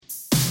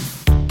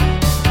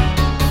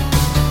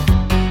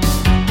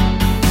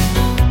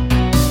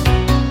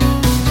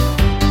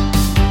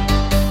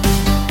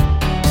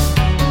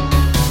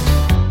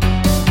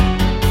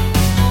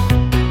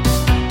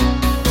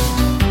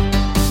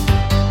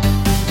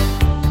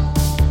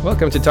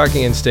Welcome to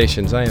Talking in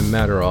Stations. I am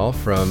Matterall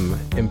from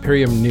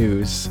Imperium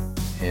News,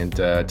 and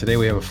today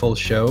we have a full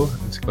show.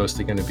 It's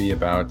mostly going to be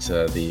about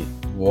the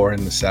war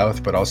in the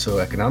South, but also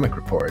economic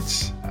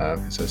reports,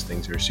 because those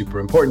things are super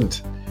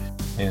important.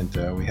 And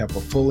we have a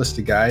full list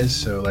of guys,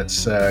 so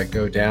let's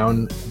go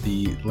down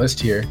the list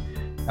here,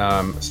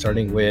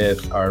 starting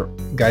with our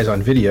guys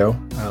on video.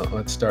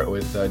 Let's start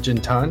with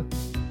Jin Tan.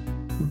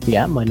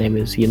 Yeah, my name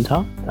is Yin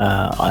Ta.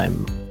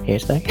 I'm here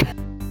today.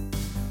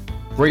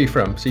 Where are you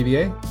from?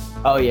 CVA?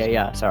 Oh,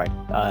 yeah, sorry.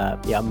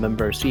 I'm a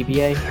member of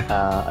CVA.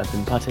 I've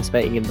been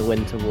participating in the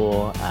Winter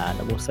War, and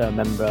I'm also a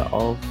member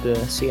of the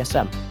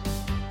CSM.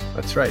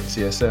 That's right,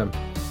 CSM.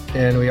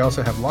 And we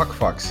also have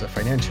Lockfox, a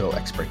financial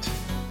expert.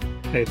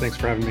 Hey, thanks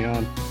for having me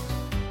on.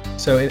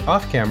 So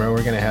off camera,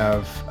 we're going to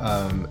have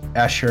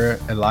Asher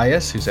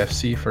Elias, who's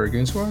FC for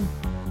Goonswarm.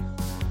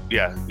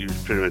 Yeah, you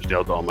pretty much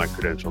nailed all my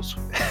credentials.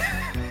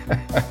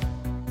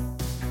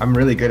 I'm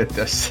really good at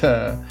this.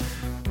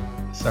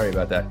 Sorry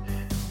about that.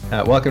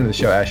 Welcome to the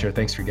show, Asher.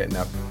 Thanks for getting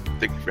up.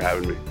 Thank you for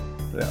having me.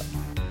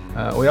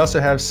 Yeah. We also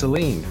have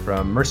Celine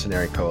from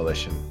Mercenary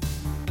Coalition.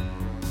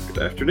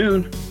 Good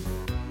afternoon.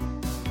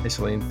 Hey,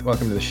 Celine.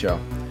 Welcome to the show.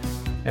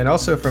 And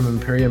also from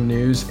Imperium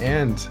News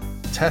and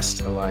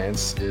Test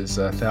Alliance is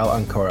Thal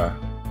Ancora.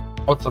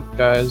 What's up,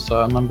 guys?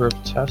 Member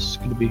of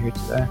Test. Good to be here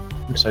today.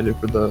 I'm excited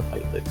for the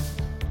fight league.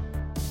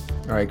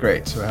 All right,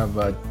 great. So we have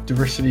a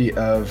diversity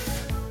of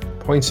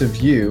points of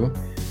view,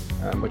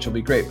 which will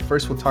be great.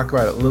 First, we'll talk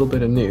about a little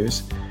bit of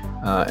news.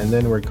 And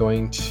then we're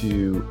going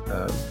to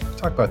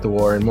talk about the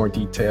war in more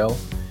detail.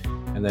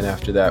 And then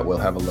after that, we'll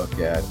have a look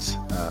at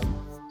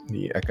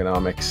the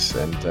economics.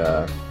 And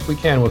if we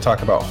can, we'll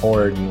talk about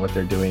Horde and what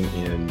they're doing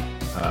in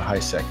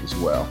HiSec as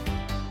well.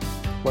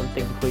 One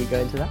thing before you go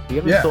into that, have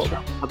you ever thought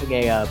about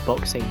having a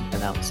boxing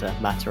announcer,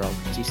 Matterall?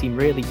 Because you seem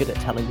really good at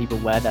telling people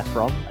where they're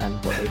from and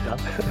what they've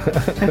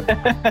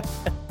done.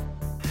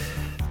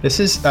 This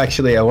is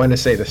actually, I want to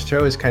say, the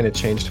show has kind of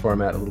changed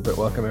format a little bit.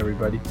 Welcome,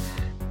 everybody.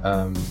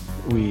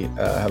 We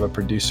have a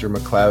producer,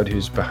 McLeod,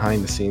 who's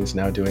behind the scenes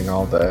now doing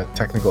all the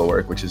technical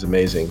work, which is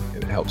amazing,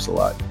 and it helps a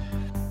lot.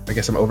 I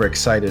guess I'm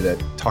overexcited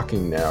at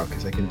talking now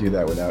because I can do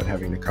that without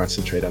having to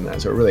concentrate on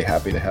that. So we're really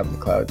happy to have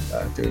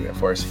McLeod doing that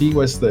for us. He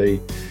was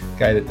the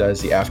guy that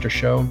does the after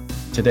show.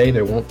 Today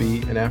there won't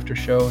be an after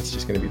show. It's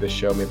just going to be this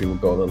show. Maybe we'll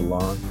go a little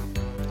long.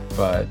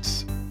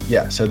 But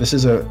yeah, so it's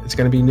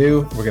going to be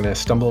new. We're going to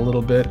stumble a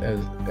little bit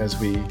as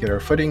we get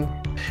our footing.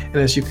 And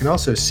as you can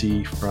also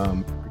see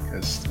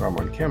because I'm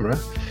on camera,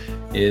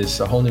 is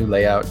a whole new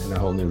layout and a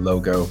whole new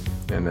logo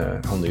and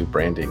a whole new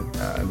branding.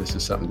 This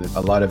is something that a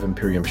lot of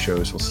Imperium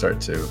shows will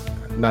start to,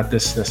 not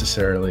this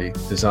necessarily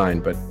design,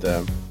 but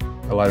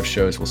a lot of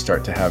shows will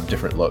start to have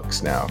different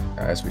looks now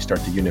as we start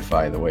to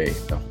unify the way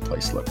the whole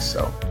place looks.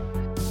 So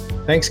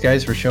thanks,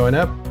 guys, for showing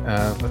up.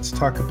 Let's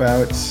talk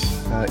about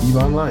EVE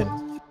Online.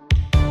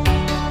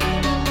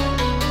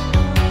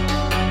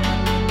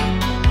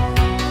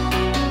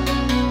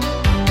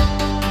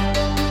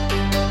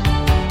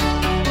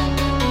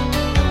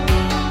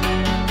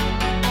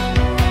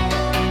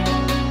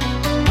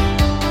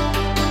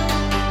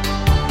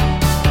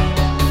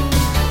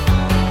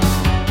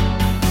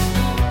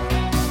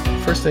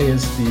 First thing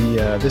is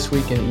the This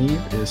Week in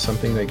EVE is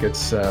something that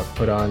gets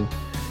put on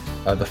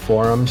the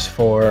forums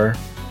for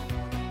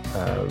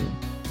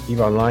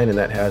EVE Online, and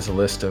that has a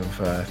list of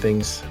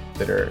things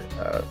that are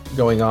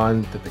going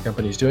on that the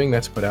company's doing.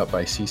 That's put out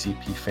by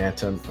CCP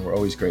Phantom, and we're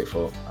always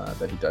grateful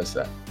that he does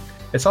that.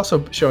 It's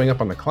also showing up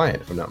on the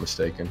client, if I'm not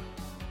mistaken.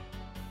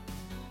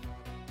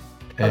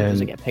 And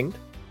does it get pinged?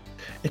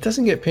 It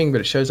doesn't get pinged,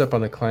 but it shows up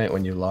on the client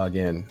when you log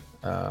in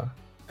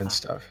and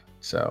stuff.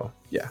 So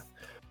yeah.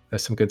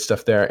 There's some good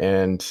stuff there,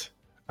 and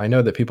I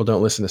know that people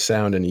don't listen to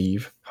sound in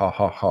EVE, ha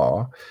ha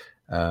ha,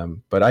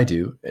 but I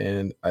do,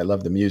 and I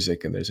love the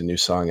music, and there's a new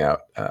song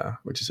out,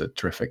 which is a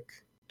terrific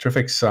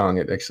song.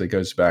 It actually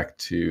goes back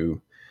to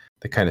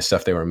the kind of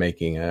stuff they were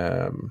making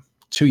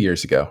 2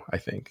 years ago, I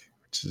think,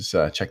 which is,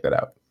 check that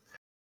out.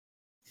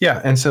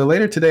 Yeah, and so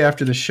later today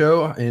after the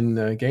show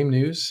in Game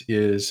News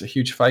is a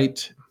huge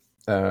fight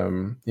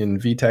in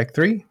VTech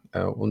 3.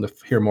 We'll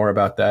hear more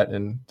about that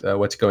and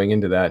what's going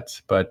into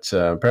that. But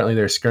apparently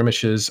there's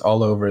skirmishes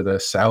all over the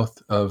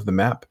south of the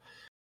map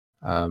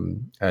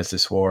as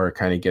this war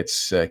kind of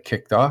gets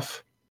kicked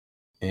off.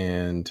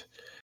 And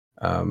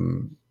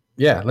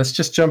let's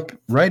just jump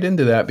right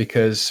into that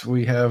because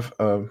we have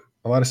a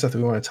lot of stuff that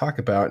we want to talk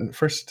about. And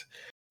first,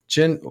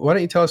 Jin, why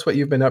don't you tell us what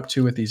you've been up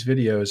to with these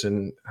videos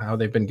and how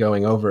they've been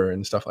going over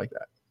and stuff like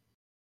that?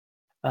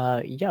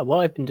 What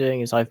I've been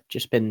doing is I've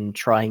just been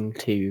trying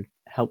to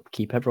help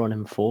keep everyone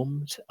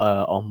informed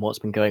on what's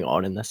been going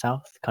on in the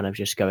South, kind of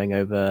just going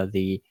over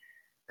the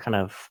kind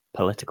of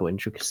political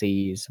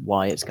intricacies,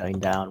 why it's going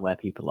down, where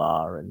people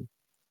are, and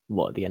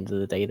what at the end of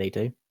the day they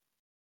do.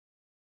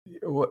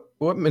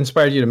 What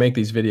inspired you to make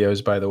these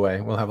videos, by the way?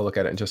 We'll have a look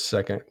at it in just a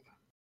second.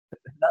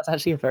 That's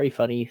actually a very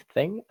funny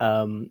thing.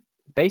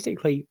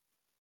 Basically,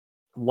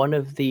 one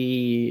of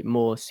the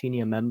more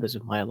senior members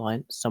of my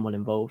alliance, someone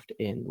involved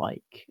in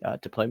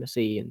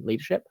diplomacy and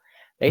leadership,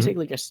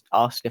 Basically, just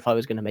asked if I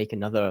was going to make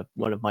another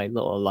one of my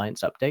little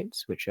alliance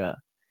updates, which are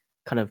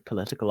kind of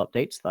political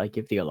updates that I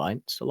give the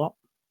alliance a lot,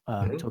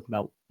 talking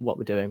about what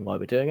we're doing, why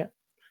we're doing it.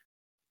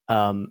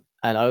 And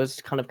I was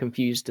kind of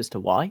confused as to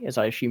why, as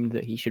I assumed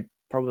that he should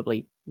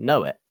probably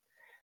know it.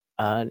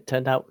 It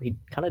turned out he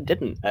kind of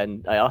didn't,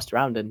 and I asked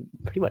around, and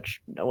pretty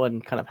much no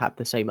one kind of had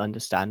the same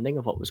understanding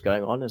of what was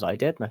going on as I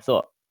did. And I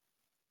thought,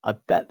 I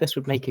bet this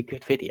would make a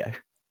good video,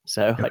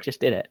 so I just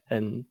did it,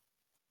 and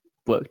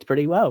worked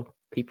pretty well.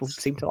 People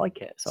seem to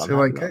like it, so I'm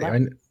happy about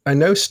that. I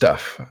know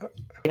stuff.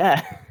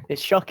 Yeah,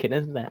 it's shocking,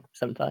 isn't it?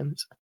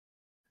 Sometimes.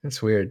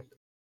 That's weird.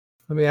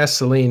 Let me ask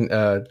Celine.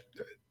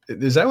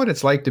 Is that what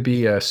it's like to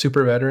be a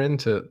super veteran?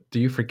 Do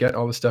you forget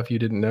all the stuff you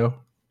didn't know?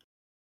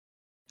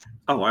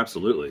 Oh,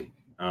 absolutely.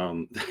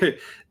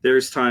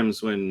 There's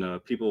times when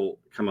people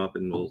come up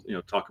and will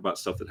talk about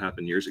stuff that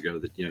happened years ago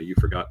that you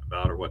forgot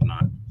about or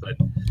whatnot. But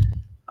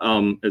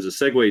as a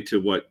segue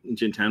to what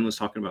Jintan was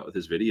talking about with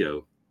his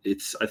video,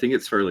 I think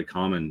it's fairly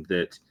common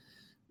that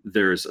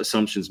there's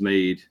assumptions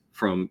made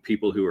from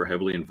people who are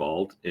heavily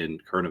involved in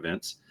current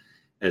events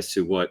as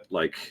to what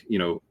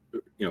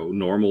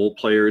normal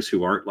players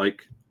who aren't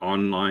like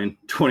online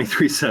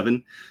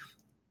 23/7.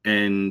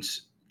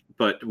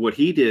 But what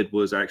he did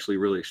was actually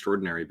really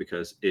extraordinary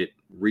because it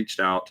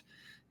reached out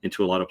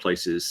into a lot of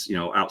places,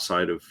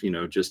 outside of,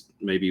 just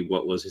maybe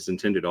what was his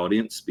intended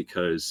audience,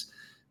 because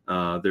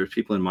there's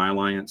people in my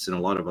alliance and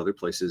a lot of other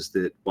places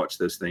that watch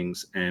those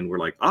things and were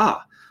like,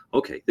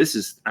 okay, this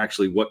is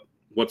actually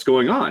what's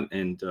going on.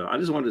 And I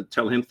just wanted to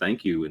tell him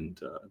thank you, and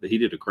that he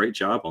did a great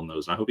job on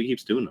those. And I hope he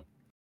keeps doing them.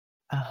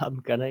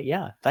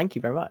 Thank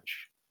you very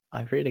much.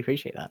 I really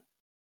appreciate that.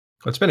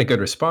 Well, it's been a good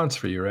response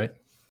for you, right?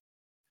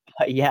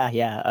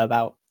 Yeah,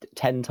 about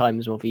 10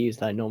 times more views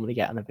than I normally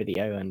get on a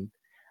video, and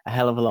a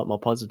hell of a lot more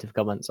positive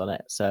comments on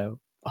it. So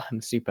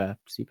I'm super,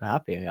 super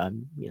happy.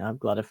 I'm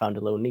glad I found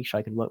a little niche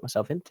I can work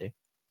myself into.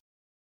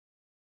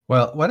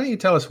 Well, why don't you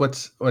tell us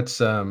what's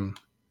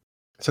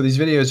so these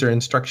videos are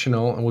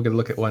instructional, and we'll get a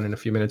look at one in a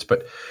few minutes,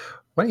 but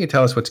why don't you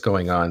tell us what's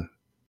going on?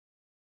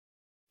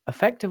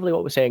 Effectively,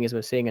 what we're seeing is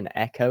we're seeing an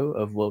echo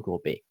of World War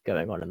B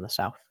going on in the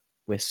South.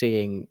 We're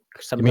seeing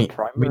some of the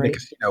primary... You mean the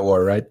Casino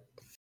War, right?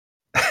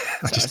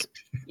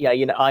 Yeah,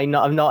 I'm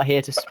not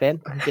here to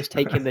spin. I'm just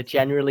taking the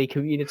generally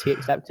community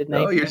accepted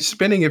name. No, you're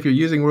spinning if you're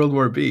using World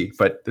War B,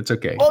 but it's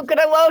okay. What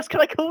else can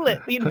I call it?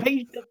 The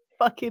invasion of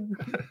fucking...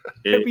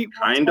 It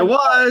kind of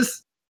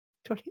was.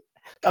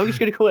 I'm just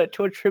going to call it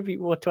Tribute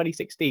War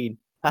 2016.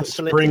 That's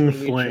Spring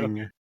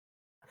Fling.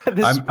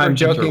 I'm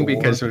joking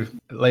because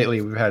lately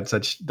we've had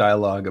such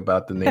dialogue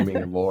about the naming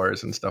of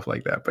wars and stuff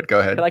like that. But go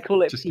ahead. Can I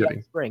call it just PL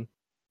kidding. Spring?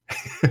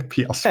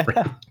 PL Spring.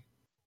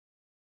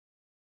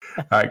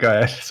 All right, go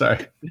ahead.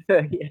 Sorry.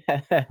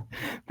 Yeah.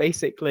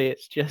 Basically,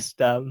 it's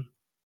just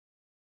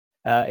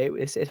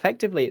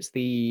it's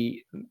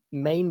the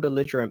main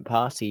belligerent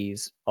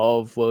parties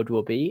of World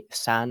War B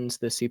sans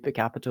the super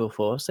capital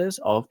forces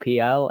of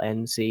PL,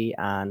 NC,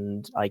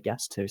 and I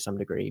guess to some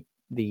degree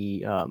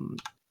the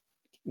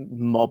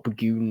mob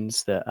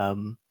goons that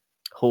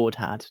Horde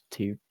had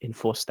to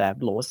enforce their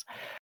laws.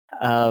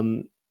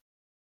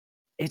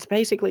 It's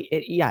basically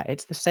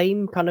it's the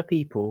same kind of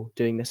people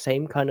doing the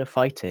same kind of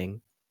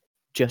fighting,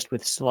 just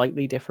with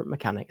slightly different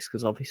mechanics,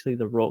 because obviously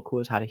the Rourke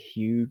Wars had a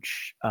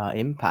huge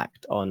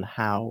impact on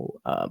how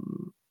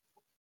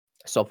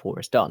soft war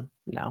is done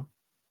now,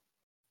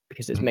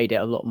 because it's made it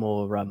a lot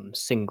more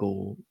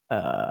single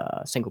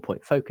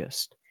point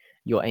focused.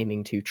 You're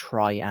aiming to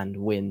try and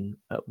win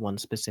at one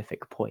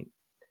specific point.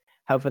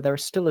 However, there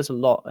still is a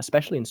lot,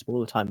 especially in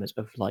smaller timers,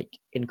 of like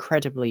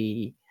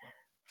incredibly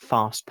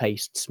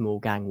fast-paced small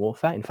gang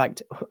warfare. In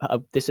fact,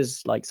 this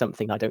is like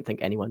something I don't think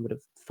anyone would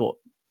have thought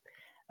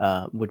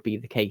would be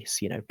the case,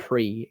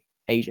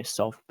 pre-Aegis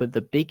Soft. But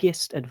the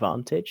biggest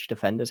advantage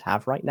defenders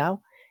have right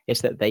now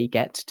is that they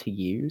get to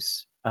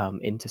use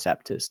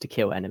interceptors to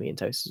kill enemy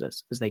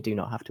intosys, because they do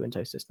not have to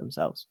intosys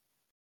themselves.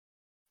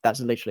 That's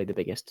literally the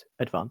biggest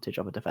advantage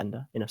of a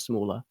defender in a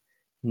smaller,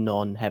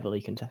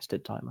 non-heavily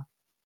contested timer.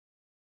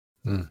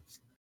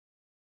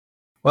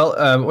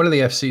 Well, one of the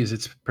FCs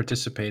that's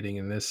participating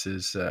in this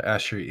is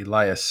Asher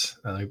Elias.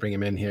 Let me bring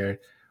him in here.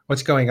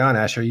 What's going on,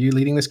 Asher? Are you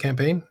leading this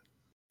campaign?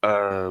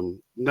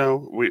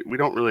 No, we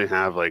don't really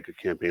have like a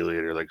campaign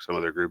leader like some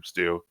other groups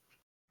do.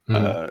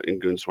 In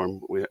Goonswarm,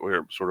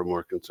 we're sort of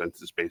more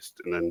consensus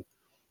based, and then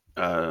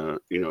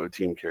a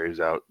team carries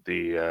out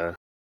the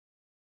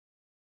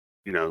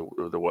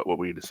what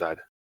we decide.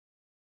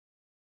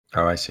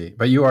 Oh, I see.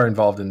 But you are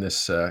involved in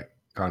this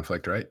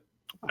conflict, right?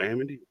 I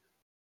am indeed.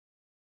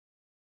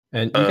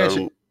 And you guys,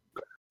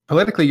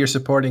 politically, you're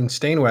supporting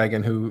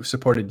Stainwagon, who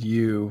supported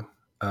you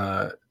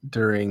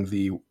during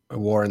the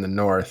war in the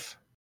north,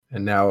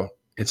 and now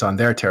it's on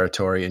their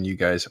territory, and you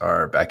guys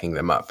are backing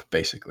them up,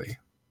 basically.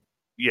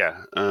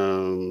 Yeah,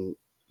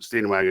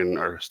 Stainwagon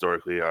are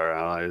historically our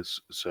allies,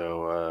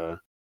 so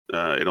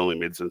it only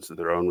made sense that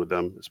they're on with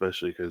them,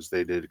 especially because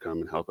they did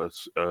come and help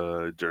us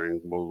during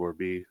World War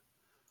B,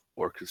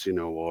 or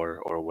Casino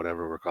War, or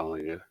whatever we're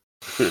calling it.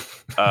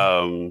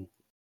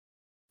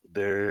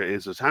 there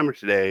is a timer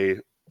today.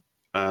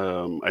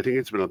 I think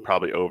it's been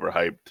probably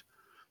overhyped.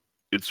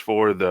 It's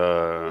for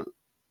the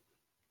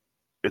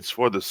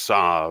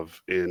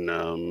SOV in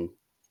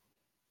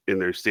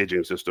their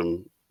staging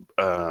system,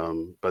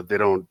 but they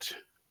don't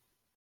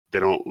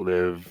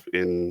live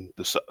in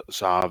the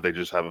SOV. They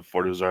just have a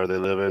Fortizar they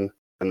live in,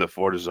 and the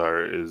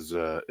Fortizar is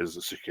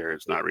secure.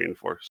 It's not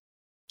reinforced.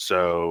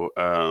 So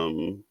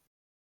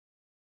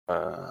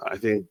I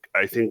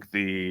think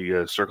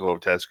the Circle of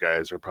Test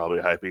guys are probably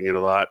hyping it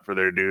a lot for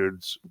their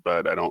dudes,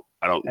 but I don't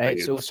think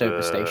It's also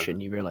the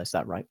station. You realize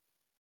that, right?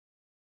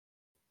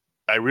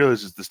 I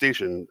realize it's the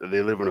station.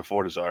 They live in a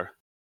Fortizar.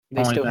 They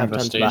Only still thing have the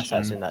tons of assets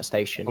station- in that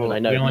station, Well,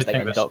 and I the know only because they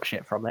thing can the- dock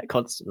shit from it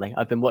constantly.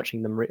 I've been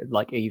watching them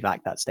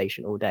evac that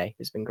station all day.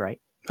 It's been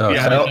great. Oh,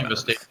 Yeah, I so- think the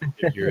station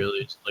gives you really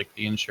is like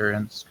the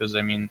insurance, because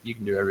I mean you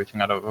can do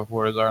everything out of a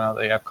Fortizar now.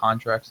 They have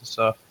contracts and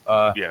stuff.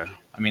 Yeah.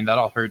 I mean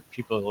that'll hurt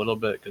people a little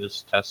bit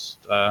because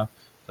Test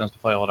tends to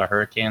play a lot of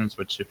hurricanes,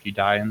 which if you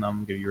die in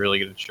them, give you really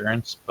good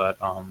insurance.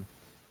 But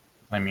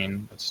I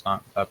mean it's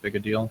not that big a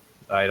deal.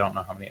 I don't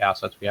know how many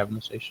assets we have in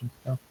the station.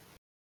 So.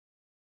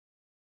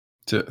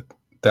 to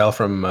Dal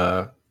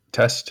from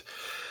Test.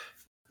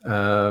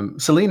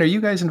 Celine, are you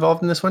guys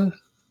involved in this one?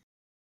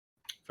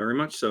 Very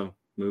much so.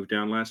 Moved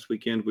down last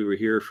weekend. We were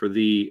here for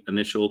the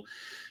initial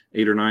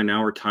 8 or 9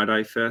 hour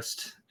tie-dye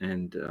fest,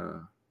 and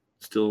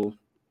still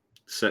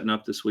setting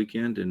up this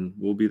weekend, and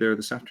we'll be there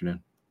this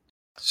afternoon.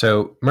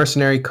 So,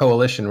 Mercenary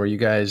Coalition, were you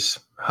guys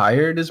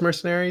hired as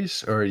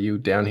mercenaries, or are you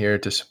down here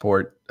to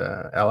support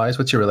allies?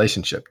 What's your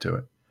relationship to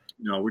it?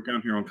 No, we're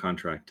down here on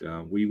contract.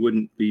 We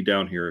wouldn't be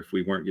down here if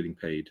we weren't getting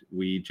paid.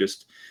 We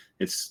just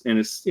it's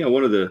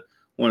one of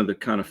the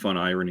kind of fun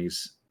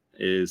ironies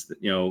is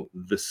that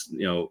this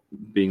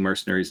being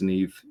mercenaries in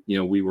Eve,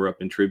 we were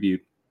up in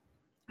Tribute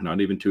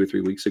not even 2 or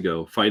 3 weeks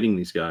ago fighting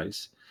these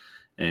guys,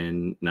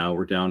 and now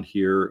we're down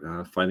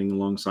here fighting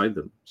alongside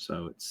them.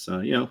 So it's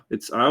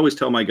I always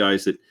tell my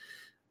guys that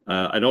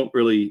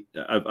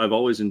I've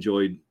always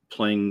enjoyed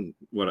playing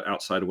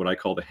outside of what I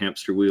call the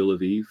hamster wheel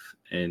of Eve,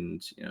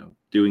 and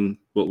doing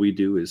what we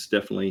do is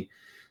definitely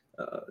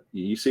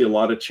you see a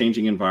lot of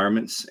changing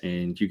environments,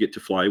 and you get to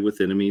fly with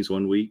enemies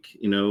one week,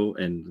 and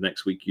the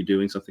next week you're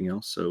doing something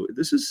else. So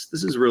this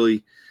is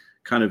really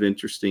kind of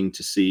interesting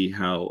to see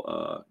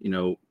how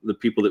the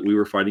people that we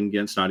were fighting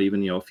against not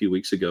even a few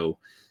weeks ago,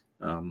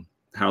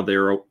 how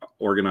they're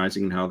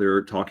organizing and how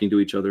they're talking to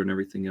each other and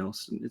everything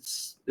else. And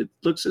it's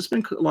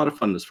been a lot of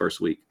fun this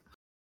first week.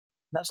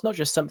 That's not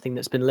just something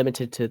that's been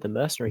limited to the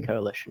Mercenary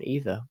Coalition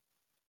either.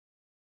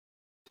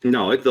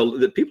 No,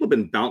 the people have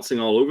been bouncing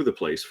all over the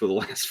place for the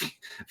last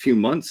few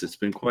months. It's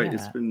been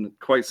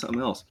quite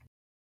something else.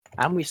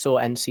 And we saw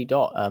NC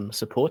Dot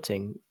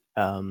supporting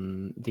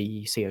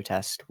the CO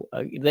Test.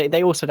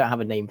 They also don't have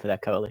a name for their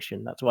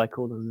coalition. That's why I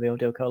call them the Real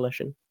Deal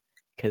Coalition,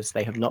 because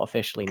they have not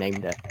officially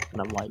named it.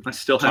 And I'm like, I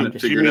still haven't Do you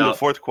figured mean out the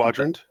fourth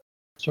quadrant?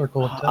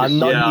 Circle of Test. I'm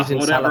not Yeah, using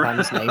whatever.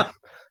 Salavan's name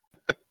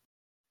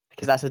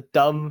because that's a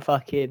dumb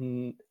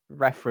fucking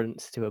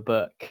reference to a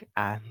book,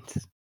 and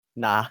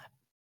nah.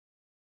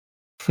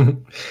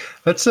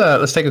 Let's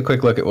take a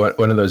quick look at what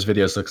one of those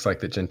videos looks like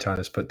that Jintan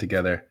has put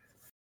together.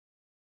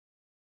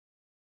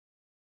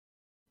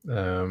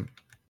 And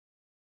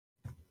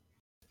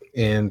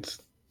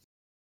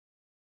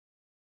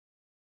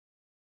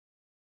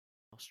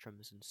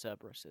Nostrums and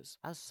Cerberuses.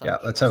 yeah,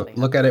 let's have a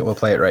look at it. We'll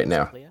play it right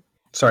now.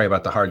 Sorry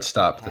about the hard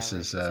stop. This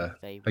is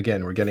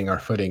again, we're getting our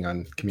footing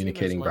on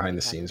communicating behind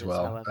the scenes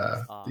while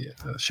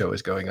the show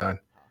is going on.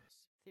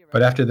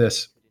 But after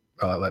this,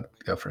 I'll let it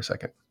go for a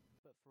second.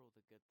 But for all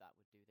the good that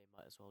would do, they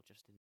might as well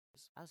just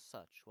as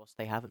such, whilst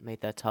they haven't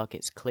made their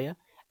targets clear,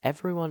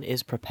 everyone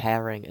is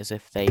preparing as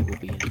if they will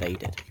be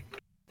invaded.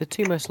 The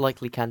two most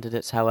likely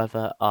candidates,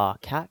 however, are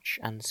Catch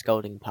and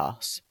Scalding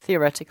Pass.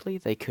 Theoretically,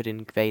 they could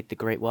invade the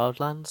Great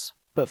Wildlands,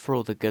 but for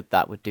all the good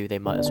that would do, they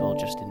might as well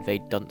just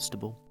invade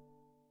Dunstable.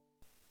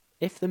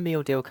 If the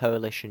Meal Deal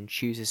Coalition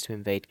chooses to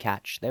invade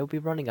Catch, they will be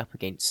running up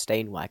against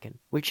Stainwagon,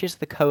 which is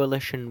the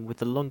coalition with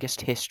the longest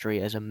history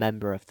as a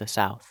member of the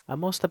South.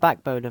 And whilst the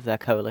backbone of their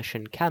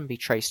coalition can be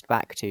traced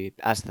back to,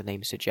 as the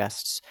name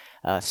suggests,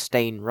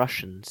 Stain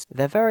Russians,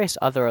 their various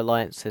other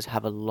alliances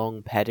have a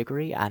long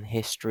pedigree and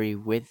history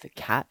with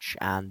Catch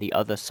and the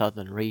other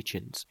southern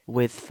regions,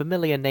 with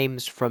familiar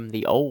names from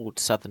the old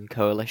southern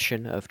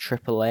coalition of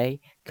AAA,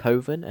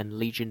 Coven and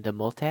Legion de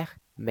Morter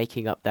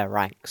making up their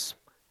ranks,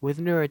 with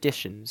newer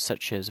additions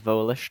such as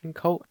Volition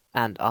Cult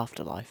and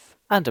Afterlife,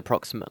 and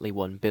approximately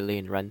 1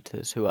 billion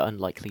renters who are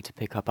unlikely to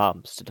pick up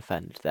arms to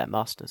defend their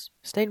masters.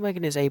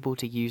 Stainwagon is able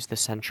to use the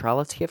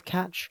centrality of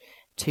Catch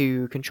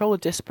to control a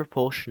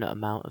disproportionate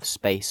amount of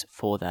space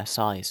for their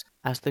size,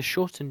 as the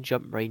shortened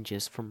jump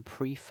ranges from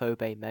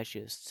pre-phobe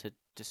measures to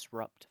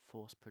disrupt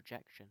force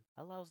projection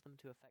allows them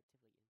to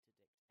effectively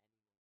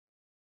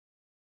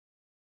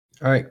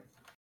interdict. All right,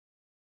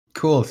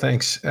 cool.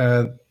 Thanks.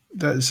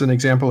 That's an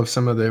example of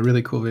some of the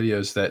really cool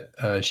videos that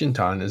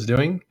Shintan is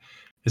doing.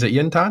 Is it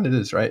Yintan? It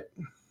is, right?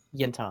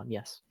 Yintan,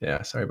 yes.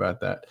 Yeah, sorry about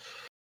that.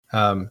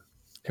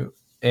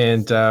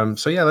 And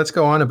so yeah, let's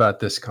go on about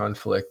this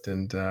conflict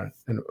and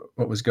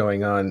what was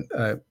going on.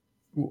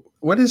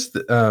 What is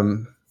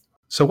the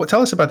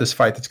tell us about this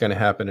fight that's going to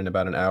happen in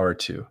about an hour or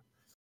two.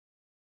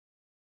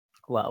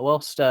 Well,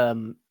 whilst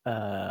the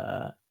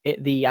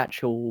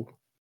actual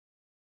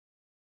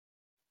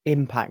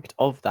impact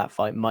of that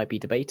fight might be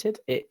debated,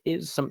 it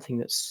is something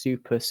that's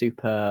super.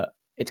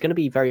 It's going to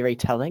be very, very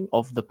telling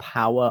of the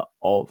power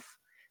of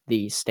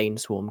the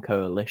Stainswarm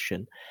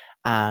coalition.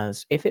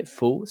 As if it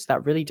falls,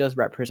 that really does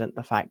represent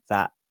the fact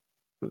that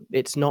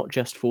it's not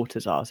just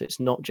Fortizars, it's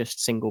not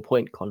just single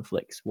point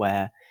conflicts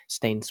where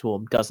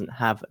Stainswarm doesn't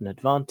have an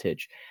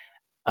advantage.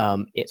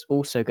 It's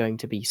also going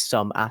to be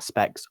some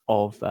aspects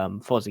of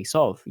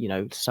Fozzy-Sov,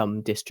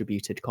 some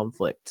distributed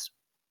conflicts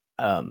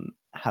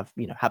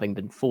having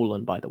been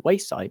fallen by the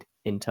wayside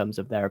in terms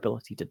of their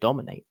ability to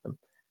dominate them.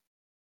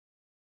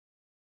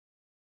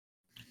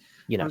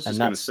 I was just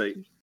going to say.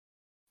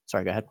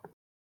 Sorry, go ahead.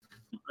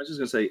 I was just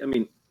going to say, I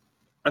mean,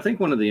 I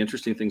think one of the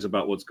interesting things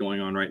about what's going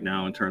on right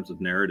now in terms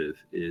of narrative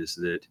is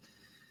that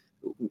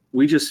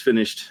we just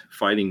finished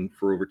fighting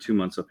for over 2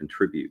 months up in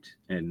Tribute,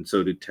 and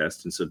so did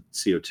Test, and so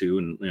CO2,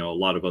 and a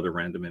lot of other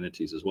random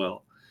entities as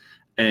well.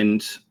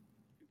 And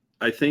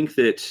I think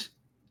that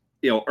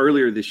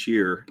earlier this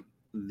year,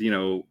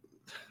 World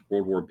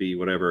War B,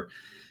 whatever,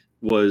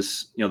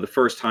 was the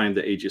first time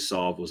that Aegis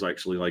Sov was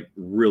actually like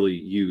really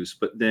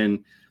used. But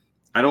then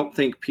I don't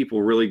think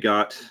people really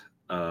got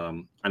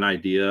an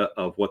idea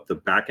of what the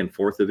back and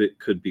forth of it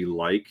could be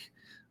like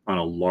on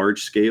a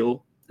large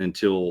scale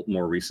until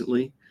more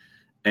recently.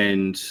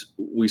 And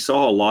we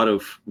saw a lot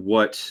of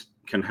what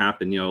can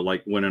happen,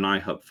 like when an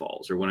iHub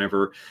falls, or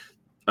whenever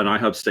an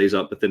iHub stays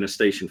up, but then a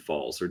station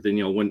falls, or then,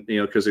 when,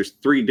 because there's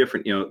three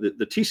different,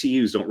 the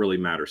TCUs don't really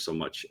matter so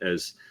much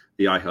as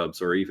the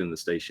iHubs or even the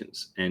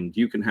stations. And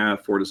you can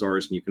have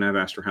Fortizars and you can have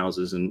Astra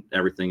houses and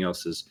everything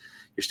else is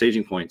your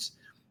staging points.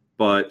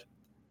 But,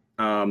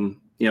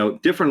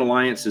 different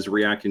alliances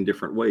react in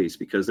different ways,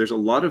 because there's a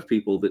lot of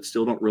people that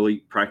still don't really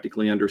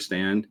practically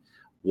understand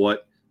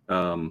what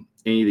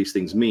any of these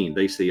things mean.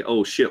 They say,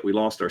 oh shit, we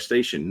lost our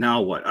station.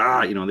 Now what?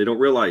 They don't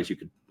realize you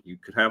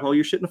could have all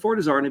your shit in a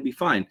Fortizar and it'd be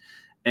fine.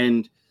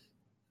 And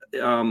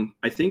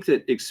I think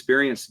that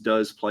experience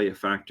does play a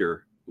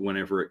factor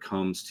whenever it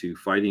comes to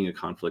fighting a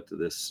conflict of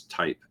this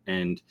type.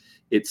 And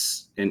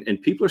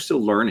and people are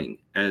still learning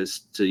as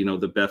to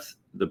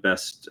the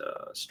best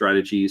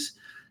strategies,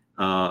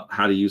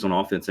 how to use on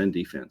offense and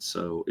defense.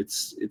 So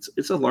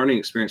it's a learning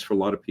experience for a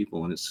lot of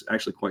people, and it's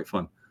actually quite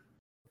fun.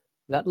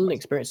 That learning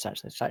experience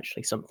is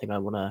actually something I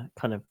want to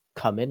kind of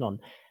come in on.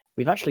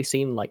 We've actually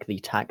seen like the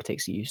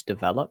tactics used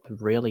develop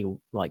really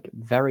like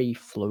very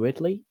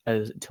fluidly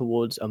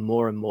towards a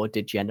more and more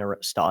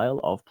degenerate style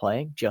of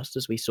playing, just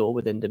as we saw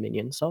within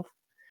Dominion Soft,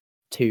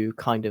 to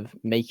kind of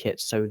make it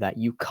so that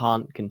you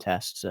can't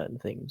contest certain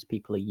things.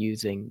 People are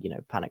using,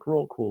 panic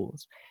rock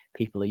walls.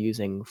 People are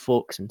using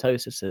forks and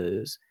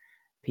Tosuses.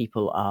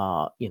 People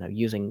are,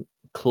 using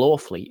claw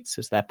fleets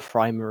as their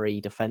primary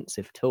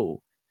defensive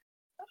tool.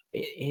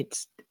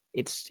 It's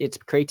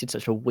created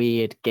such a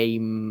weird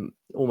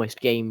almost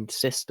gamed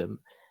system.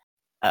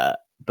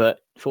 But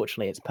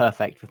fortunately, it's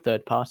perfect for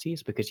third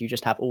parties, because you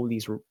just have all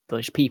these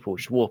people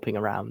just warping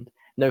around,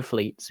 no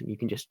fleets, and you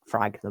can just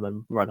frag them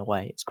and run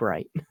away. It's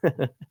great.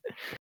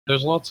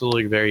 There's lots of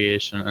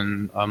variation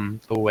in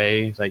the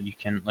way that you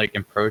can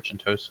approach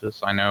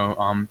Entosis. I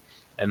know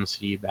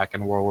MC back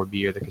in World War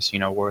B or the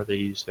Casino War, they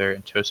use their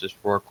Entosis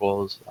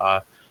oracles,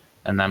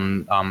 and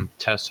then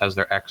Test has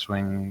their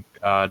X-Wing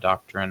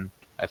doctrine.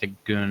 I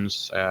think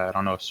Goons, I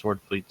don't know if Sword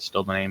Fleet's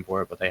still the name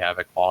for it, but they have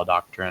a Claw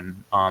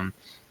doctrine. And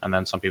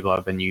then some people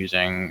have been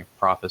using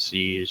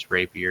prophecies,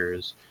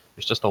 rapiers.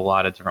 There's just a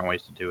lot of different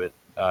ways to do it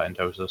in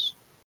Tosis.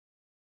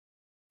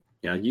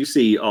 Yeah, you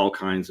see all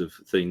kinds of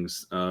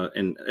things,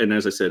 and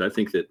as I said, I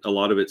think that a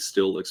lot of it's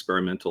still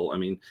experimental. I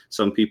mean,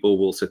 some people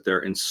will sit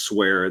there and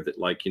swear that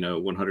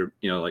 100,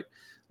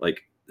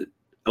 like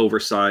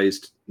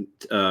oversized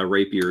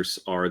rapiers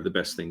are the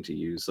best thing to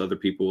use. Other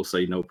people will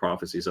say no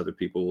prophecies. Other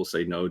people will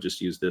say no, just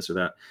use this or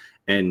that.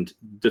 And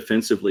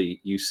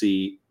defensively, you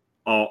see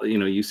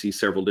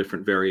several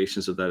different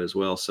variations of that as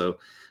well. So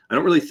I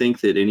don't really think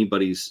that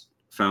anybody's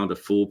found a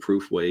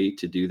foolproof way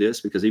to do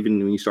this, because even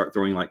when you start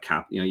throwing you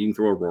can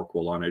throw a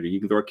Rorqual on it, or you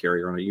can throw a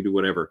carrier on it, you can do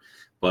whatever,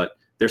 but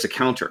there's a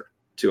counter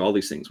to all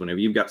these things. Whenever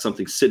you've got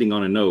something sitting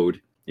on a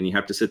node and you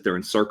have to sit there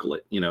and circle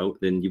it,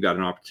 then you've got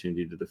an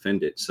opportunity to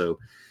defend it. So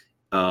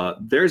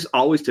there's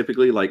always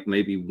typically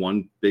maybe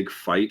one big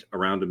fight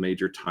around a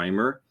major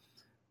timer,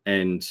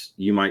 and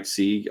you might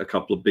see a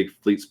couple of big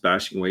fleets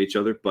bashing away each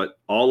other, but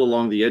all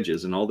along the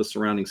edges and all the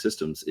surrounding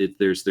systems,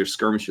 there's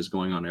skirmishes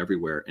going on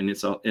everywhere.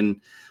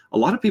 And a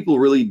lot of people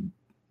really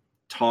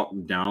talk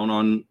down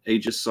on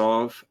Aegis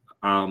Sov.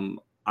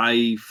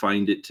 I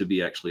find it to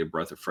be actually a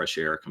breath of fresh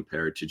air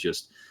compared to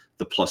just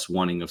the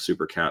 +1ing of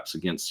super caps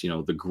against,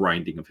 the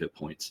grinding of hit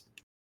points.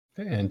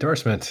 Hey,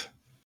 endorsement.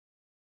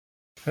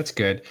 That's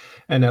good.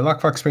 And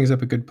Lockfox brings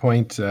up a good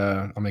point.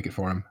 I'll make it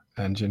for him.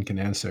 and Jin can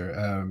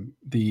answer.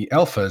 The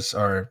alphas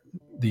are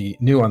the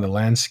new on the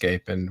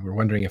landscape, and we're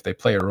wondering if they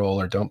play a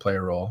role or don't play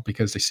a role,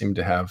 because they seem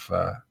to have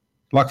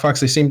Lockfox.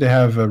 They seem to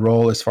have a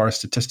role as far as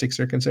statistics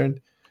are concerned.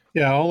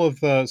 Yeah, all of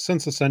the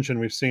since Ascension,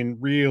 we've seen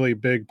really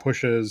big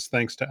pushes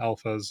thanks to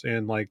alphas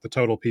in like the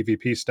total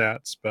PvP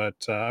stats, but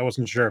I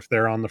wasn't sure if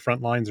they're on the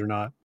front lines or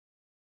not.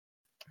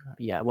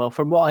 Yeah, well,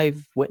 from what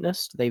I've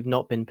witnessed, they've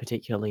not been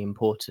particularly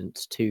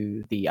important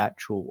to the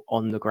actual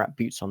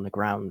boots on the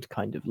ground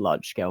kind of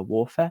large scale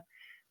warfare,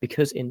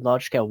 because in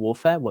large scale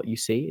warfare, what you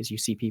see is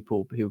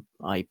people who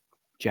I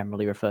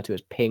generally refer to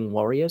as ping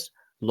warriors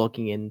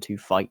logging in to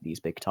fight these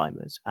big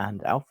timers,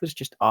 and alphas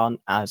just aren't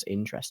as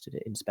interested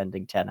in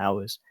spending 10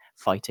 hours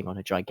fighting on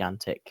a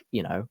gigantic,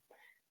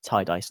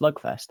 tie-dye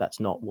slugfest. That's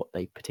not what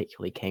they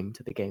particularly came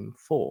to the game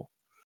for.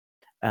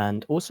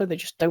 And also, they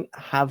just don't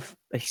have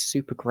a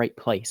super great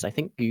place. I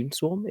think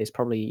Goonswarm is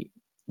probably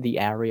the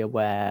area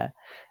where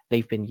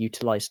they've been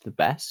utilized the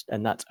best,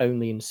 and that's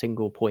only in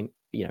single point,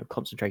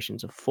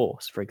 concentrations of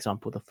force. For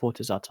example, the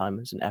Fortizar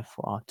timers in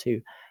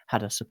F4R2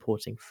 had a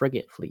supporting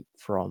frigate fleet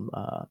from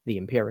the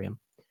Imperium,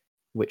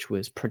 which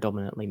was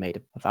predominantly made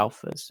up of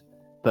alphas.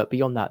 But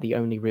beyond that, the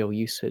only real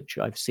usage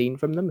I've seen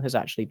from them has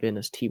actually been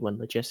as T1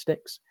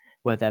 logistics,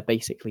 where they're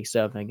basically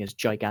serving as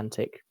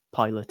gigantic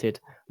piloted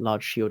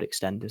large shield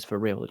extenders for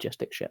real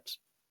logistic ships.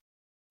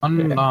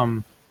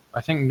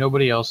 I think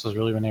nobody else has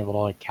really been able to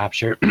like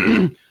capture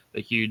the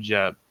huge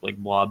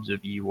blobs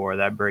of E-War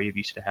that Brave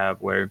used to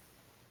have, where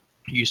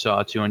you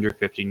saw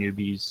 250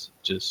 newbies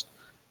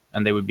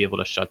and they would be able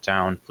to shut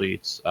down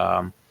fleets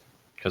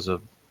because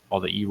of all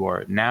the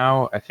E-War.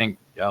 Now, I think,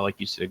 like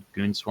you said,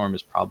 Goonswarm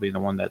is probably the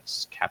one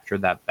that's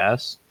captured that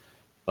best,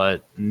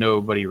 but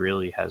nobody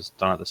really has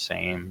done it the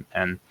same.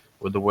 And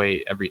with the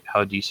way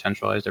how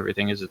decentralized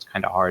everything is, it's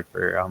kind of hard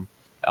for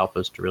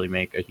alphas to really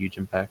make a huge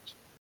impact.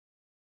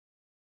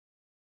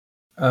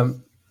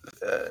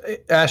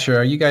 Asher,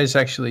 are you guys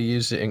actually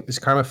using, is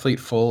Karma Fleet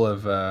full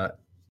of,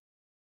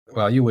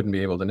 well, you wouldn't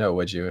be able to know,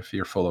 would you, if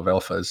you're full of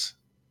alphas?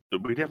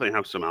 We definitely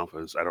have some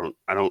alphas.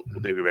 I don't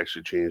think we've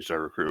actually changed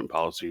our recruitment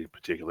policy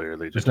particularly.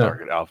 They just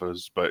target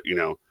alphas, but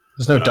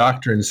there's no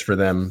doctrines for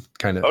them,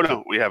 kind of. Oh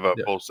no, we have a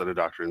full set of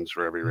doctrines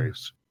for every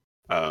race.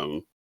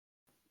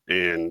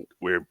 And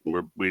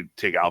we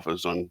take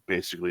alphas on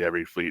basically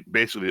every fleet.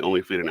 Basically, the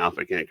only fleet an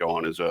alpha can't go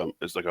on is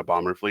like a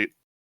bomber fleet.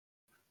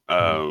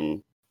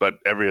 But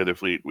every other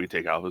fleet we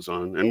take alphas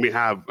on, and we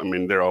have. I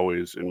mean, they're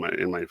always in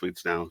my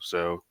fleets now.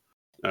 So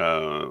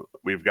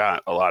we've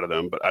got a lot of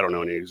them, but I don't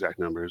know any exact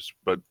numbers.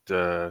 But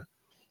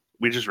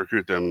we just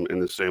recruit them in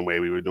the same way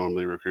we would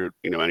normally recruit,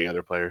 any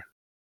other player.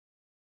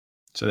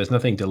 So there's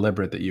nothing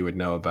deliberate that you would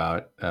know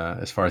about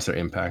as far as their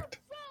impact.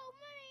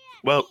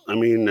 Well, I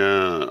mean,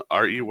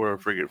 our E-War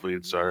frigate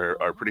fleets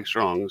are pretty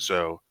strong.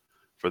 So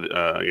for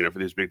the for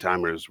these big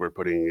timers, we're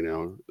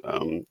putting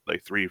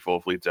like 3 full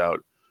fleets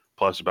out,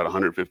 plus about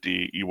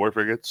 150 E-War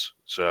frigates.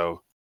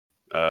 So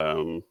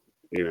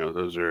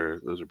those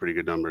are pretty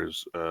good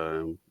numbers.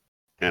 And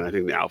I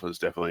think the alphas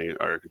definitely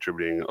are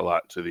contributing a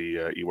lot to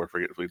the E-War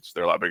frigate fleets.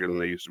 They're a lot bigger than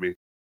they used to be.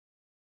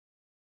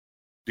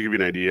 To give you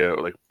an idea,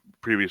 like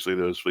previously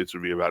those fleets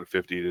would be about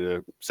 50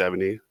 to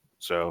 70.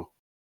 So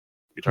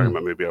you're talking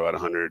about maybe about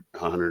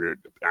 100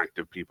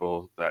 active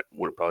people that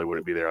probably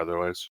wouldn't be there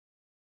otherwise.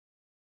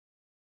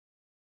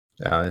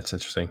 Yeah, that's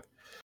interesting.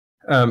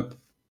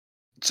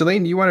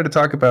 Celine, you wanted to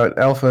talk about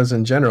alphas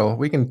in general.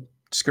 We can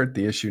skirt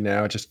the issue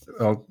now.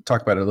 I'll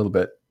talk about it a little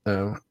bit.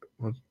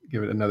 We'll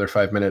give it another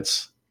 5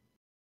 minutes.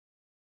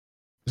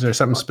 Is there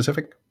something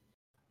specific?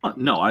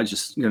 No, I was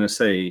just going to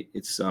say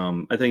it's.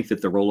 I think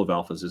that the role of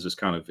alphas is just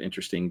kind of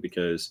interesting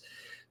because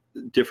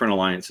different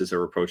alliances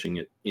are approaching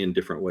it in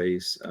different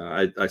ways.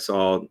 I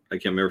saw, I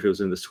can't remember if it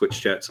was in the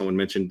Twitch chat, someone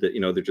mentioned that,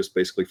 they're just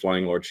basically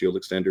flying large shield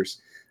extenders,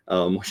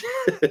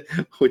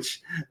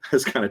 which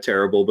is kind of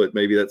terrible, but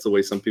maybe that's the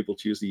way some people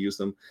choose to use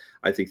them.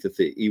 I think that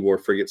the E-War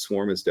frigate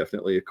swarm is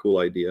definitely a cool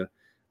idea.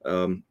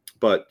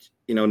 But,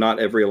 not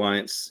every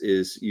alliance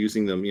is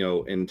using them,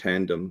 in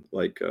tandem.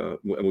 Like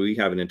we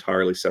have an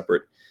entirely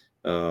separate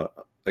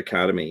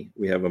academy.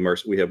 We have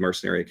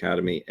Mercenary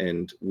Academy,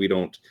 and we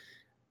don't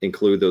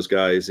include those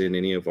guys in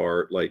any of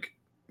our like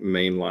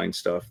mainline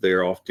stuff.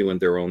 They're off doing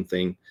their own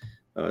thing,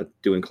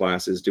 doing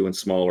classes, doing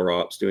smaller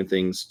ops, doing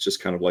things, just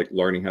kind of like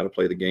learning how to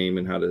play the game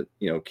and how to,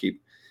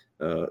 keep,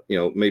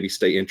 maybe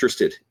stay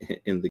interested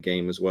in the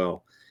game as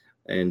well.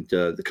 And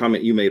the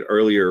comment you made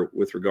earlier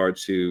with regard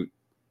to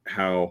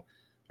how,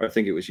 I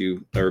think it was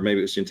you, or maybe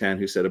it was Jintan,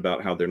 who said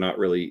about how they're not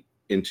really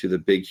into the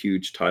big,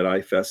 huge tie-dye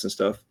fests and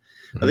stuff.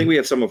 Mm-hmm. I think we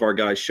have some of our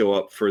guys show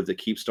up for the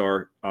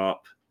Keepstar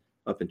op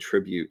up in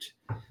Tribute,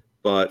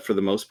 but for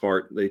the most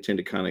part, they tend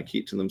to kind of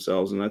keep to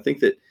themselves. And I think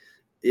that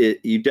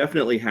you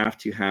definitely have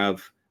to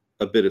have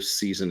a bit of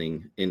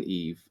seasoning in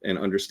EVE and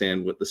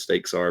understand what the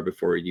stakes are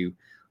before you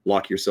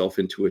lock yourself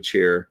into a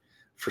chair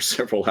for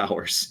several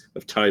hours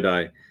of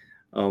tie-dye.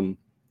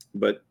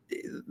 But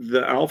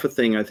the alpha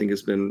thing, I think,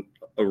 has been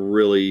a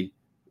really,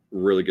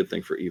 really good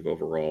thing for EVE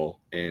overall.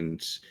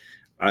 And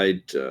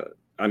I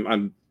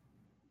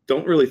don't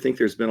don't really think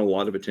there's been a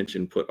lot of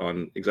attention put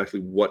on exactly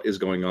what is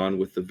going on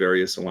with the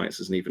various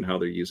alliances and even how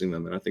they're using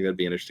them. And I think that'd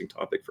be an interesting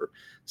topic for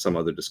some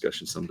other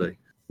discussion someday.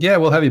 Yeah,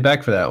 we'll have you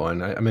back for that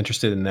one. I'm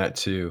interested in that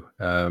too.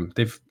 I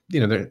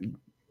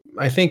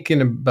think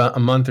in about a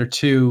month or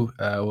two,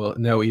 we'll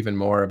know even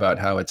more about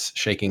how it's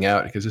shaking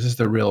out, because this is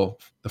the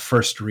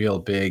first real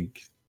big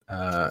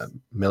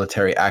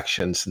military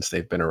action since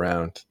they've been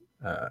around.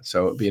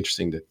 So it'll be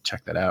interesting to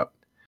check that out.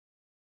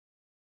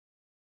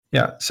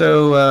 Yeah.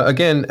 So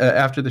again,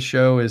 after the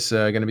show is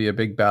going to be a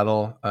big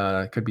battle.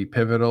 It could be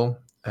pivotal.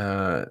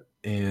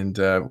 And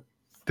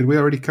did we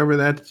already cover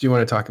that? Do you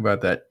want to talk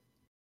about that?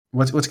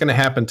 What's going to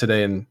happen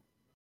today in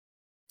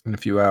a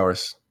few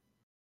hours?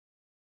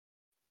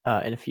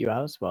 In a few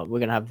hours, well, we're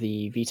going to have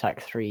the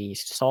VTAC 3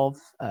 solve.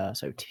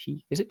 Is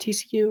it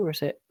TCU or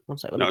is it? One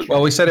second. No,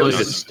 Well, we said it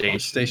was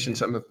It's station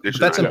something. But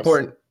Station that's nine.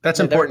 important. That's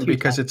No, there are important two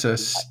because it's a.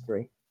 VTAC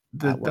 3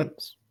 The, at that,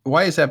 once.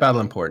 why is that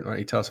battle important? Why don't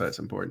you tell us why it's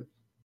important?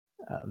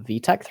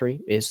 VTAC 3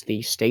 is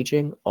the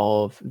staging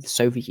of the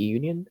Soviet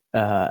Union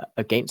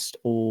against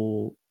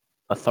all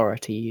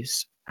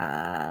authorities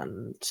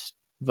and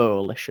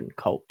Volition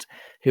Cult,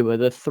 who are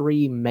the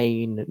three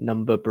main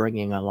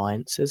number-bringing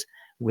alliances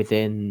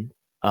within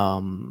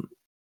the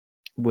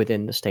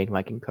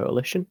Steinwagen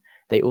coalition.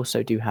 They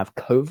also do have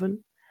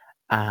Coven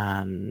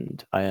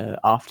and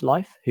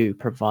Afterlife, who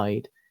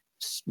provide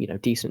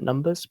decent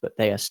numbers, but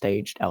they are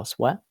staged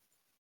elsewhere.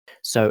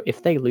 So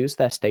if they lose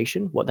their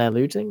station, what they're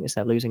losing is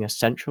a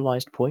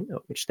centralized point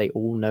at which they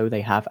all know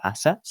they have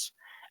assets.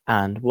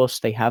 And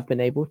whilst they have been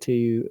able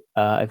to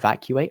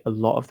evacuate a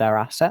lot of their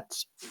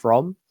assets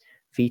from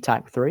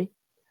VTAC 3,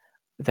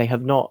 they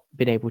have not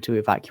been able to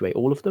evacuate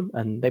all of them,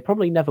 and they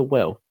probably never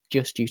will,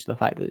 just due to the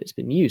fact that it's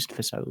been used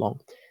for so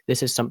long.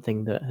 This is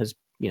something that has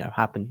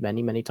happened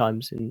many, many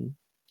times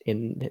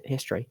in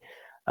history.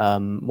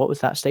 What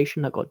was that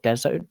station that got dead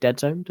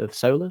zoned of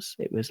Solars?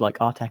 It was like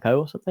Arteco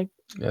or something.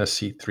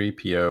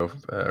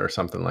 C3PO or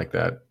something like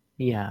that.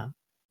 Yeah.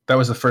 That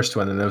was the first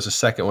one, and there was a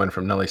second one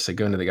from Nelly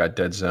Segunda that got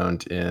dead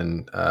zoned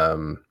in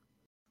not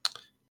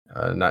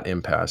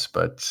Impasse,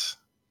 but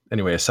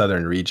anyway, a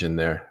southern region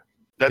there.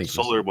 That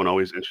solar one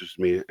always interests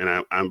me,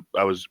 and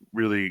I was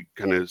really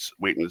kind of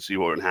waiting to see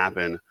what would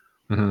happen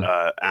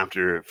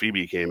after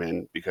Phoebe came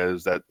in,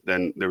 because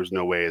then there was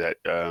no way that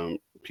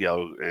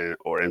PL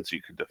or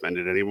NC could defend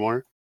it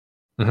anymore,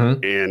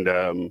 and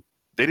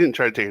they didn't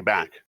try to take it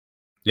back,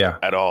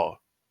 at all.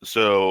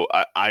 So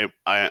I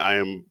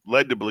am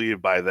led to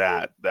believe by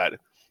that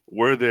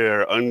were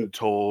there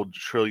untold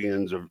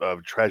trillions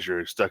of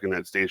treasure stuck in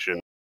that station,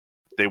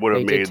 they would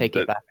have made take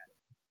it back.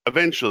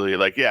 Eventually,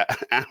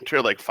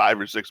 after 5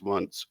 or 6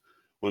 months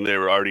when they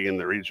were already in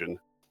the region.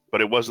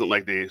 But it wasn't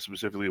like they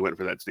specifically went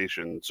for that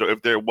station. So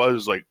if there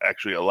was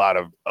actually a lot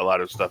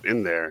of stuff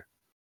in there,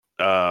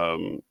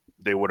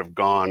 they would have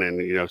gone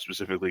and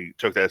specifically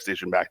took that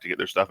station back to get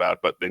their stuff out,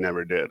 but they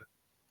never did.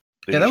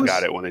 They just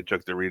got it when they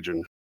took the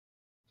region.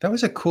 That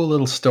was a cool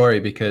little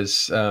story,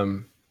 because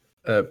PL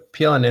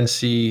and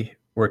NC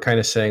were kind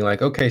of saying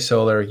okay,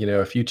 Solar,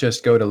 if you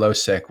just go to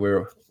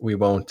LOSEC, we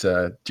won't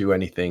do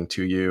anything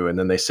to you. And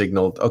then they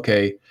signaled,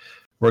 okay,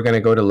 we're going to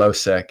go to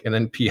LOSEC. And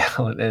then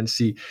PL and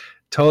NC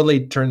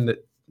totally turned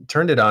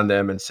it on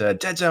them and said,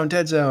 dead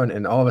zone.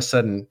 And all of a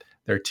sudden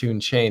their tune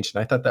changed.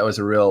 And I thought that was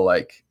a real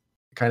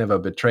kind of a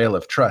betrayal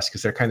of trust,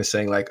 because they're kind of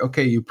saying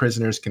okay, you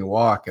prisoners can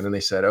walk. And then they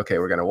said, okay,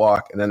 we're going to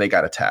walk. And then they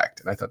got attacked.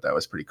 And I thought that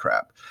was pretty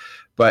crap.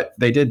 But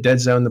they did dead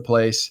zone the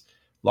place,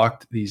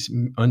 locked these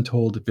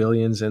untold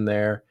billions in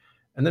there.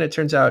 And then it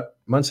turns out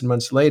months and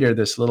months later,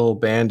 this little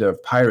band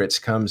of pirates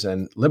comes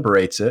and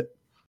liberates it.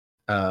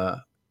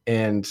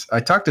 And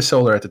I talked to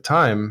Solar at the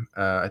time.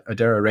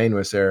 Adara Rain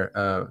was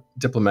their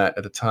diplomat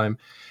at the time.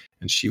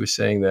 And she was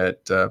saying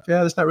that,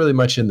 there's not really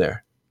much in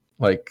there.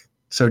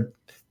 So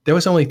there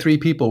was only 3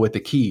 people with the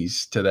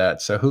keys to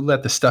that. So who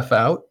let the stuff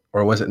out,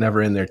 or was it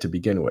never in there to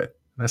begin with?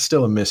 That's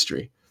still a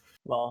mystery.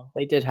 Well,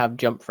 they did have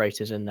jump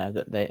freighters in there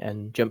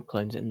and jump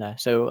clones in there,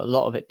 so a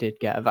lot of it did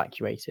get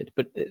evacuated.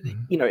 But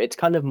it's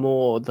kind of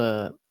more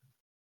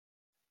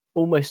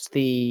almost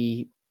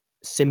the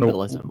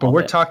symbolism. But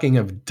we're talking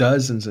of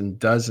dozens and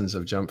dozens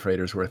of jump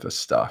freighters worth of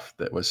stuff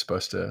that was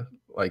supposed to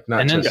not.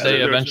 And then just,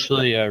 they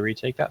eventually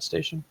retake that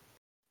station.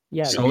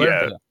 Yeah. Solar?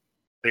 Yeah,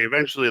 they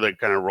eventually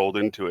kind of rolled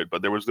into it,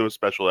 but there was no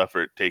special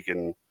effort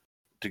taken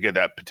to get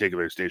that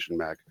particular station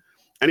back.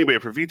 Anyway,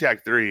 for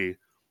VTAC 3.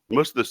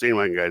 Most of the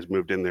Steinwagen guys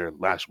moved in there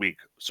last week,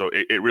 so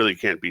it really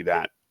can't be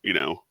that,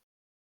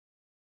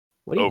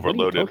 What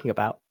overloaded. are you talking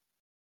about?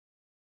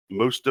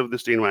 Most of the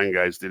Steinwagen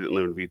guys didn't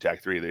live in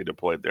VTAC 3. They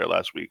deployed there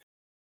last week.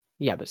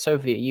 Yeah, but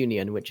Soviet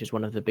Union, which is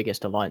one of the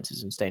biggest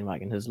alliances in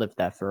Steinwagen, has lived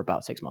there for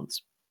about 6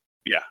 months.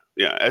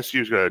 Yeah.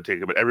 SU's got to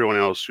take it, but everyone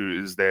else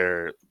who is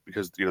there,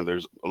 because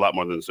there's a lot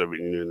more than the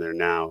Soviet Union there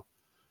now,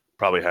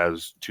 probably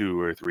has 2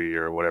 or 3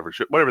 or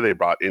whatever they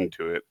brought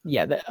into it.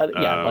 Yeah,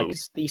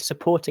 the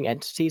supporting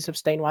entities of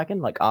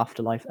Steinwagen, like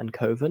Afterlife and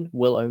Coven,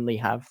 will only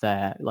have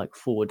their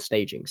forward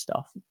staging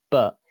stuff.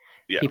 But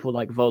people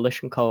like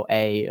Volition Cult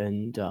A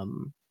and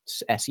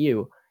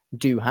SU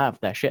do have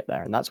their shit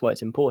there, and that's why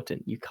it's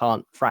important. You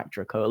can't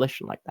fracture a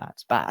coalition like that.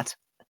 It's bad.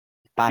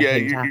 Bad Yeah,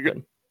 things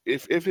happen.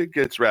 if it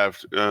gets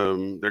reffed,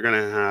 they're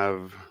gonna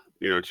have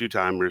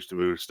 2-timers to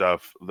move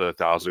stuff the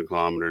 1,000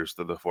 kilometers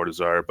to the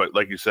Fortizar. But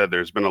like you said,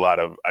 there's been a lot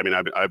of. I mean,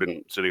 I've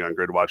been sitting on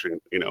grid watching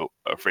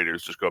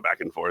freighters just go back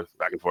and forth.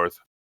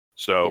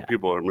 So Yeah.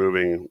 people are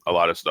moving a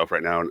lot of stuff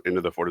right now into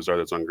the Fortizar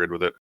that's on grid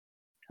with it.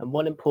 And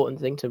one important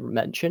thing to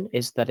mention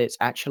is that it's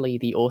actually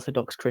the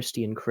Orthodox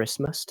Christian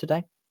Christmas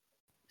today.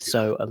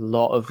 So a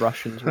lot of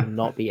Russians will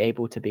not be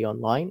able to be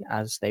online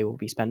as they will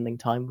be spending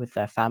time with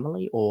their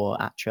family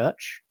or at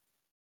church.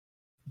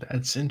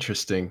 That's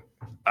interesting.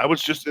 I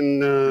was just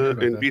in about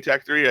that.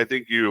 VTAC 3. I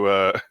think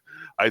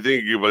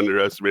you've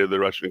underestimated the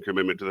Russian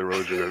commitment to the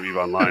erosion of EVE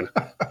Online.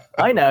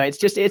 I know it's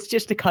just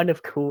a kind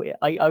of cool.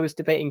 I was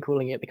debating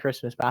calling it the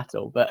Christmas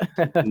battle, but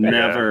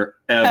Never,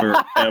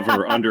 ever,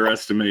 ever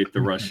underestimate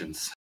the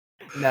Russians.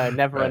 no,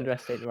 never Right.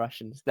 underestimate the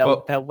Russians.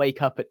 Well- They'll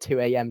wake up at 2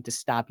 a.m. to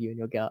stab you in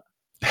your gut.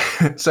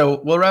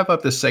 So we'll wrap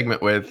up this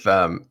segment with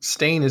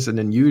Stain is an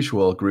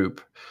unusual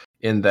group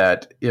in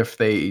that if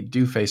they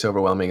do face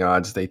overwhelming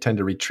odds, they tend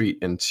to retreat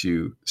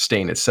into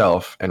Stain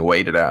itself and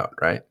wait it out,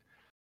 right?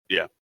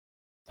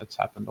 That's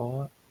happened a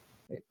lot.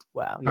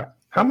 Wow, yeah.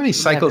 How many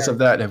cycles Never. of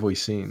that have we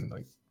seen?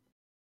 Like,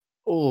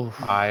 Oh,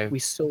 Five, we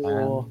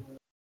saw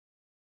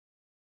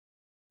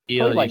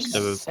Peel probably like used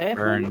to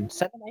burn.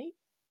 7, 8.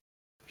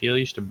 Peel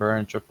used to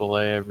burn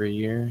AAA every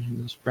year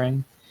in the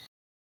spring.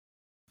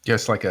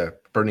 just like a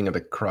burning of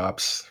the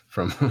crops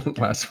from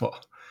last fall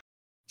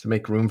to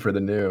make room for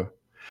the new.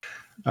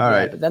 All Yeah,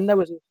 right. but then there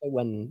was also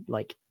when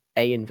like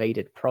A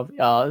invaded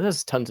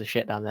there's tons of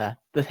shit down there.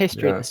 The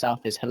history of Yeah. the South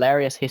is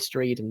hilarious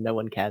history and no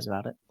one cares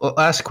about it. Well,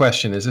 last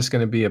question. Is this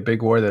going to be a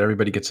big war that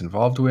everybody gets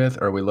involved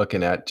with? Or are we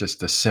looking at just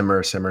the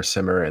simmer,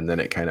 and then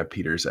it kind of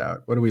peters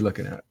out? What are we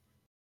looking at?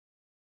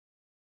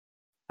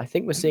 I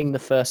think we're seeing the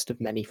first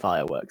of many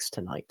fireworks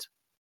tonight.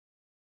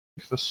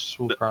 This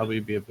will probably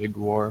be a big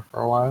war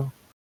for a while.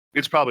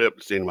 It's probably up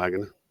to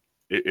Steinwagen.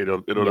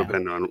 It'll Yeah.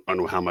 depend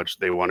on how much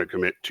they want to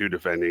commit to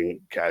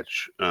defending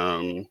catch.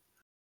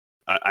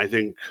 I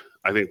think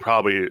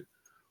probably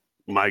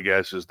my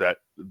guess is that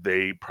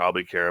they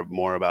probably care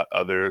more about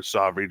other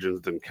Sov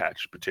regions than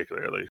catch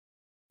particularly.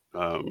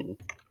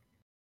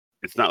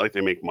 It's not like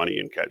they make money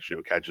in catch.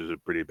 Catch is a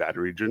pretty bad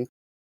region.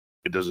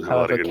 It doesn't have a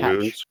lot of However, good Catch-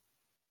 moons.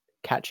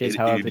 Catch is, It-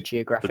 however, it-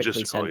 geographically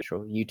logistically-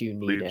 central. You do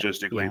need it.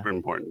 Logistically Yeah.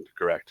 important,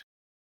 correct.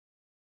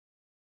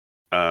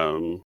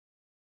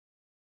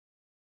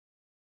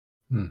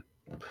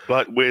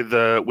 But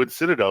with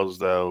Citadels,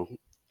 though,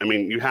 I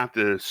mean, you have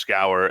to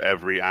scour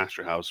every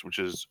Astra house, which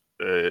is,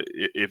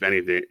 if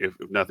anything, if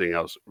nothing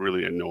else,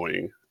 really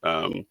annoying.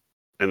 And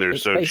they're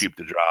It's so basi- cheap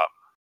to drop.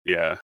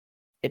 Yeah,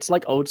 It's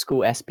like old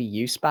school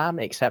SBU spam,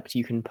 except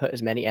you can put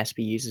as many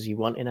SBUs as you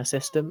want in a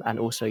system, and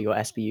also your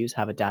SBUs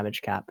have a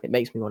damage cap. It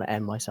makes me want to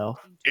end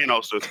myself. and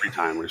also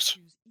 3-timers.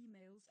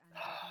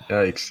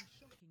 Yikes.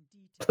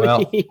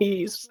 Well-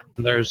 Please.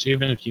 There's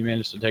even if you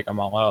manage to take them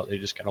all out, they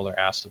just get all their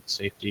asset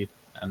safety,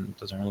 and it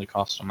doesn't really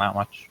cost them that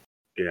much.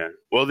 Yeah.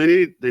 Well, they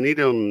need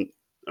them.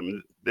 I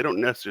mean, they don't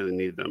necessarily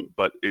need them,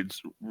 but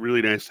it's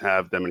really nice to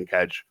have them in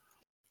catch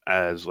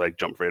as like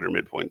jump freighter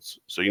midpoints.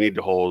 So you need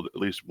to hold at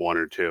least one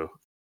or two.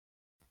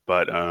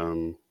 But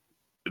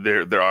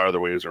there are other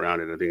ways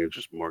around it. I think it's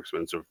just more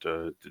expensive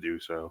to do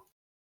so.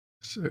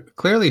 So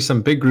clearly,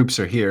 some big groups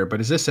are here, but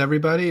is this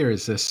everybody, or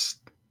is this?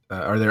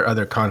 Are there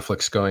other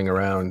conflicts going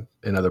around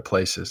in other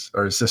places,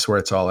 or is this where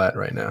it's all at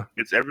right now?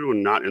 It's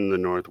everyone not in the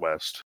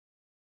Northwest.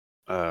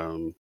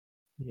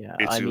 Yeah,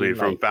 Basically,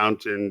 from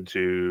Fountain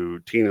to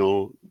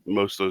Tenal,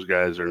 most of those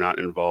guys are not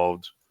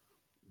involved.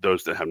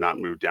 Those that have not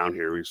moved down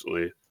here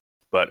recently,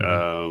 but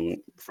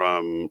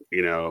from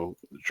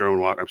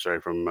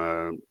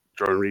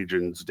drone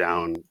regions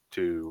down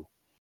to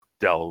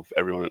Delve,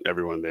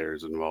 everyone there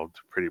is involved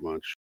pretty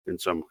much in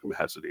some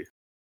capacity.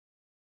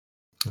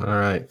 All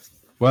right.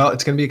 Well,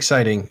 it's going to be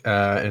exciting.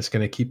 It's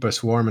going to keep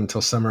us warm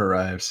until summer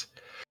arrives.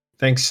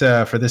 Thanks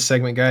for this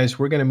segment, guys.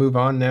 We're going to move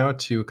on now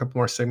to a couple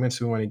more segments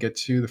we want to get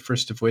to. The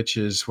first of which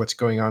is what's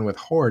going on with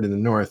Horde in the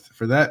north.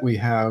 For that, we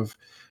have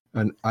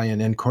an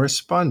INN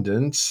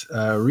correspondent,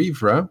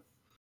 Rivra,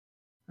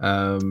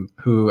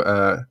 who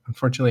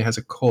unfortunately has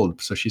a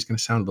cold, so she's going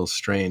to sound a little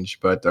strange.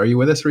 But are you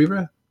with us,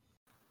 Rivra?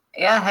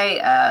 Yeah,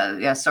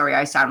 hey, sorry,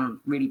 I sound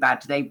really bad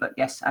today, but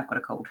yes, I've got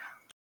a cold.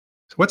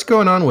 So what's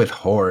going on with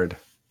Horde?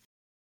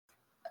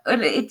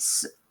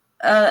 It's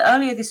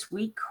earlier this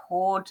week,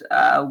 Horde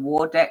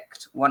war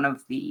decked one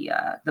of the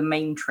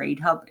main trade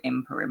hub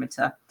in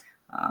Perimeter,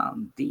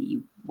 the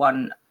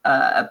one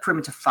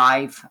Perimeter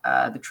 5,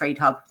 the trade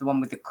hub, the one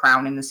with the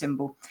crown in the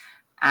symbol,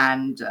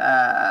 and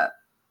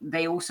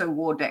they also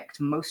war decked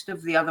most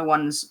of the other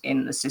ones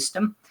in the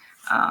system.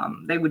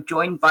 They were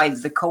joined by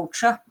the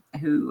Culture,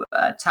 who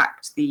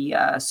attacked the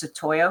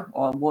Satoyo,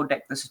 or war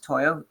decked the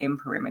Satoyo in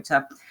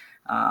Perimeter,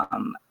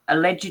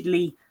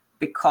 allegedly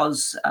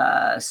because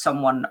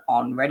someone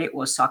on Reddit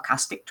was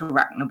sarcastic to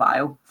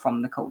Rachnabil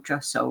from the Culture,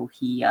 so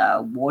he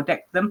war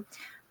decked them.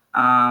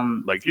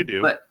 Like you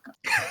do. But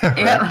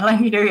yeah, like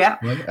you do, yeah.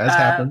 Well, as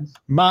happens.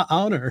 My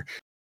honor.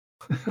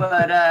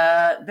 But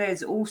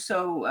there's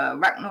also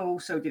Ragnar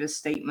also did a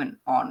statement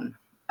on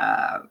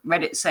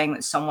Reddit saying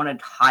that someone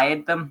had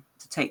hired them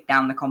to take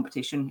down the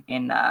competition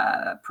in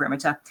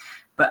Perimeter.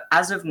 But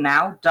as of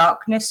now,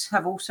 Darkness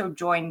have also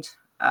joined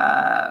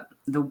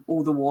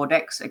all the war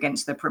decks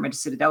against the Perimeter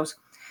Citadels,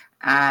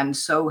 and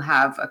so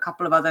have a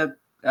couple of other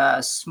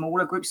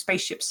smaller groups.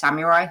 Spaceship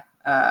Samurai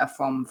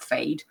from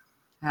Fade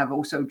have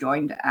also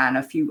joined, and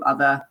a few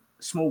other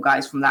small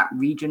guys from that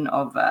region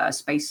of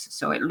space.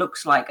 So it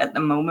looks like at the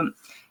moment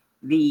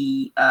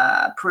the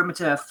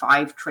Perimeter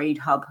 5 trade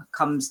hub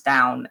comes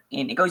down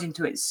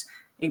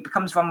it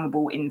becomes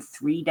vulnerable in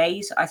 3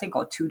 days, I think,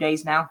 or 2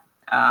 days now.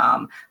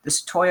 The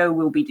Satoyo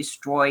will be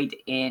destroyed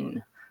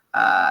in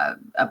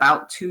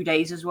about 2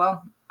 days as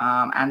well.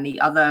 And the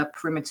other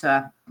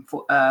Perimeter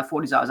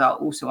Fortizars are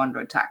also under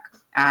attack.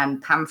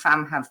 And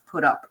PamFam have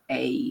put up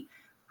a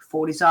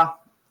Fortizar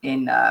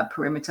in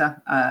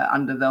Perimeter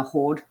under the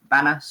Horde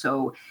banner.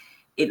 So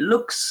it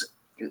looks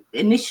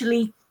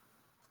initially,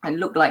 it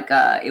looked like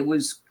it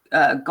was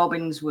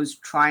Gobbins was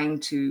trying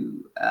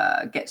to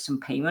get some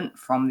payment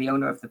from the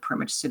owner of the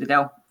Perimeter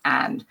Citadel,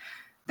 and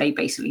they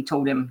basically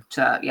told him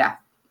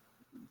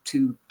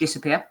to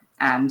disappear,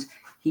 and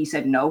he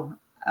said no.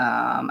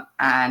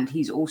 And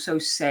he's also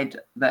said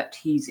that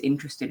he's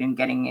interested in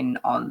getting in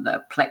on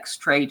the Plex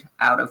trade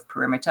out of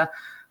Perimeter,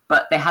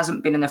 but there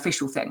hasn't been an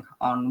official thing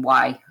on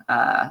why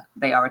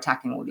they are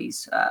attacking all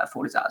these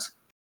Fortizars.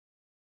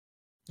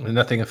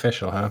 Nothing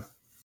official, huh?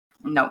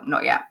 No,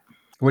 not yet.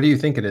 What do you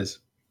think it is?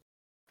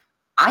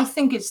 I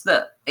think it's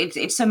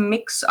a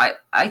mix.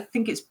 I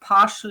think it's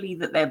partially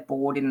that they're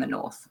bored in the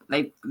north.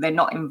 They're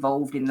not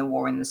involved in the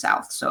war in the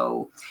south,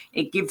 so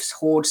it gives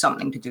Horde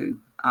something to do.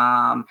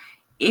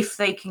 If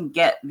they can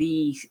get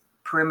the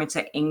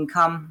Perimeter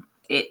income,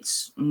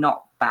 it's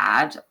not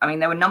bad. I mean,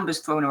 there were numbers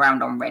thrown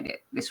around on Reddit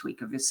this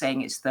week of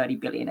saying it's 30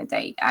 billion a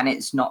day, and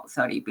it's not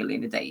 30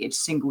 billion a day. It's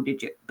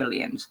single-digit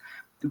billions.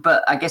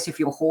 But I guess if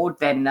you're Horde,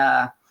 then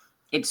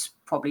it's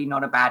probably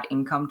not a bad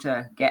income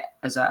to get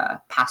as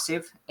a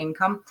passive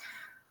income.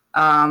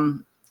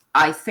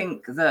 I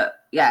think that,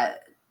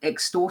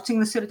 extorting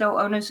the Citadel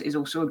owners is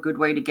also a good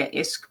way to get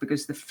ISK,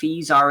 because the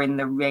fees are in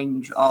the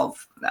range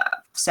of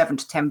 7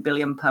 to 10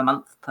 billion per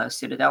month per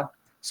Citadel.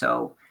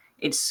 So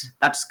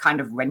that's kind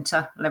of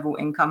renter level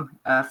income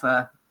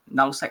for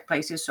nullsec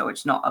places. So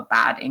it's not a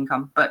bad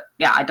income. But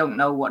yeah, I don't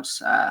know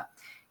what's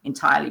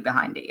entirely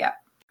behind it yet.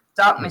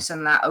 Darkness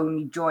and that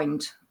only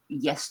joined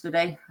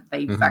yesterday.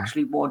 They've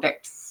actually war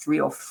decked 3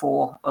 or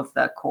 4 of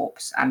their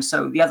corps, and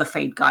so the other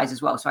Fade guys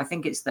as well. So I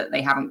think it's that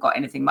they haven't got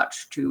anything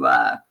much to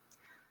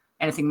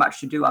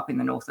do up in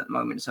the north at the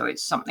moment. So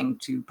it's something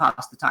to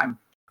pass the time.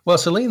 Well,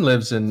 Celine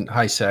lives in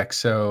high sec,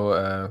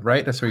 so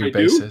right, that's where your I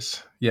base do?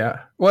 is.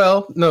 Yeah.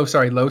 Well, no,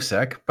 sorry, low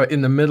sec, but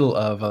in the middle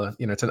of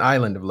it's an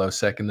island of low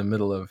sec in the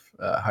middle of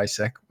high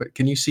sec. But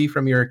can you see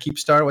from your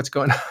Keepstar what's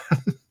going on?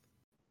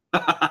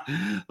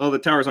 Well, the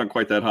towers aren't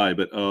quite that high,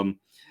 but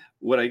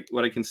what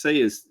I can say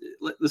is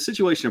the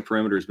situation of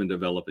Perimeter has been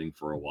developing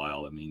for a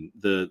while. I mean,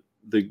 the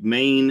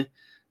main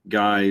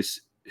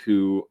guys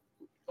who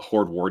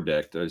Horde war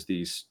decked as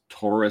these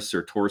Taurus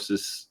or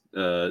Tauruses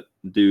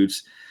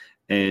dudes,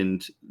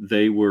 and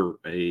they were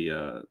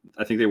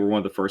I think they were one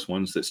of the first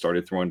ones that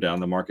started throwing down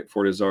the market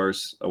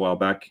Fortizars a while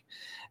back,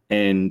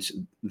 and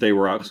they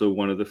were also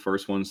one of the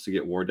first ones to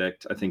get war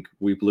decked. I think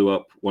we blew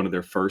up one of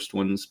their first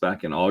ones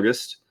back in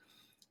August,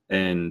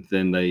 and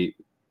then they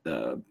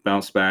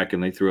bounced back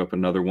and they threw up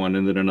another one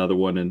and then another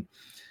one, and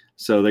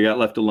so they got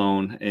left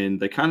alone, and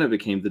they kind of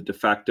became the de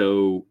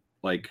facto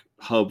like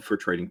hub for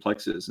trading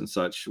plexes and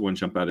such one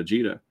jump out of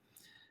Jita.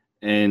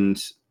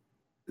 And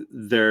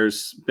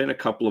there's been a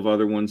couple of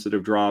other ones that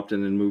have dropped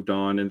and then moved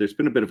on, and there's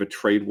been a bit of a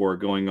trade war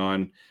going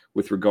on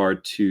with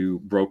regard to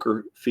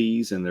broker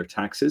fees and their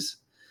taxes.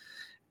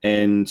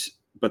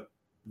 But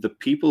the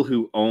people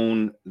who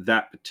own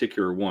that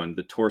particular one,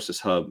 the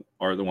Tauruses hub,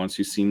 are the ones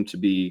who seem to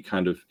be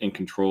kind of in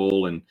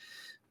control and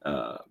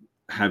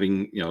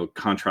having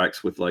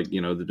contracts with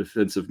the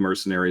defensive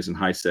mercenaries and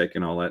high sec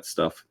and all that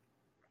stuff.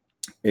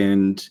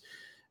 And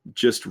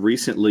just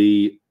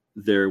recently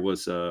there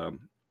was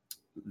during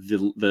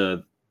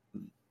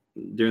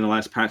the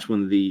last patch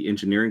when the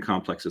engineering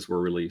complexes were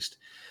released,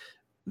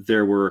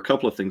 there were a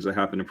couple of things that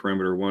happened in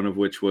Perimeter, one of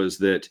which was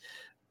that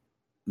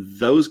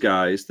those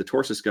guys, the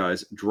Tauruses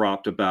guys,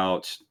 dropped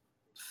about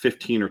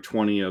 15 or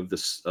 20 of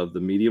the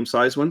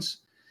medium-sized ones,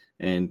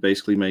 and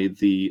basically made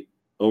the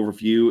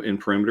overview in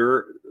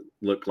Perimeter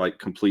look like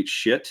complete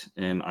shit.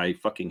 And I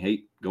fucking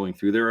hate going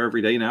through there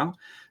every day now.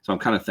 So I'm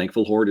kind of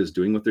thankful Horde is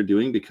doing what they're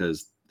doing,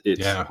 because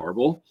it's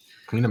horrible.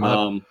 Clean them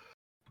up.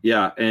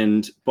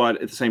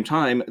 But at the same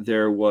time,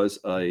 there was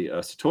a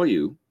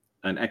Satoyu,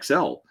 an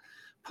XL,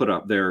 put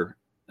up there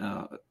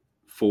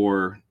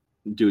for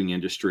doing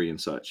industry and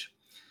such.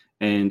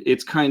 And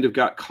it's kind of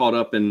got caught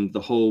up in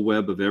the whole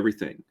web of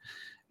everything.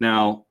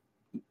 Now,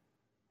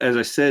 as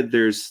I said,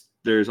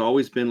 there's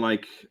always been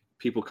like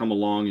people come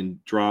along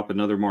and drop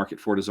another market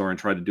Fortizar and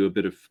try to do a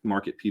bit of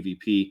market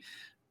PvP.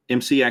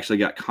 MC actually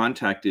got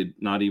contacted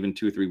not even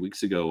 2 or 3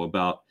 weeks ago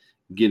about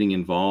getting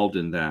involved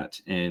in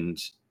that. And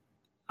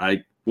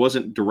I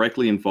wasn't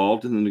directly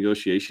involved in the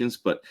negotiations,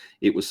 but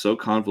it was so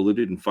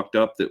convoluted and fucked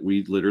up that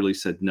we literally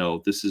said,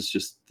 no, this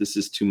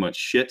is too much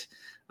shit.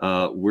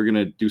 We're going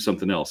to do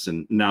something else.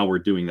 And now we're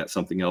doing that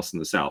something else in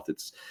the South.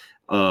 It's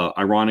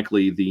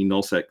ironically, the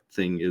nullsec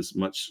thing is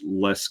much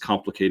less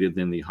complicated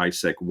than the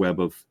highsec web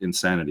of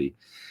insanity.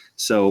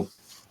 So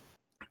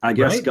I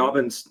guess Right.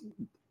 Gobbins,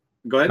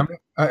 go ahead.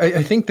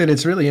 I think that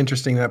it's really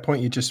interesting, that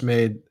point you just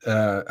made.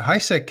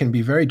 HiSec can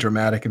be very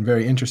dramatic and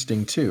very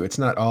interesting too. It's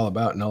not all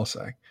about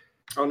nullsec.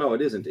 Oh no,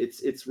 it isn't.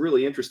 It's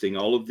really interesting.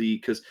 All of the,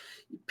 because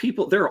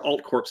people, there are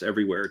alt corps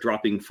everywhere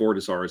dropping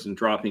Fortizars and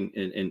dropping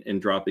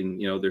and dropping,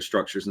 you know, their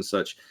structures and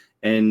such.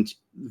 And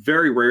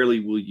very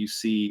rarely will you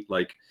see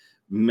like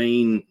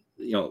main,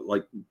 you know,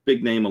 like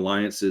big name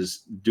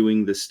alliances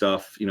doing this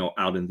stuff, you know,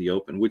 out in the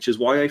open, which is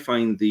why I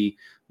find the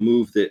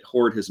move that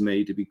Horde has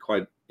made to be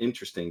quite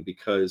interesting,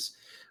 because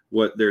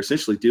what they're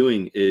essentially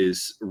doing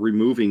is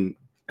removing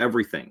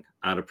everything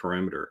out of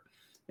perimeter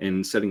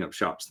and setting up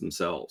shops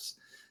themselves.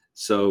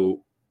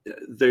 So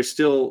there's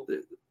still,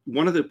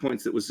 one of the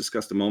points that was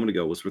discussed a moment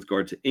ago was with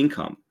regard to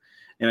income.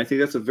 And I think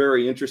that's a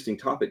very interesting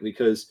topic,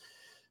 because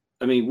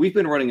I mean, we've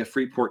been running a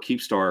Freeport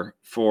Keepstar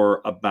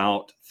for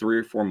about 3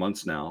 or 4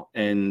 months now.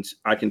 And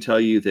I can tell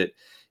you that,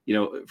 you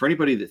know, for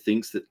anybody that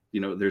thinks that,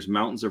 you know, there's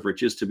mountains of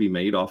riches to be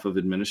made off of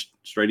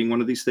administrating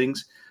one of these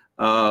things,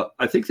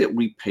 I think that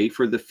we pay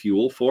for the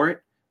fuel for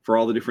it, for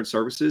all the different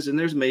services. And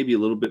there's maybe a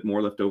little bit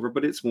more left over,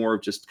 but it's more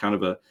of just kind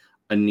of a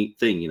neat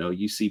thing. You know,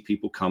 you see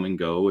people come and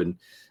go, and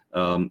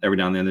every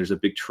now and then there's a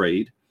big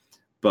trade.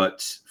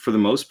 But for the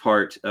most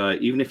part,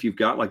 even if you've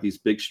got like these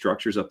big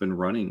structures up and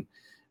running,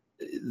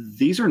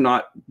 these are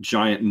not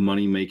giant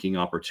money-making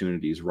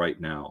opportunities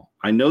right now.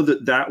 I know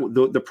that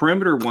the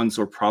perimeter ones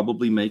are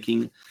probably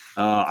making,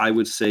 I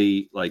would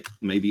say, like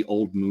maybe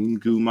old moon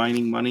goo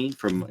mining money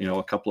from, you know,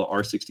 a couple of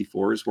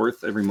R64s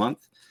worth every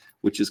month,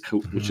 which is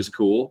which is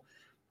cool.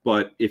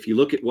 But if you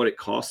look at what it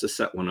costs to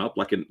set one up,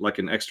 like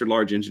an extra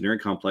large engineering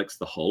complex,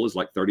 the hull is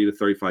like 30 to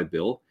 35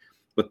 bill,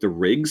 but the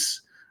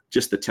rigs,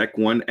 just the Tech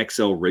One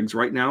XL rigs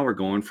right now are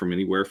going from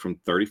anywhere from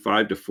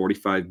 35 to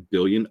 45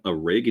 billion a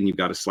rig, and you've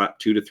got to slap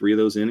 2 to 3 of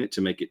those in it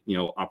to make it, you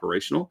know,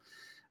 operational.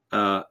 You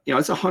know,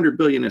 it's 100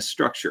 billion a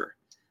structure.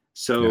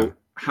 So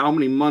how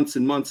many months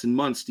and months and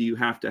months do you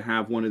have to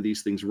have one of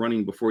these things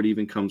running before it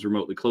even comes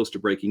remotely close to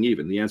breaking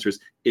even? The answer is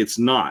it's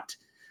not.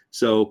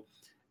 So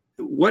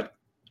what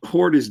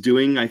Horde is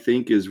doing, I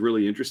think, is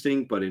really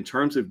interesting, but in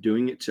terms of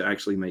doing it to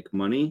actually make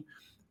money,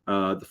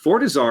 the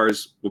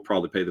Fortizars will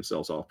probably pay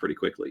themselves off pretty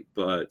quickly,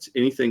 but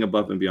anything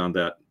above and beyond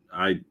that,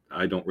 I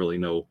don't really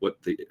know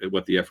what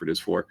the effort is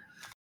for.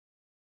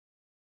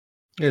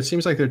 Yeah, it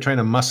seems like they're trying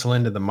to muscle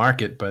into the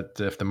market, but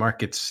if the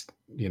market's,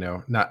 you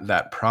know, not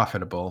that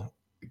profitable,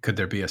 could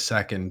there be a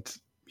second,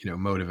 you know,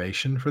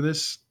 motivation for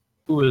this?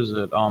 Who is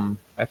it?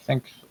 I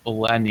think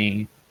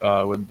Lenny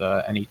with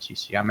the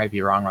NETC. I may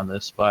be wrong on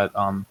this, but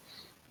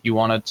he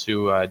wanted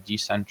to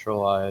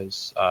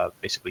decentralize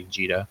basically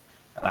JITA.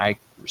 And I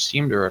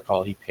seem to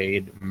recall he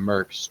paid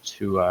Mercs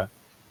to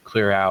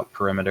clear out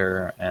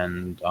perimeter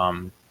and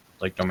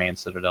like domain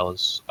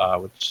citadels,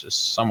 which is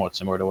somewhat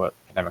similar to what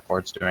Pandemic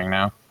Horde's doing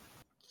now.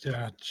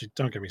 Yeah,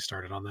 don't get me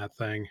started on that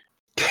thing.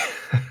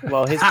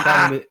 Well, his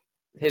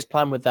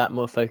plan with that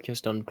more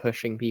focused on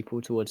pushing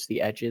people towards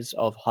the edges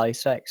of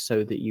HiSec,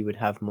 so that you would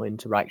have more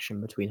interaction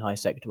between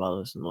HiSec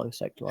dwellers and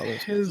low-sec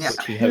dwellers.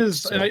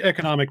 His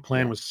economic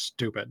plan was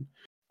stupid.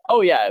 Oh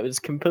yeah, it was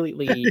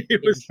completely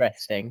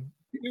interesting.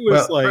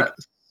 It was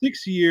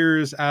 6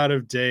 years out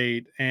of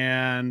date,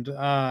 and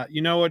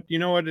you know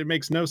what? It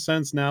makes no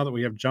sense now that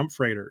we have jump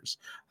freighters.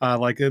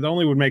 Like, it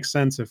only would make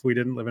sense if we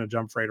didn't live in a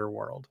jump freighter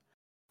world.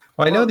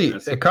 Well, I know the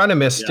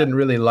economists didn't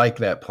really like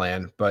that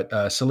plan,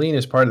 but Celine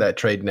is part of that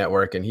trade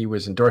network, and he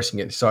was endorsing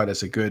it and saw it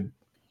as a good.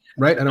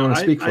 Right? I don't want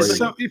to speak for you.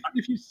 So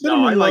if you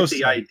I like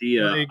the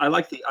idea. I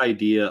like the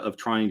idea of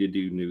trying to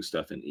do new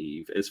stuff in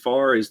EVE. As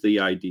far as the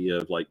idea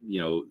of, like,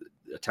 you know,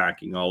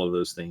 attacking all of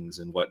those things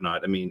and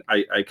whatnot. I mean,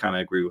 I kind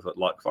of agree with what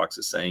Lockfox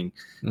is saying,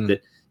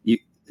 that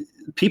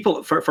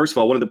people, first of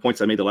all, one of the points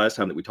I made the last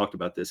time that we talked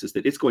about this is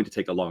that it's going to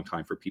take a long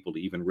time for people to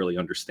even really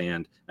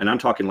understand. And I'm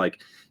talking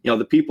like, you know,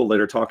 the people that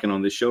are talking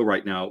on this show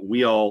right now,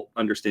 we all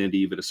understand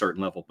EVE at a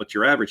certain level, but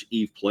your average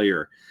EVE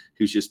player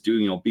who's just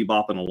doing, you know,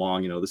 bebopping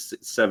along, you know, the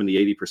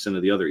 70-80%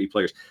 of the other EVE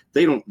players,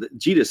 they don't,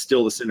 JITA is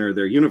still the center of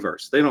their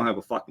universe. They don't have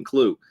a fucking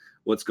clue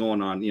what's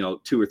going on, you know,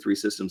 2 or 3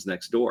 systems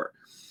next door.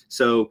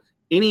 So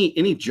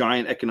any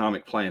giant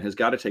economic plan has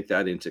got to take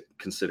that into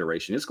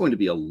consideration. It's going to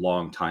be a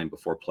long time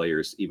before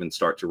players even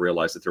start to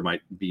realize that there might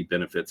be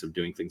benefits of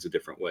doing things a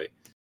different way.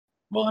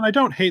 Well, and I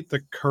don't hate the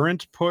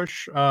current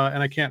push,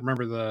 and I can't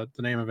remember the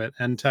name of it,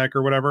 NTech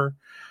or whatever.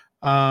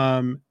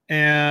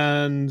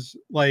 And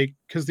like,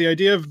 because the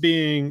idea of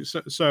being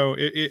so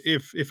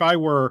if I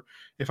were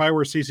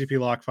CCP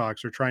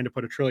Lockfox or trying to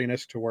put a trillion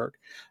ISK to work,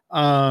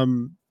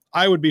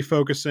 I would be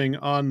focusing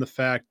on the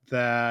fact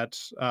that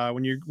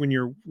when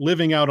you're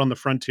living out on the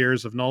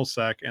frontiers of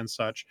nullsec and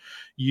such,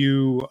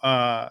 your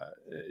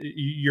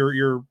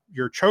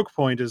choke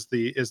point is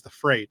the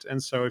freight,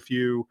 and so if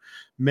you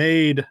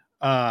made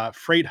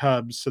freight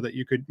hubs so that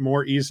you could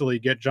more easily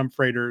get jump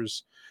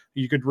freighters,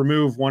 you could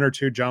remove 1 or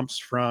 2 jumps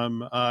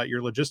from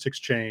your logistics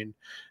chain,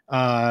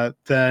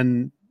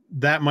 then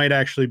that might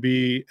actually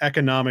be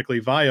economically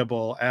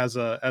viable as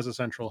a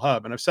central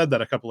hub. And I've said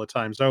that a couple of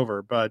times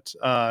over, but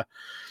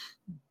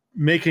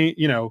making,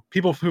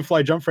 people who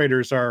fly jump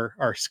freighters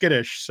are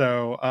skittish,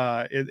 so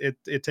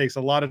it takes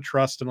a lot of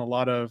trust and a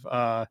lot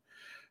of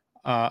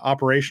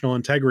operational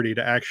integrity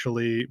to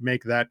actually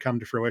make that come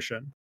to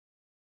fruition.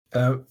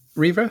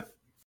 Riva?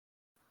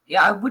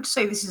 Yeah, I would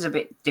say this is a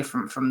bit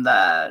different from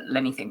the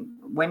Lenny thing.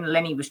 When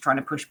Lenny was trying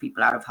to push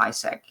people out of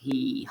HiSec,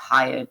 he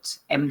hired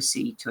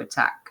MC to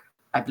attack,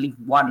 I believe,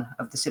 one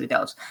of the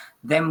Citadels.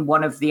 Then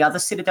one of the other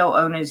Citadel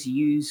owners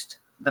used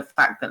the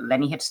fact that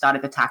Lenny had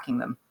started attacking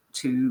them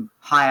to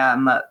hire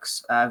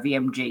Mercs,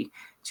 VMG,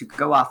 to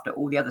go after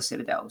all the other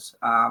Citadels.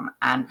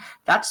 And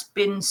that's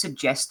been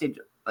suggested.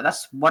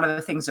 That's one of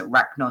the things that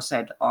Ragnar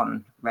said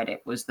on Reddit,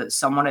 was that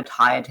someone had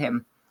hired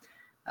him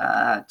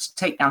to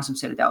take down some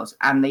Citadels,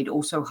 and they'd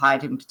also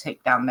hired him to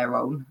take down their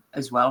own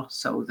as well,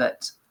 so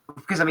that,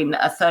 because I mean,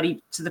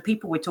 to the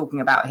people we're talking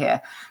about here,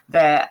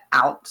 they're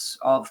out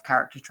of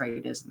character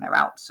traders and they're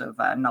out of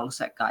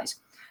nullsec guys.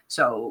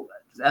 So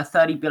a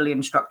 30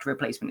 billion structure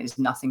replacement is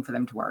nothing for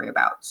them to worry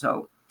about.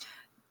 So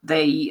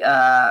they,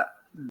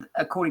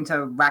 according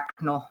to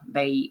Ragnar,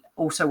 they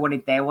also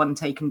wanted their one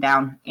taken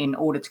down in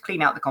order to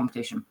clean out the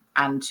competition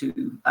and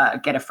to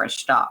get a fresh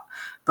start.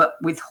 But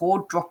with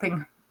Horde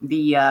dropping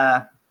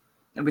their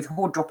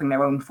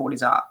own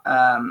Fortizar,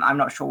 I'm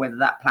not sure whether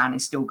that plan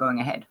is still going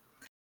ahead.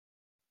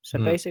 So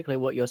basically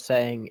what you're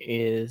saying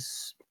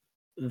is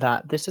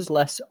that this is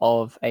less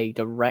of a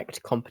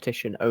direct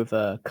competition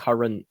over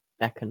current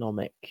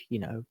economic,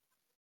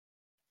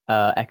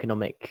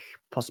 economic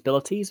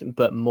possibilities,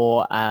 but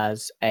more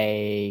as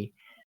a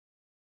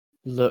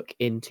look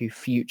into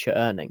future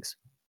earnings.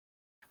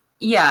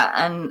 Yeah,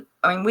 and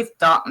I mean, with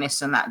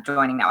Darkness and that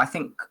joining now, I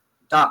think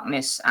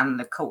Darkness and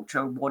the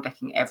culture war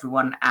decking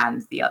everyone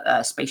and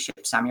the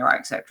spaceship samurai,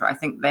 etc. I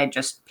think they're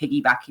just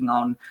piggybacking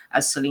on,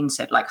 as Celine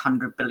said, like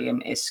 100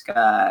 billion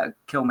ISK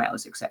kill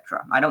mails,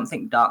 etc. I don't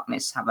think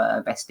Darkness have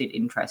a vested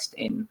interest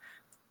in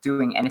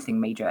doing anything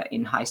major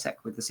in HiSec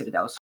with the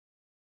Citadels.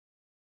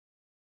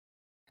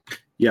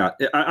 Yeah,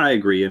 I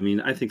agree. I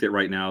mean, I think that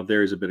right now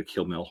there is a bit of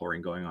kill mail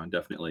whoring going on,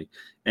 definitely.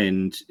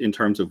 And in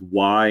terms of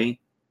why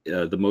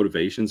the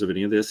motivations of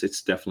any of this,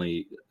 it's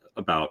definitely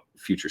about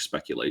future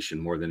speculation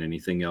more than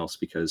anything else,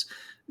 because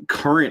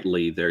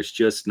currently there's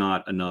just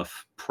not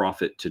enough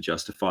profit to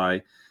justify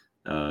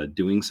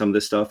doing some of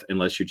this stuff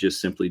unless you're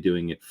just simply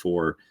doing it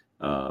for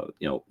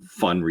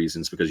fun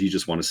reasons, because you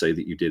just want to say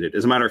that you did it.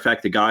 As a matter of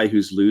fact, the guy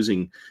who's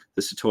losing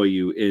the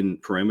Satoyu in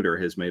Perimeter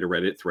has made a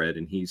Reddit thread,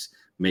 and he's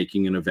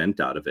making an event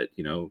out of it,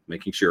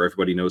 making sure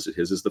everybody knows that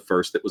his is the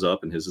first that was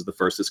up and his is the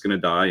first that's going to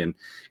die, and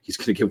he's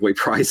going to give away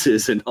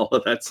prizes and all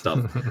of that stuff.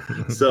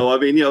 So I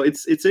mean,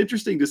 it's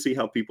interesting to see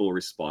how people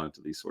respond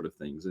to these sort of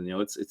things, and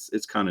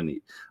it's kind of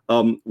neat.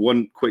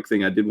 One quick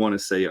thing I did want to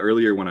say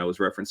earlier when I was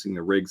referencing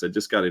the rigs, I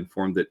just got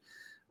informed that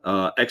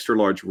extra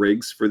large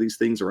rigs for these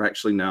things are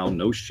actually now,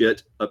 no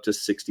shit, up to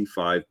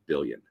 65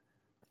 billion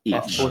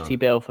each. 40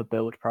 bill for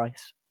build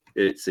price.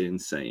 It's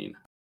insane.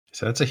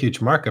 So that's a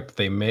huge markup.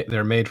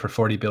 They're made for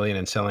 40 billion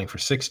and selling for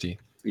 60.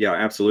 Yeah,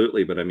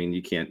 absolutely. But I mean,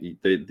 you can't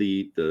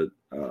the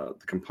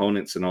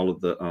components and all of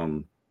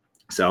the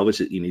salvage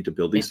that you need to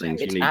build these things.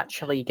 It's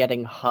actually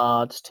getting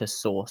hard to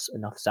source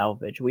enough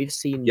salvage. We've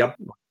seen. Yep.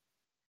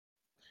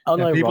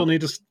 People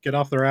need to get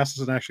off their asses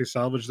and actually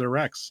salvage their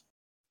wrecks.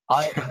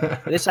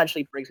 This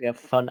actually brings me a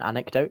fun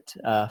anecdote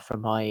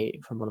from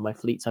one of my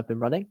fleets I've been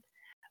running.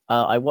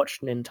 I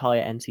watched an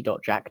entire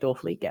NC Jackdaw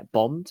fleet get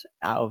bombed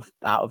out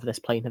of this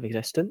plane of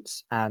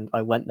existence, and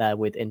I went there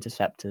with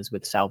interceptors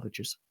with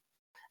salvagers,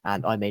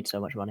 and I made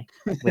so much money.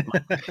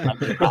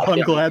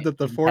 I'm glad that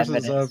the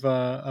forces of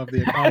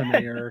the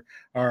economy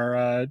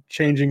are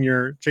changing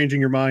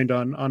your mind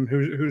on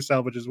who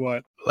salvages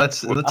what.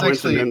 Let's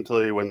actually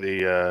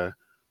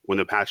when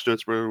the patch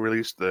notes were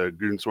released, the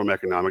Goonswarm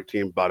economic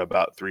team bought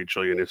about 3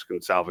 trillion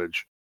ISK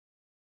salvage.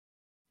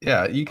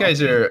 Yeah, you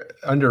guys are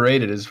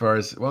underrated as far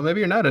as, well,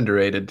 maybe you're not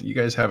underrated. You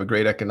guys have a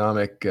great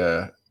economic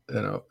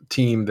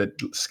team that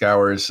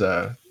scours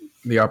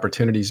the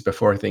opportunities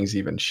before things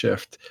even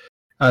shift.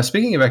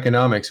 Speaking of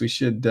economics, we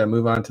should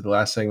move on to the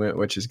last segment,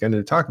 which is going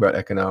to talk about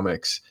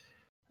economics.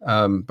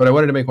 But I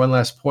wanted to make one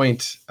last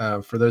point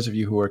for those of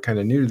you who are kind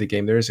of new to the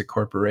game. There is a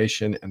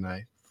corporation, and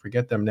I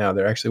forget them now.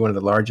 They're actually one of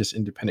the largest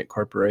independent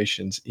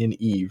corporations in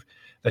EVE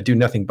that do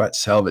nothing but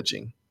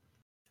salvaging.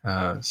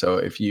 So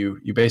if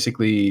you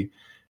basically,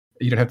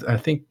 you don't have to, I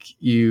think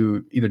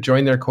you either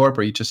join their corp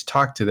or you just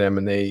talk to them,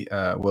 and they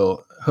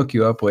will hook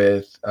you up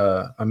with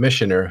a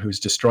missioner who's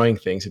destroying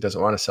things, who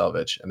doesn't want to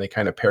salvage, and they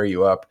kind of pair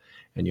you up,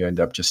 and you end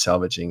up just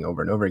salvaging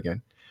over and over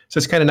again. So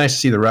it's kind of nice to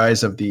see the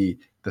rise of the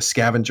the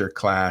scavenger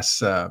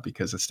class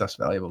because the stuff's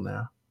valuable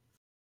now.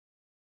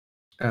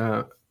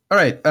 All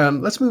right,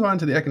 let's move on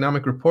to the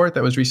economic report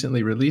that was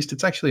recently released.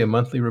 It's actually a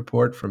monthly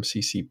report from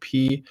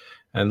CCP,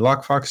 and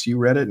Lockfox, you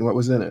read it, and what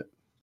was in it?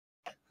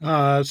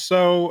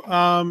 So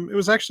it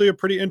was actually a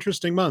pretty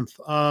interesting month.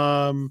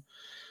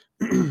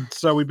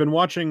 So we've been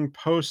watching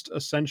post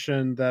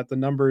Ascension that the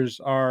numbers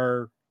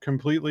are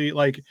completely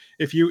like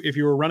if you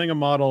were running a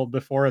model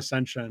before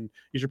Ascension,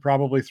 you should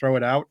probably throw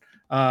it out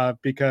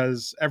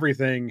because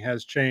everything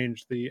has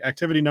changed. The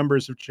activity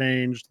numbers have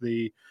changed.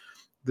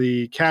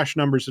 The cash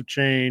numbers have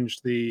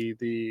changed.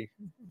 The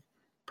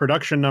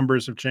production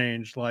numbers have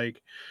changed.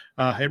 Like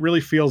it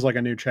really feels like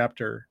a new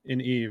chapter in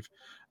EVE.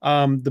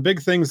 The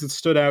big things that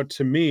stood out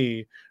to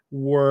me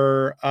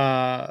were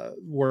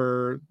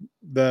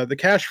the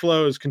cash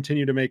flows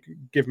continue to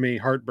give me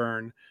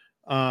heartburn,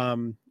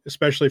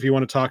 especially if you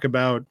want to talk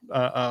about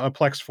a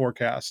Plex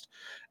forecast.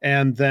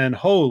 And then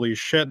holy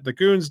shit, the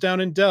goons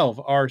down in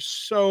Delve are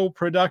so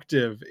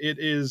productive.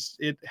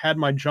 It had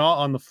my jaw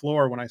on the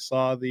floor when I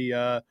saw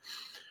the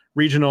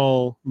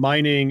regional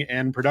mining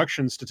and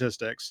production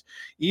statistics.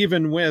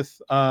 Even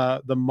with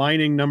the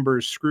mining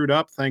numbers screwed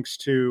up thanks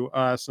to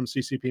some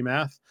CCP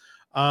math,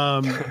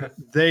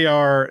 they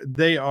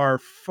are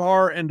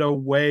far and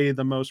away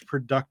the most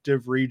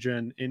productive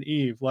region in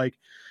EVE. Like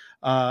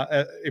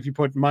if you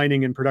put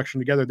mining and production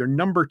together, they're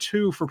number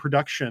 2 for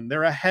production.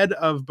 They're ahead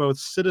of both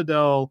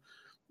Citadel,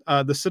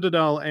 the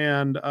Citadel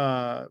and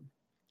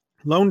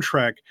Lone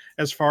Trek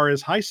as far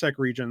as high-sec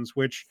regions,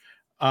 which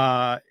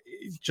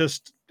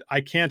just I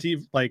can't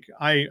even like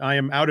I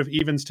am out of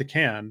evens to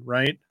can,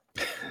 right?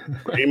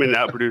 We're aiming to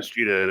outproduce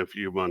Cheetah in a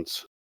few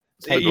months.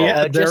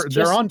 Yeah,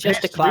 they're on pace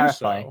to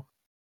clarify.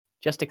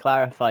 Just to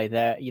clarify,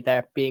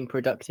 they're being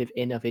productive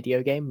in a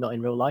video game, not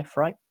in real life,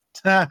 right?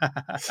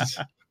 It's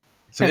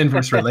an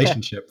inverse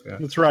relationship. Yeah.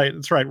 That's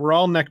right. We're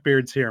all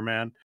neckbeards here,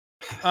 man.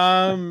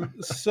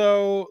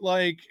 So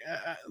like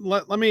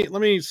let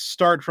me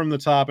start from the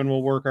top and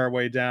we'll work our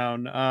way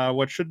down.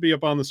 What should be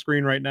up on the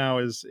screen right now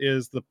is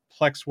the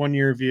Plex 1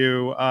 year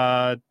view.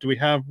 Do we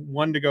have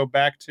one to go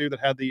back to that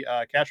had the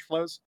cash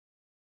flows?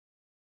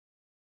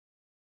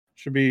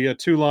 Should be a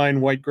 2-line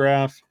white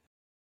graph.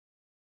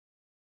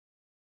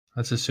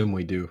 Let's assume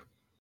we do.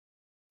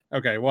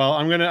 Okay, well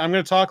I'm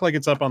gonna talk like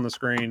it's up on the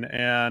screen,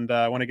 and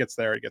when it gets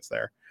there, it gets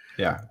there.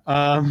 Yeah.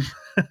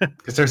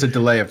 Because there's a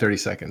delay of 30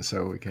 seconds,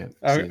 so we can't.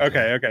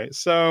 Okay.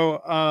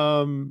 So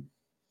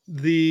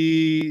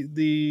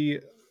the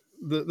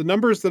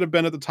numbers that have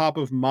been at the top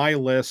of my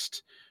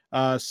list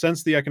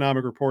since the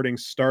economic reporting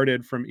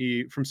started from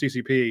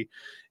CCP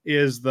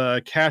is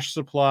the cash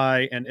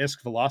supply and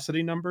ISK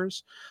velocity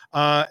numbers.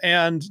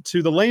 And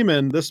to the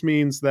layman, this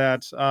means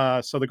that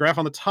so the graph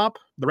on the top,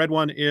 the red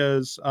one,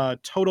 is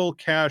total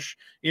cash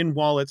in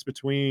wallets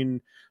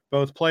between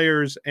both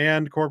players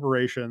and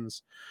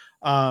corporations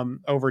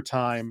over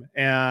time.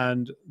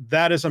 And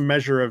that is a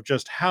measure of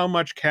just how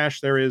much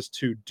cash there is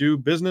to do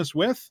business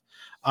with.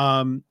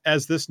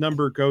 As this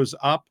number goes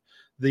up,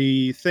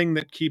 the thing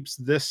that keeps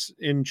this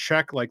in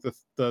check, like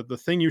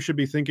the thing you should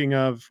be thinking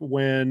of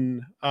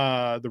when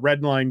the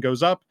red line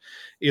goes up,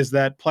 is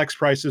that Plex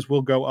prices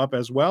will go up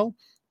as well,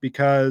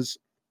 because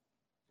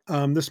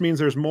this means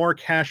there's more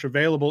cash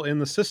available in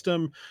the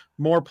system.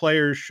 More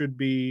players should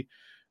be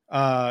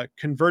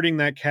converting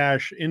that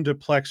cash into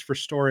Plex for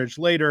storage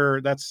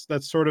later. That's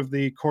sort of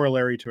the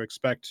corollary to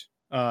expect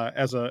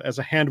as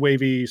a hand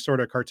wavy sort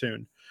of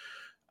cartoon.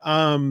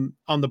 On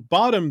the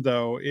bottom,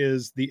 though,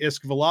 is the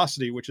ISK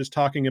velocity, which is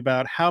talking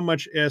about how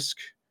much ISK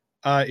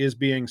is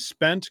being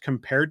spent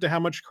compared to how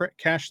much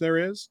cash there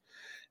is.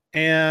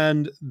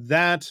 And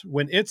that,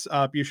 when it's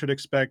up, you should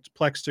expect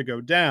Plex to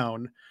go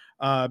down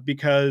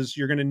because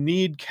you're going to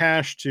need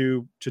cash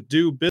to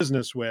do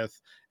business with,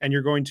 and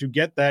you're going to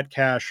get that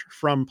cash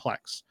from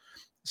Plex.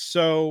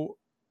 So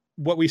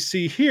what we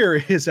see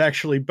here is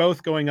actually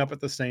both going up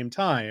at the same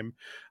time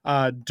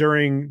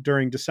during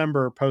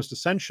December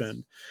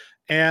post-Ascension.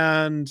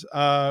 And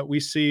we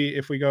see,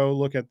 if we go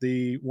look at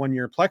the 1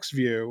 year Plex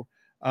view,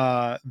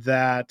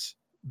 that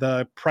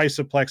the price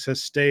of Plex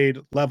has stayed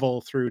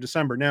level through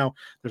December. Now,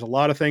 there's a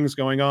lot of things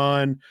going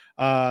on.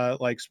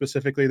 Like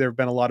specifically, there have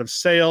been a lot of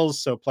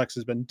sales, so Plex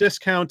has been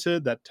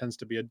discounted. That tends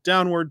to be a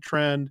downward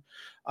trend.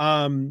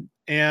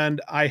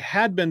 And I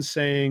had been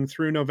saying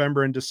through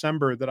November and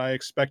December that I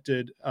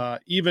expected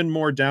even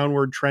more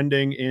downward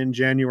trending in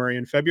January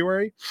and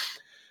February.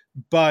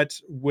 But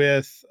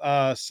with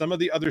some of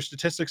the other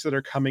statistics that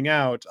are coming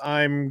out,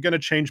 I'm going to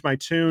change my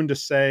tune to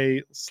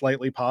say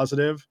slightly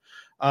positive,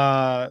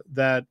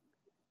 that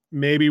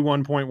maybe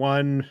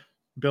 1.1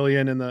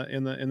 billion in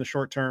the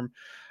short term,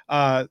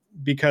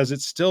 because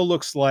it still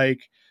looks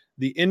like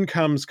the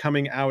incomes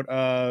coming out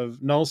of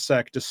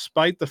nullsec,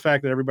 despite the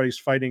fact that everybody's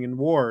fighting in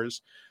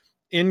wars,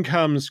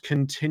 incomes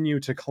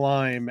continue to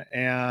climb.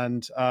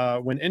 And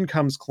when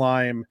incomes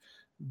climb,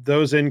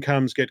 those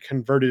incomes get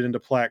converted into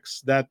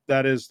Plex.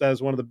 That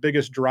is one of the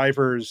biggest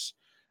drivers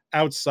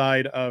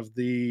outside of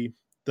the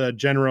the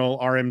general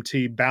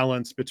RMT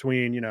balance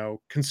between,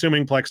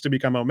 consuming Plex to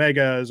become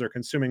Omegas or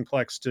consuming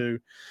Plex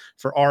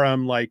for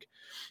RM, like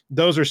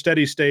those are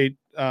steady state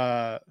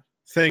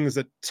things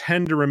that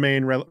tend to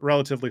remain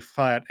relatively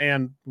flat,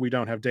 and we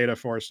don't have data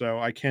for, so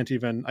I can't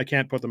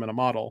put them in a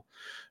model.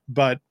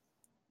 But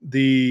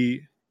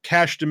the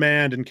cash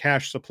demand and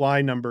cash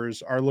supply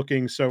numbers are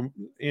looking so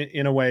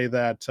in a way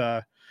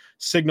that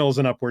signals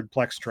an upward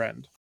Plex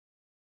trend.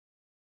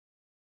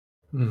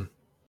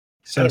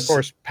 So, and of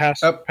course,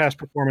 past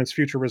performance,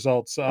 future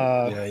results,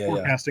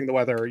 forecasting the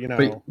weather.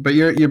 But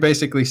you're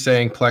basically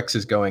saying Plex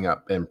is going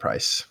up in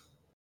price.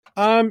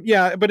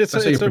 Yeah, but it's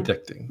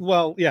predicting.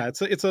 Well, yeah,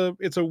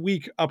 it's a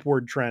weak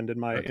upward trend in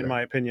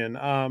my opinion.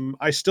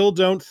 I still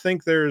don't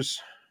think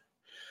there's.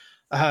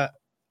 I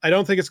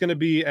don't think it's going to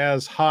be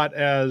as hot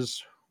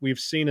as we've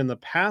seen in the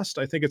past.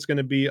 I think it's going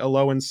to be a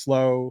low and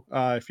slow.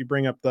 If you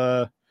bring up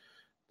the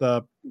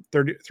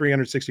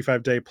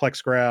 365-day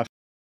Plex graph.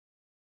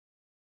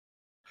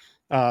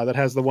 That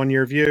has the 1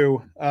 year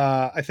view.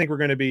 I think we're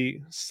going to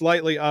be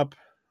slightly up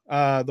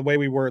the way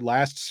we were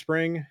last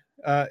spring,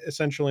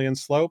 essentially in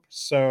slope.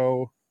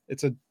 So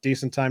it's a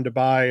decent time to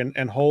buy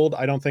and hold.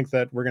 I don't think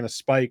that we're going to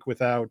spike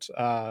without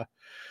a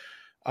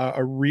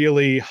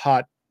really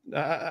hot,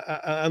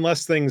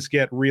 unless things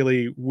get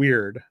really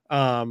weird.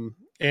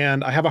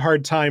 And I have a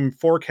hard time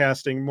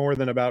forecasting more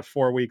than about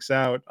 4 weeks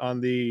out on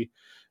the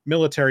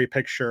military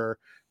picture,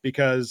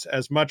 because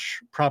as much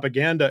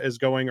propaganda is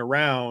going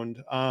around,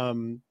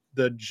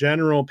 the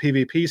general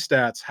PvP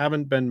stats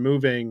haven't been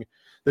moving.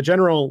 The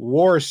general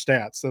war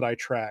stats that I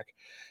track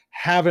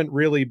haven't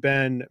really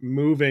been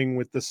moving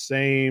with the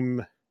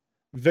same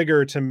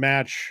vigor to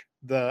match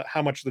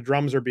how much the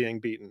drums are being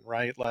beaten,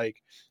 right?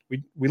 Like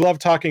we love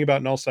talking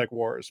about nullsec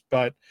wars,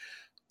 but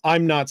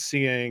I'm not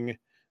seeing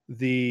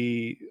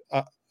the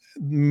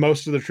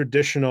most of the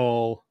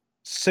traditional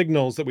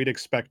signals that we'd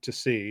expect to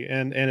see,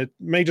 and it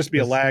may just be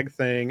a lag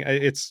thing.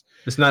 It's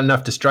not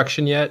enough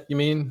destruction yet, you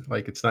mean?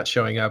 Like it's not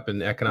showing up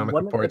in economic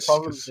reports? One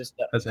of the problems is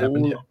that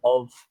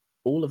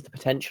all of the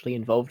potentially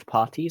involved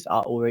parties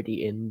are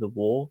already in the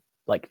war.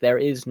 Like there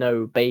is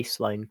no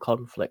baseline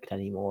conflict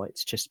anymore.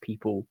 It's just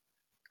people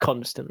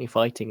constantly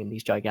fighting in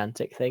these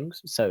gigantic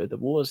things. So the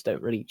wars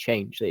don't really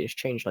change. They just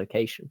change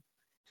location.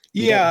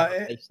 You don't have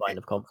a baseline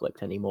of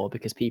conflict anymore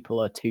because people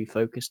are too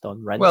focused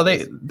on rent. Well,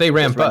 they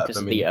ramp up.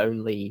 I mean, the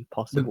only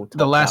possible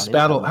the last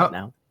battle.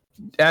 Now.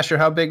 Asher,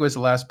 how big was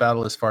the last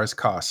battle as far as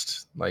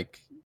cost?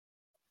 Like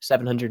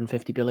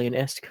 750 billion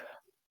ISK.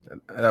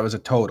 That was a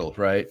total,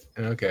 right?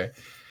 Okay.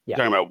 Yeah. You're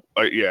talking about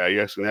are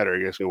you asking that, or are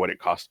you asking what it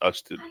cost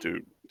us to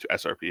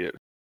SRP it?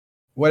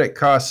 What it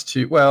costs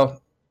to? Well,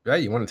 yeah,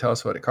 you want to tell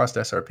us what it cost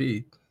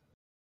SRP?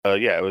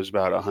 Yeah, it was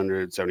about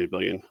 170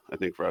 billion, I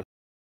think, for us.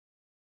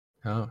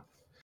 Oh.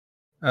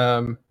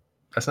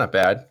 That's not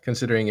bad,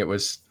 considering it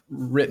was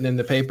written in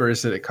the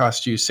papers that it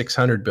cost you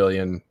 600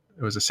 billion.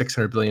 It was a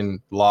 600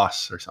 billion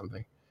loss or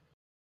something.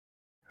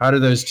 How do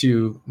those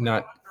two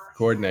not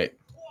coordinate?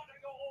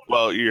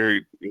 Well, you're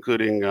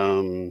including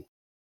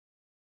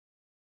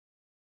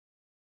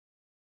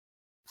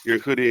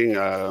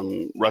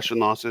Russian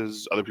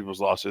losses, other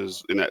people's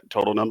losses in that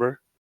total number.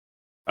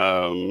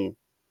 So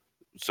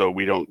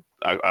we don't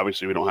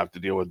have to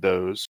deal with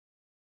those.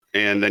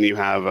 And then you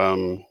have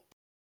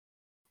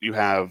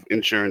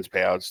insurance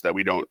payouts that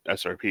we don't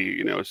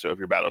SRP, so if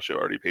your battleship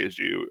already pays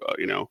you,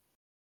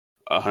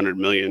 100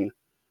 million,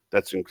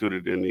 that's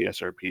included in the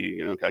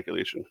SRP,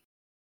 calculation.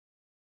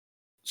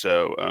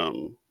 So,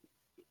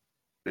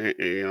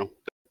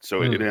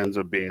 it ends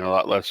up being a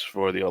lot less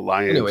for the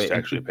alliance to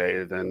actually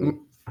pay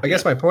than. I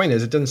guess my point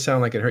is, it doesn't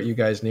sound like it hurt you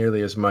guys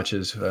nearly as much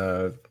as,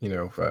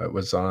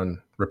 was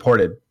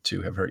reported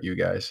to have hurt you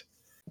guys.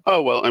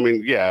 Oh, well,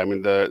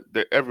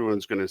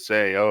 everyone's going to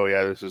say, oh,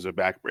 yeah, this is a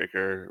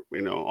backbreaker,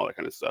 all that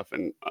kind of stuff.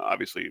 And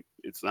obviously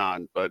it's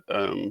not. But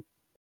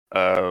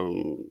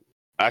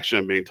actually,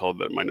 I'm being told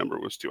that my number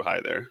was too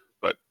high there.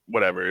 But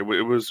whatever. It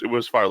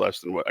was far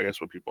less than what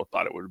people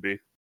thought it would be.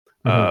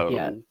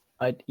 Like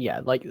at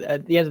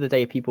the end of the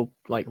day, people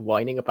like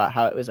whining about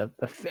how it was a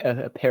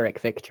Pyrrhic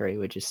victory,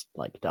 which is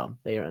like dumb.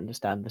 They don't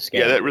understand the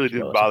scale. Yeah, that really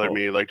did bother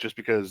me. Like just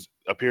because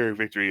a Pyrrhic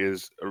victory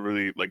is a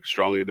really like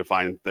strongly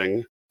defined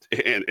thing.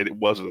 And it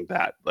wasn't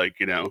that, a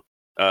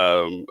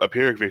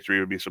Pyrrhic victory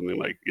would be something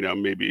like,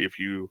 maybe if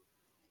you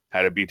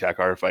had a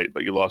BTAC fight,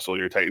 but you lost all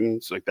your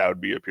Titans, like that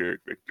would be a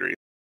Pyrrhic victory.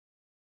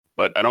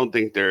 But I don't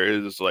think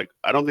there's a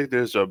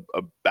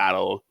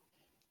battle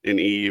in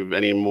EVE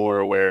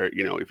anymore where,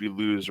 if you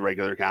lose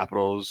regular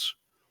capitals,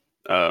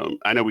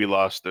 I know we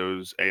lost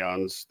those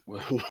Aeons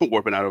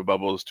warping out of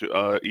bubbles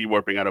to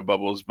E-warping out of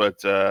bubbles, but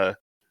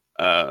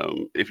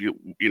if you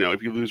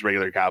lose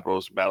regular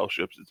capitals,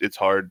 battleships, it's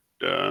hard.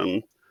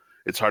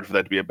 It's hard for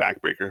that to be a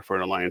backbreaker for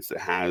an alliance that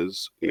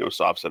has,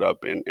 soft set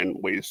up and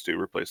ways to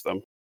replace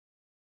them.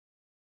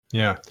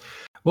 Yeah.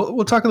 Well,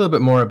 we'll talk a little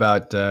bit more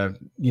about,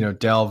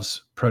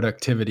 Delve's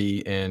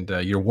productivity and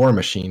your war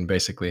machine,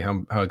 basically,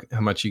 how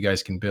much you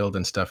guys can build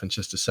and stuff in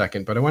just a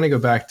second. But I want to go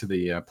back to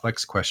the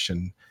Plex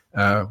question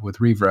with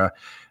Rivra.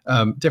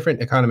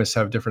 Different economists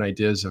have different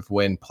ideas of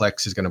when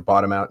Plex is going to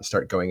bottom out and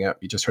start going up.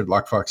 You just heard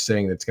Lockfox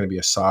saying that it's going to be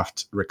a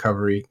soft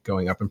recovery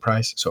going up in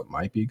price, so it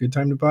might be a good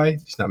time to buy.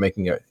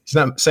 He's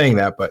not saying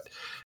that, but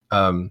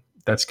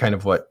that's kind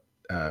of what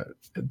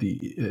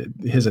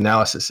his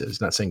analysis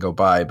is. Not saying go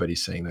buy, but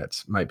he's saying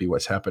that might be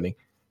what's happening.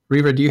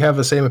 Rivra, do you have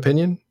the same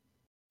opinion?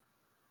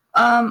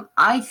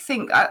 I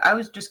think I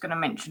was just going to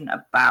mention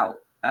about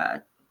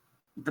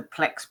the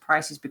Plex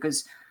prices,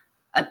 because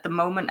at the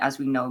moment, as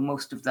we know,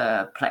 most of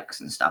the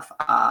Plex and stuff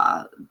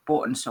are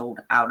bought and sold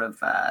out of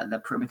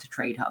the perimeter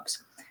trade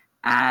hubs,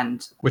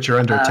 and which are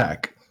under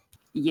attack.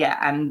 Yeah,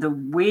 and the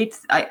weird,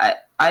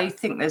 I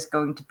think there's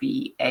going to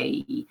be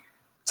a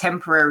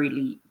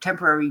temporary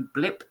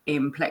blip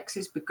in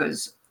Plexes,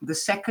 because the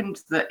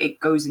second that it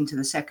goes into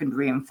the second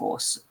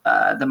reinforce,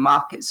 the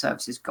market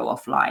services go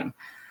offline.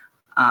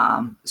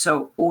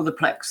 So all the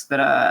Plex that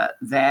are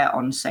there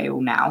on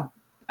sale now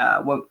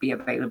won't be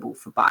available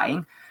for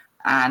buying,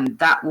 and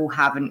that will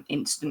have an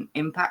instant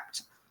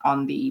impact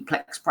on the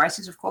Plex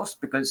prices, of course,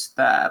 because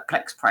the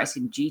Plex price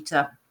in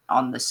JITA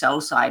on the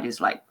sell side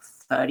is like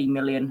 30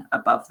 million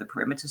above the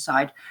perimeter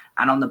side,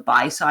 and on the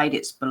buy side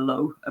it's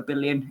below $1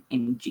 billion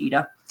in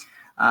JITA.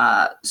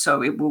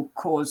 So it will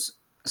cause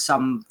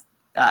some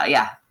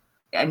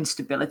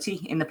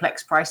instability in the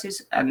Plex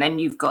prices, and then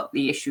you've got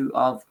the issue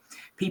of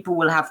people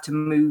will have to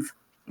move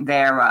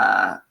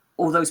their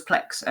all those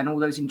Plex and all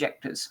those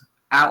injectors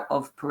out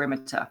of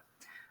perimeter,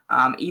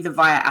 either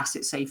via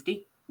asset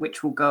safety,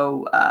 which will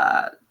go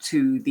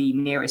to the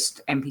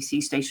nearest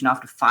NPC station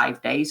after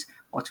 5 days,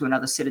 or to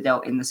another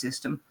Citadel in the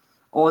system,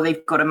 or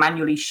they've got to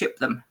manually ship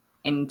them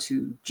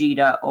into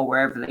JITA or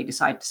wherever they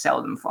decide to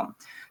sell them from.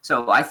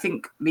 So I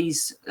think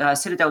these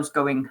Citadels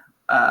going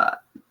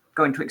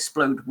to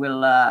explode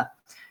will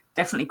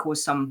definitely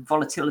cause some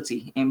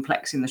volatility in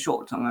Plex in the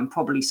short term, and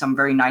probably some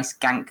very nice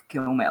gank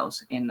kill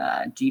mails in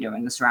JITA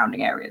and the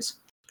surrounding areas.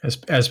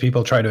 As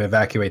people try to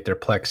evacuate their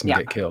Plex and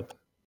get killed.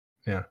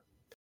 Yeah.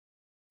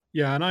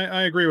 Yeah, and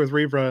I agree with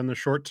Rivra in the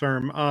short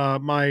term.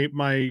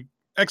 My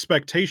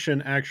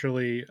expectation,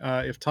 actually,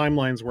 if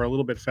timelines were a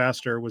little bit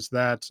faster, was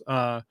that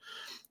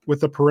with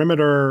the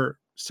perimeter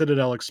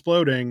Citadel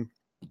exploding,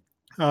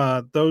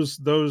 those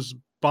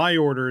buy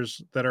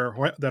orders that are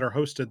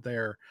hosted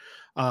there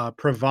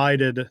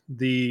provided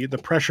the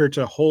pressure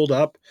to hold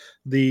up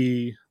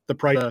the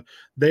price.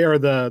 They are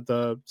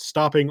the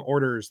stopping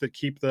orders that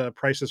keep the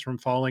prices from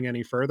falling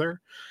any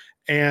further.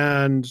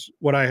 And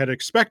what I had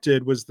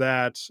expected was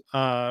that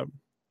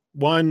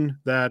one,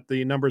 that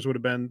the numbers would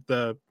have been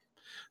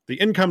the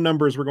income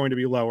numbers were going to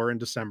be lower in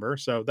December,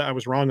 so that I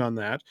was wrong on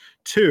that.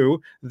 Two,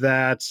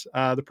 that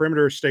the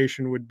perimeter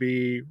station would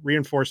be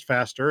reinforced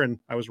faster, and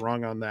I was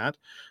wrong on that.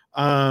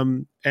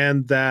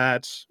 And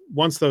that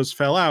once those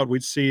fell out,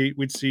 we'd see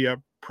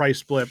a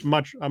price blip,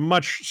 a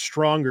much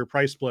stronger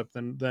price blip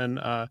than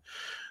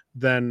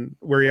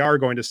we are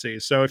going to see.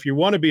 So if you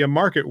want to be a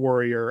market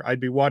warrior, I'd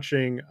be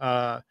watching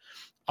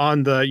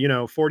on the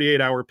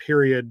 48-hour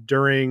period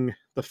during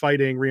the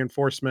fighting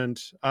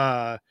reinforcement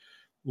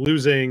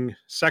losing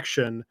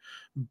section.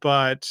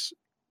 But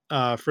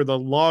for the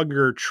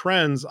longer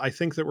trends, I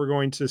think that we're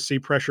going to see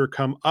pressure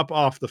come up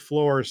off the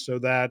floor, so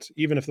that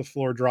even if the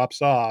floor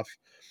drops off,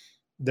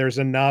 there's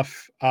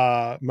enough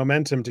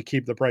momentum to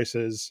keep the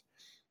prices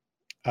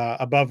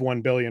above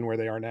 1 billion where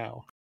they are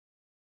now.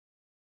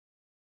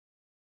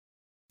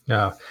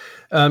 Yeah.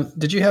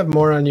 Did you have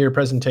more on your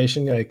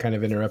presentation? I kind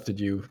of interrupted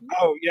you.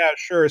 Oh yeah,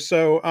 sure.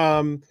 So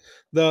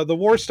the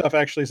war stuff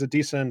actually is a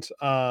decent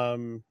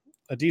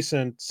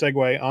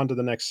segue onto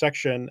the next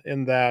section,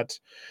 in that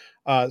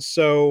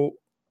so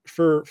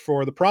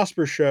for the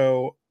Prosper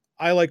show,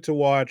 I like to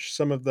watch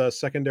some of the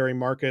secondary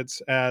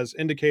markets as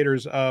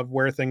indicators of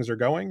where things are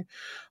going.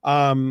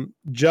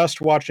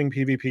 Just watching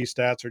PvP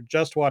stats or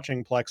just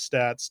watching Plex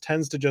stats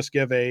tends to just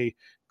give a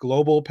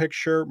global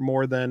picture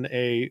more than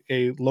a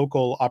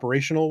local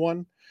operational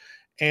one.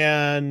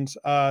 And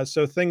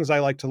so things I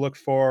like to look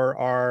for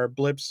are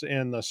blips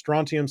in the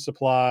strontium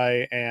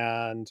supply,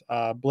 and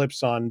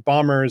blips on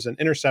bombers and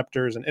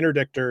interceptors and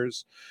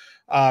interdictors,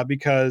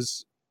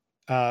 because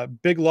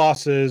big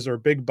losses or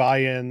big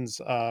buy-ins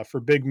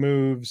for big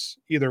moves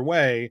either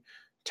way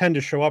tend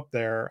to show up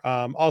there.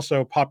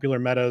 Also, popular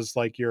metas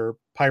like your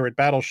pirate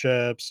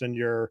battleships and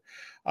your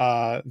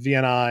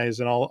VNIs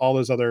and all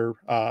those other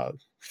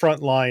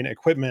frontline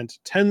equipment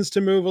tends to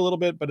move a little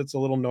bit, but it's a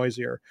little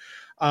noisier.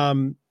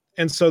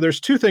 And so there's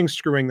two things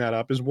screwing that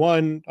up. Is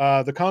one,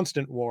 the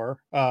constant war,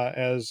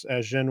 as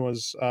Jin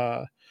was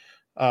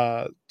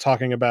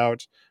talking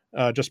about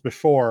just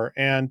before,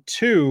 and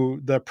two,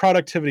 the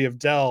productivity of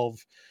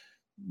Delve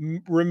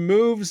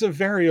removes an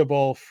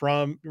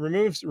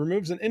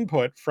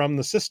input from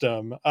the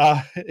system.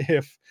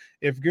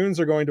 If goons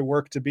are going to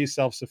work to be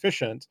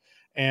self-sufficient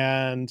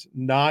and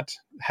not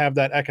have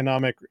that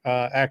economic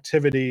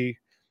activity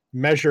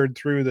measured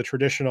through the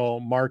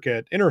traditional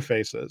market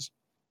interfaces,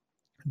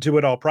 do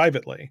it all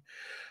privately.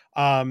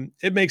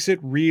 it makes it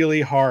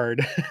really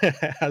hard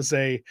as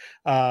a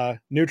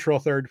neutral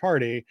third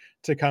party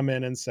to come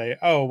in and say,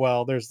 oh,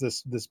 well, there's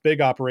this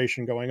big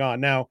operation going on.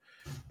 Now,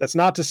 that's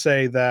not to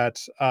say that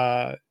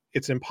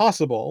it's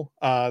impossible.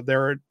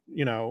 There are,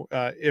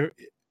 if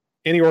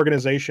any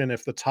organization,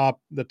 if the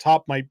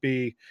top might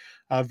be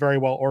very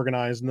well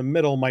organized and the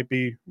middle might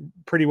be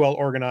pretty well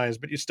organized,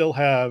 but you still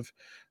have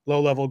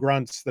low-level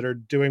grunts that are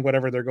doing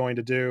whatever they're going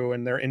to do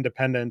and they're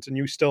independent, and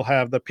you still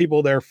have the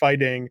people they're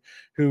fighting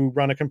who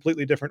run a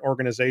completely different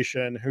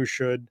organization who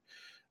should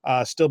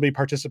still be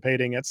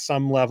participating at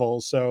some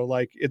level. So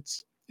like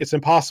it's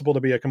impossible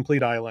to be a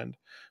complete island,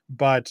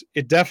 but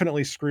it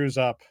definitely screws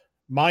up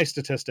my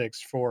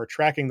statistics for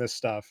tracking this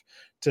stuff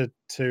to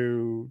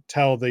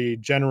tell the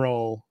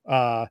general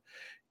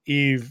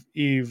Eve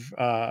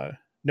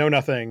know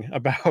nothing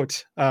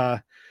about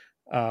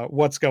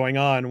what's going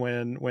on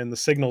when the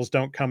signals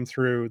don't come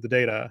through the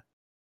data.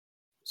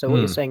 So what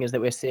you're saying is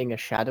that we're seeing a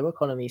shadow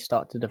economy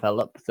start to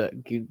develop that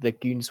the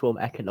Goonswarm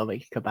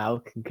economic cabal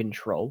can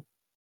control.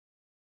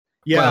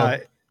 Yeah. Well,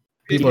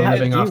 people are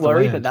living do you off the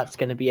worry that land. that's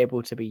going to be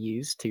able to be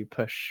used to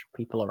push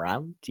people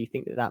around? Do you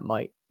think that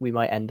we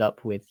might end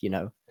up with,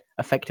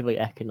 effectively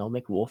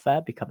economic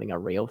warfare becoming a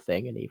real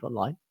thing in EVE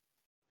Online?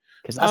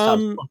 Because that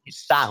sounds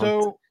sound.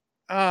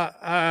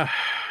 So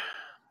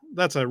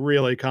that's a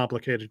really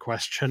complicated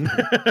question.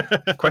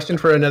 Question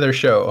for another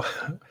show.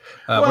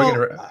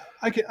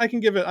 I can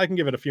give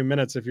it a few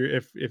minutes if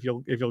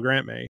you'll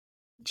grant me.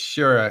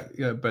 Sure,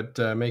 but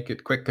make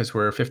it quick because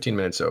we're 15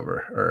 minutes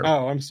over.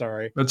 Oh, I'm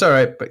sorry. It's all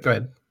right, but go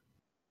ahead.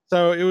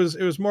 So it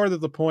was more to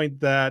the point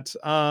that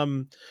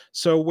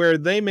so where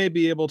they may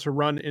be able to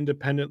run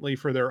independently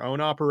for their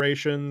own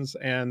operations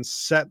and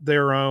set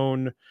their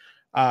own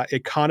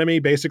economy,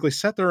 basically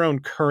set their own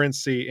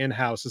currency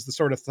in-house, is the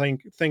sort of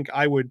think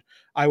I would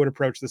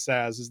approach this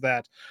as, is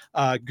that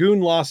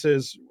goon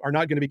losses are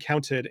not going to be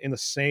counted in the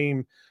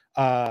same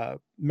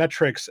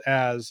metrics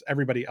as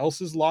everybody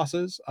else's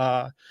losses.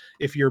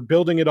 If you're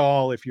building it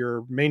all, if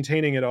you're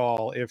maintaining it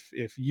all, if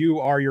you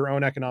are your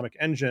own economic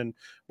engine,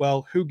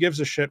 well, who gives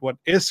a shit what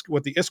the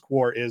ISK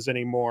war is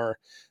anymore?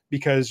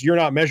 Because you're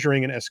not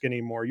measuring in ISK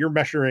anymore. You're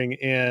measuring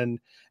in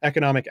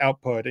economic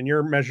output, and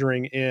you're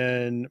measuring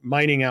in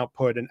mining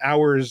output and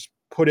hours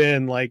put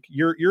in. Like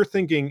you're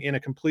thinking in a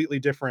completely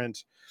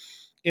different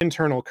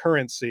internal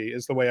currency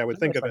is the way I would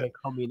think of it. A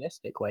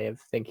communistic way of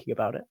thinking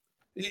about it.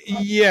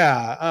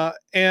 Yeah,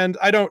 and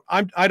I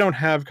don't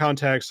have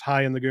contacts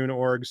high in the Goon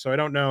org, so I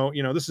don't know.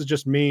 This is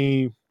just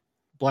me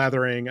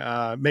blathering,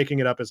 making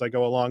it up as I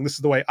go along. This is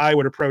the way I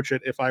would approach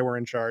it if I were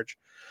in charge.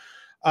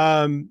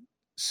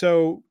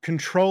 So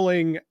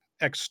controlling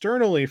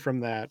externally from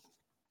that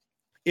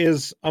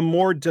is a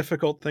more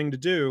difficult thing to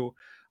do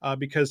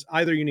because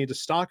either you need to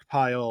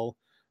stockpile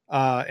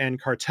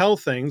and cartel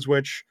things,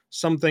 which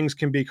some things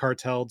can be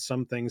cartelled,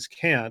 some things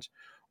can't,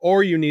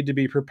 or you need to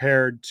be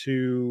prepared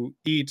to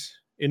eat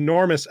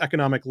enormous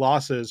economic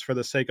losses for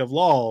the sake of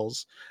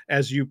lols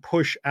as you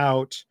push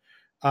out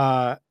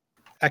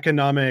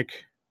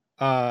economic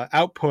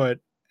output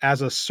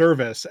as a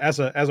service, as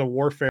a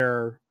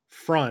warfare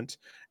front,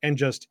 and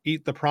just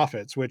eat the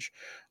profits, which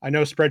I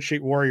know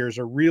spreadsheet warriors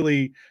are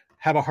really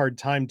have a hard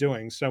time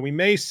doing. So we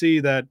may see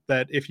that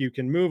if you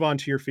can move on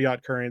to your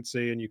fiat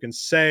currency and you can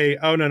say,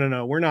 oh,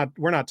 no, we're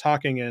not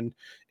talking in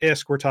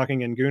ISK, we're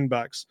talking in goon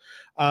bucks,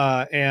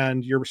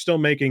 and you're still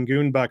making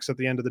goon bucks at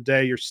the end of the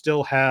day, you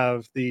still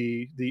have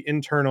the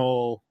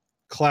internal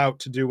clout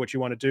to do what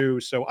you want to do.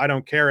 So I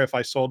don't care if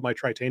I sold my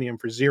Tritanium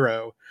for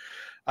 0,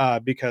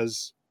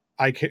 because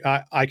I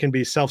can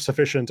be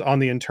self-sufficient on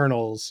the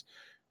internals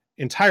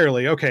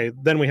entirely. Okay,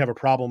 then we have a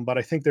problem. But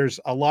I think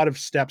there's a lot of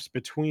steps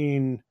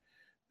between.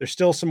 There's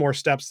still some more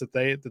steps that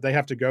they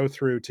have to go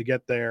through to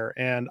get there,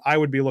 and I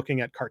would be looking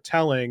at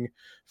cartelling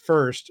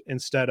first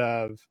instead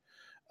of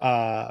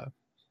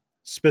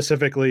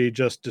specifically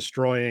just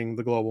destroying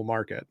the global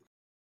market.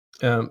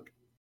 All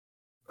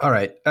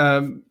right,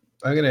 I'm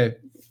gonna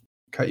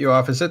cut you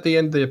off. Is that the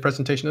end of the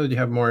presentation, or do you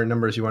have more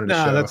numbers you wanted to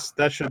show?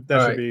 That should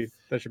be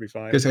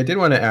fine. Because I did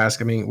want to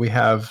ask. I mean, we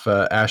have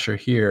Asher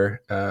here.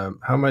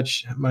 How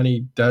much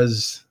money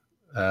does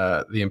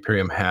the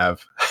Imperium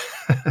have?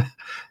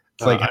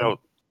 It's like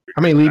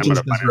how many legions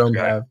does Rome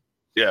have?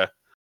 Yeah,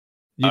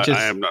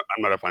 I'm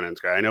not a finance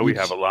guy. I know we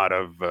have a lot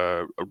of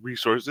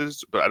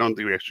resources, but I don't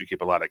think we actually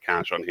keep a lot of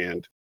cash on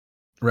hand.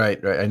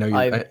 Right. I know you.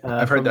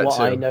 I've heard that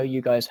too. I know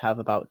you guys have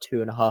about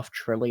 2.5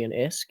 trillion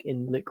ISK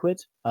in liquid,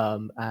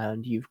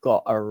 and you've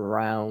got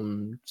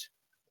around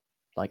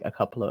like a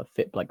couple of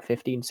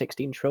 15,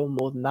 16 trillion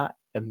more than that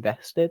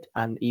invested,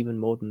 and even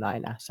more than that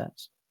in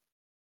assets.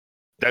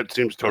 That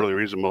seems totally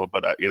reasonable,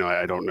 but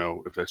I don't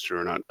know if that's true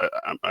or not.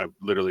 I've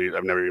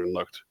never even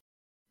looked.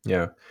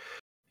 Yeah,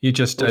 you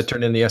just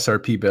turn in the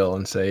SRP bill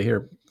and say,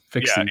 "Here,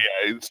 fix it."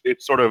 Yeah.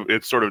 It's sort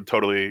of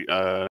totally.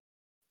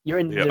 You're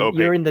in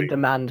the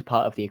demand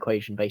part of the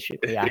equation,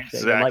 basically. Actually,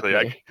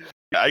 exactly.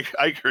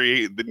 I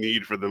create the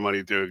need for the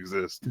money to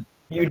exist.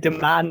 You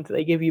demand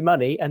they give you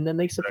money, and then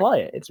they supply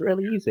it. It's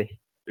really easy.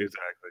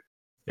 Exactly.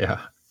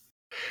 Yeah.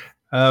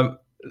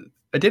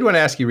 I did want to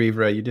ask you,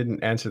 Rivra, you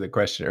didn't answer the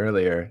question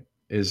earlier.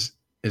 Is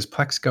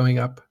Plex going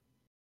up?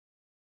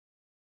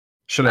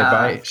 Should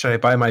I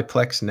buy my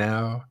Plex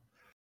now?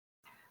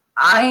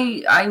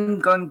 I'm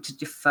going to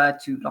defer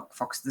to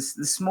Lockfox.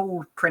 The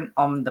small print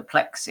on the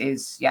Plex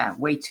is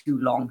way too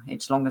long.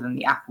 It's longer than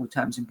the Apple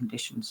terms and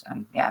conditions,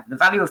 and the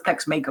value of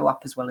Plex may go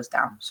up as well as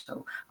down.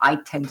 So I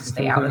tend to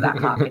stay out of that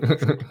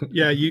market.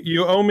 Yeah,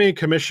 you owe me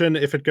commission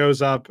if it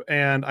goes up,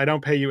 and I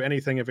don't pay you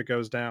anything if it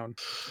goes down.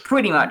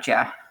 Pretty much,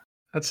 yeah.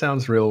 That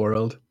sounds real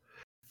world.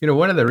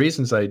 One of the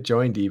reasons I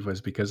joined Eve was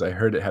because I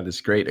heard it had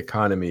this great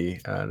economy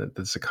that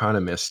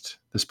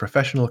this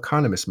professional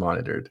economist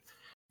monitored.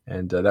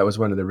 And that was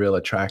one of the real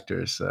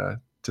attractors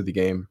to the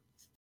game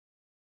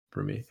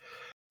for me.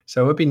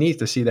 So it would be neat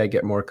to see that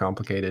get more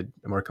complicated,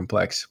 more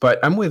complex. But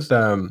I'm with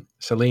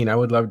Celine. I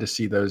would love to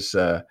see those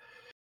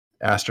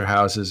Astor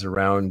houses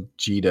around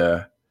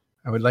Jita.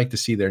 I would like to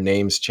see their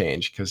names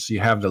change, because you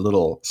have the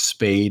little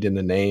spade in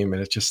the name,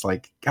 and it's just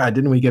like, God,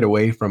 didn't we get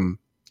away from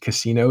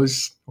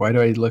casinos? Why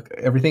do I look?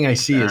 Everything I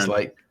see is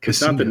like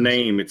casinos. It's not the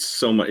name. It's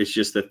so much. It's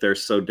just that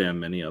there's so damn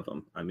many of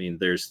them. I mean,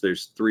 there's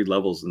 3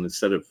 levels, and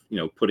instead of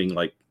putting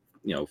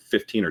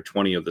 15 or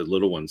 20 of the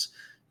little ones,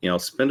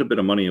 spend a bit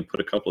of money and put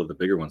a couple of the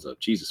bigger ones up.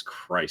 Jesus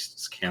Christ,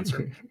 it's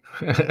cancer.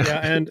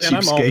 Yeah, and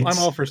I'm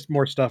all for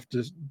more stuff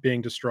just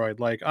being destroyed.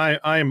 Like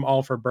I am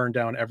all for burn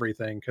down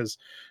everything, because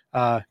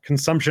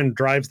consumption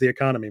drives the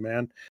economy,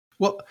 man.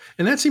 Well,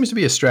 and that seems to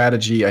be a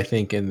strategy, I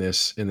think, in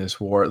this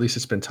war. At least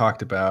it's been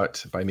talked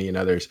about by me and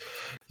others,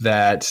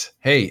 that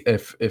hey,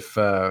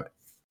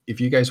 if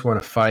you guys want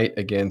to fight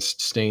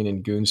against Stain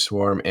and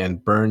Goonswarm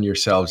and burn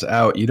yourselves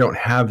out, you don't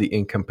have the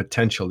income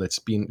potential that's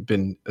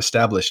been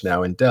established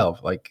now in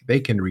Delve. Like, they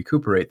can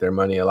recuperate their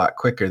money a lot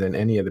quicker than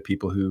any of the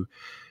people who,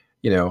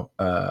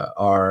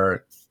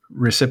 are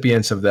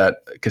recipients of that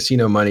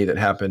casino money that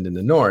happened in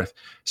the North.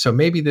 So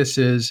maybe this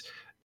is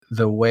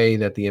the way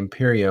that the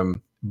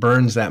Imperium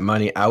burns that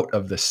money out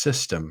of the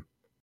system.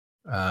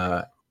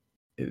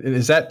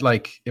 Is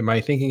that am I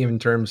thinking in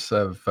terms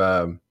of?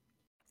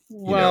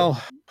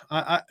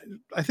 I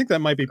think that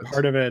might be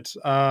part of it.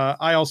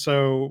 I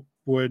also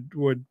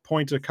would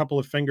point a couple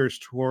of fingers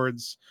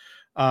towards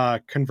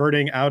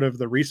converting out of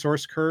the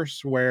resource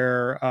curse,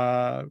 where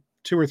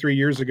 2 or 3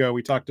 years ago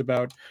we talked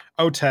about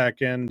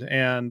OTEC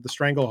and the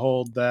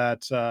stranglehold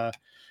that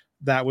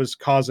was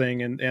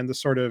causing, and the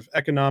sort of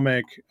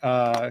economic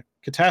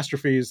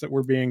catastrophes that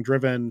were being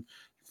driven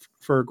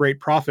for great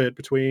profit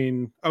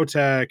between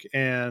OTEC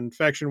and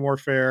faction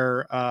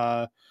warfare,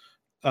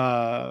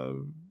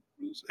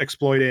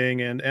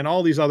 exploiting and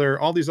all these other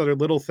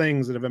little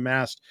things that have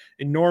amassed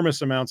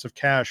enormous amounts of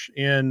cash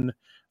in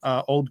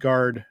Old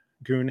Guard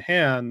goon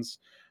hands,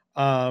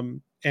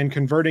 and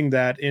converting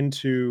that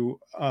into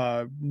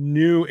a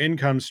new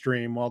income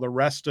stream, while the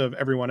rest of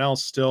everyone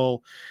else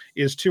still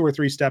is 2 or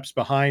 3 steps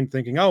behind,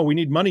 thinking, oh, we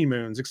need money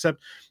moons,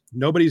 except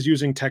nobody's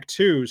using Tech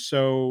 2.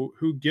 So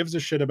who gives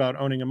a shit about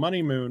owning a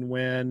money moon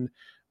when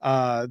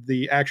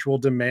the actual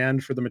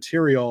demand for the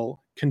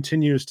material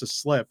continues to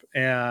slip?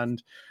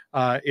 And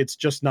it's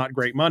just not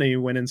great money,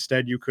 when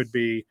instead you could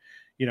be,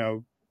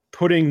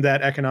 putting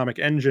that economic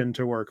engine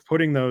to work,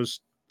 putting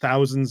those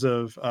thousands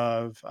of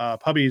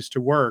puppies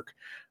to work,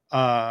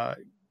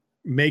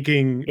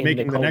 making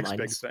the next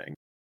big thing.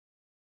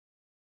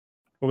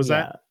 What was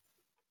that?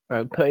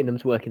 Putting them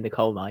to work in the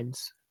coal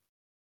mines.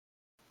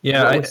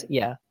 Yeah,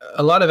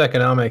 a lot of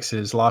economics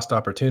is lost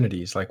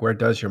opportunities. Like, where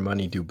does your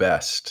money do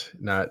best?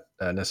 Not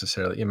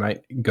necessarily. It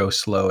might go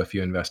slow if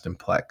you invest in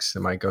Plex.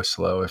 It might go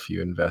slow if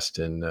you invest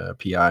in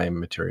PI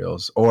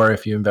materials, or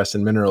if you invest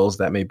in minerals.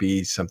 That may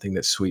be something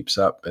that sweeps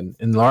up and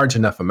in large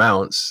enough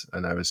amounts.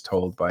 And I was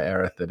told by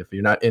Aerith that if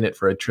you're not in it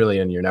for $1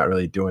 trillion, you're not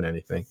really doing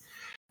anything.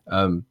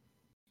 In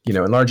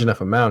large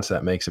enough amounts,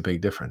 that makes a big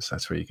difference.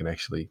 That's where you can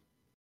actually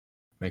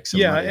make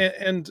some money.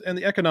 And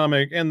the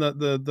economic and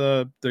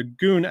the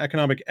goon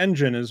economic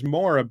engine is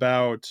more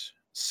about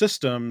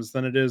systems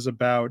than it is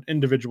about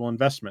individual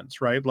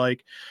investments, right?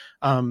 Like,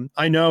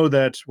 I know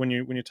that when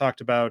you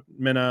talked about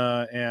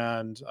Minna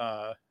and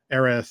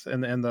Aerith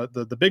and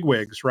the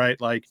bigwigs,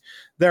 right? Like,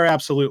 they're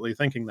absolutely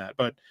thinking that.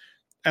 But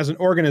as an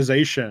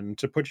organization,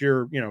 to put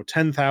your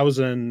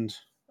 10,000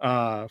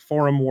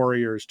 forum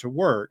warriors to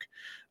work,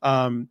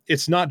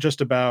 it's not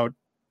just about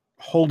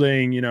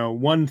holding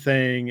one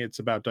thing. It's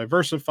about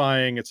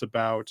diversifying. It's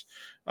about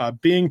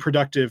being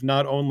productive,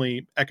 not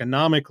only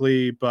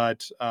economically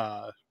but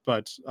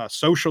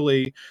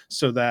socially,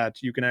 so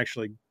that you can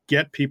actually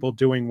get people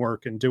doing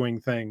work and doing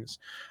things.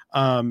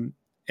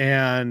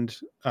 And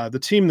the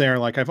team there,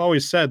 like I've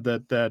always said,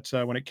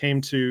 that when it came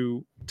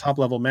to top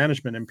level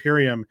management,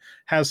 Imperium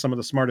has some of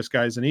the smartest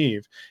guys in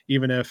Eve,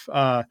 even if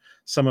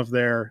some of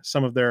their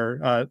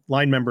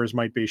line members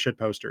might be shit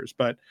posters.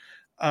 But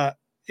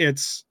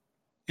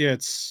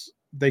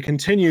they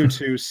continue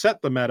to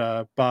set the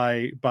meta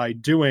by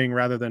doing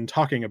rather than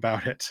talking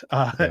about it.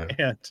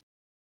 And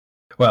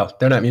well,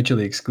 they're not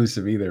mutually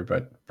exclusive either,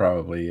 but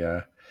probably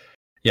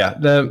Yeah,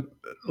 the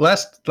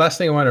last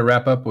thing I want to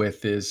wrap up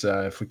with is,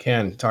 if we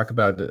can, talk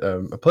about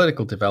a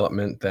political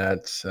development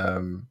that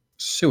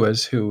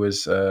Suez, who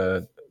was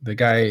the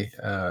guy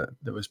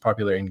that was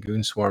popular in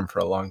Goonswarm for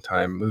a long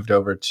time, moved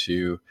over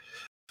to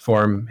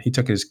form. He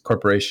took his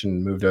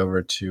corporation, moved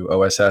over to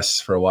OSS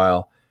for a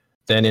while,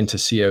 then into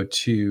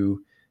CO2,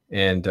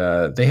 and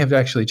they have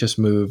actually just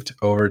moved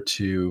over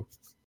to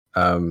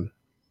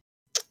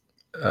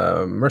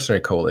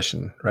Mercenary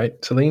Coalition, right?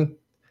 Celine,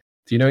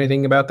 do you know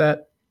anything about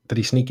that? Did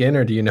he sneak in,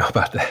 or do you know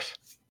about that?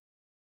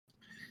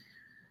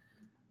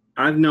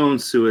 I've known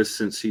Suez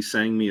since he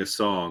sang me a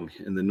song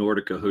in the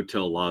Nordica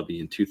Hotel lobby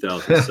in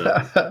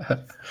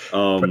 2007.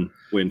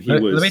 When he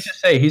was, let me just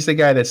say, he's the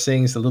guy that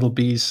sings the Little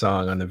Bees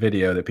song on the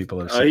video that people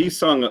have seen. He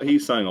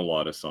sang a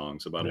lot of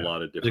songs about a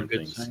lot of different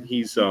things.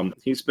 Singer.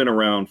 He's been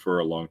around for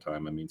a long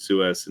time. I mean,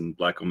 Suez and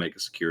Black Omega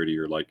Security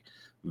are like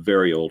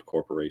very old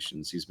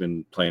corporations. He's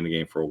been playing the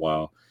game for a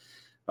while.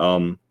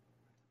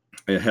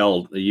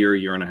 Hell, a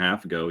year and a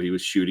half ago, he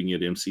was shooting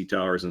at MC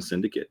Towers and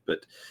Syndicate, but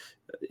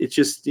it's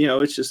just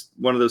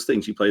one of those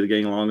things. You play the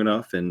game long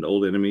enough and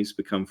old enemies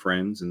become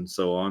friends and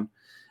so on.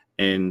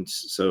 And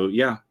so,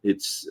 yeah,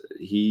 it's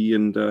he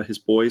and his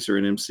boys are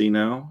in MC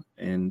now,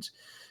 and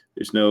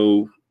there's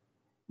no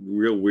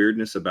real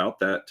weirdness about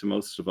that to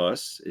most of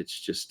us. It's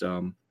just,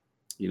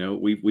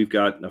 we've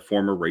got a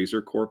former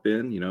Razor Corp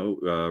in,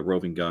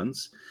 Roving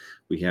Guns.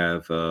 We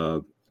have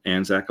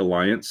Anzac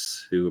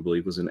Alliance, who I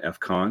believe was in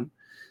FCON.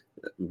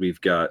 We've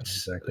got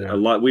a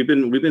lot. We've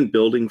been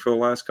building for the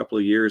last couple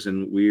of years,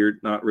 and we're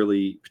not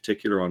really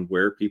particular on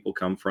where people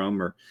come from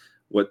or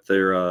what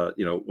their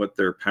what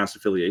their past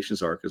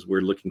affiliations are, because we're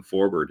looking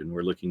forward and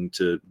we're looking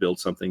to build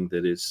something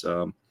that is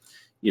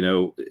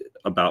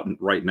about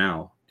right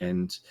now.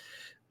 And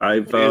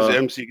is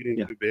MC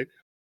getting too big?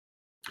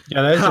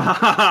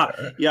 Yeah,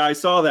 yeah, I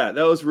saw that.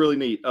 That was really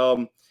neat.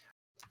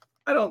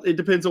 It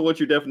depends on what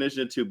your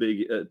definition of too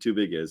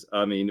big is.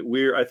 I mean,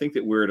 I think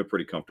that we're at a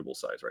pretty comfortable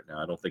size right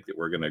now. I don't think that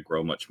we're going to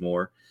grow much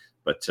more,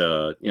 but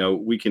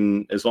we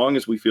can, as long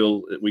as we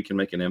feel that we can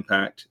make an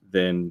impact,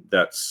 then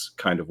that's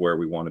kind of where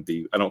we want to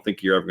be. I don't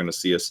think you're ever going to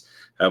see us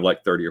have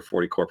like 30 or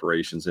 40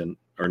 corporations or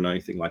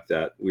anything like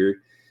that. We've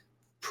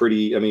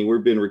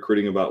been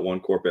recruiting about one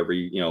corp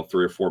every,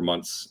 3 or 4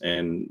 months,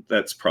 and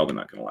that's probably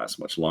not going to last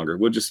much longer.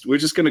 We're just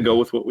going to go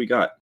with what we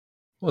got.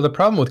 Well, the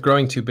problem with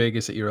growing too big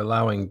is that you're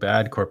allowing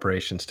bad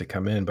corporations to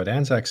come in, but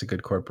Anzac's a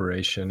good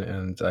corporation,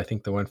 and I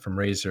think the one from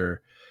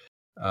Razor,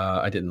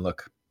 I didn't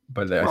look,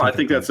 but I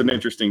think that's an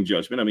interesting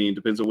judgment. I mean, it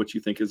depends on what you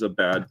think is a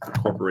bad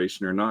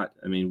corporation or not.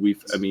 I mean, we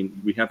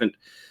haven't,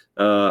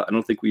 I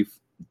don't think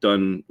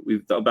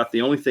about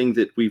the only thing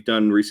that we've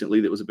done recently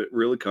that was a bit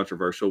really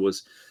controversial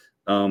was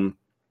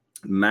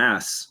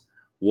Mass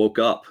woke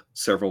up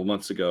several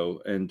months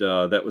ago, and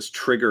that was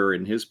Trigger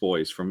and his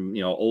boys from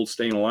old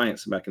Stain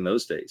Alliance back in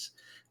those days.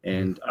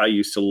 And I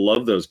used to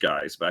love those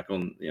guys back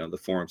on the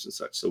forums and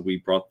such. So we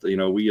brought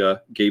we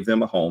gave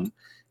them a home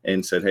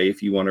and said, hey,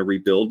 if you want to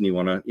rebuild and you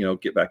want to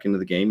get back into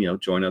the game,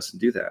 join us and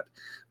do that.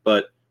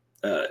 But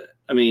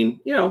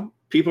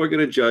people are going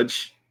to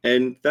judge,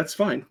 and that's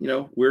fine.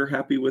 We're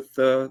happy with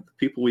the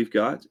people we've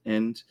got,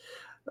 and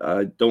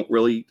don't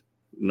really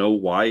know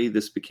why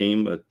this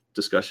became a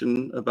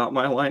discussion about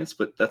my alliance,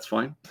 but that's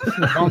fine.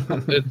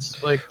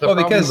 It's like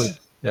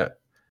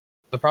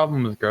the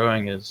problem with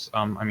growing is,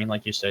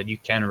 like you said, you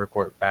can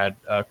report bad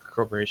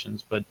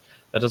corporations, but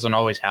that doesn't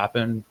always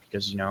happen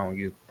because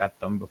you've got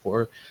them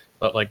before.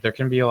 But like there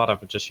can be a lot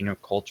of just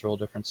cultural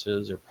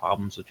differences or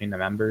problems between the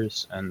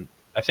members, and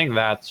I think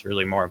that's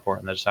really more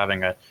important than just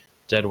having a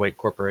dead weight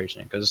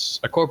corporation, because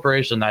a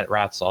corporation that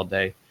rats all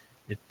day,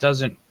 it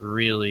doesn't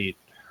really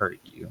hurt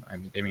you. I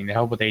mean they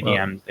help with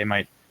ADMs, they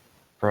might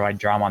provide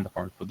drama on the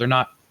forums, but they're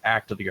not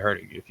actively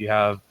hurting you. If you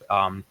have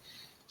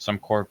some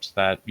corps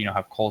that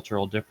have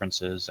cultural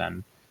differences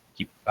and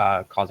keep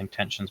causing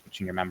tensions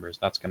between your members,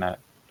 that's going to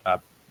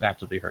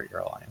actively hurt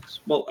your alliance.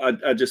 Well,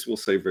 I just will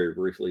say very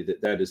briefly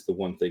that is the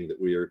one thing that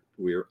we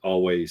are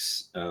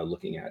always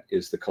looking at,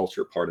 is the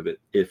culture part of it.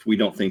 If we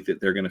don't think that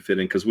they're going to fit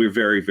in, because we're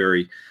very,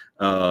 very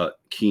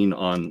keen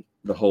on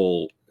the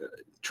whole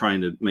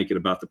trying to make it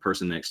about the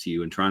person next to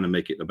you and trying to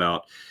make it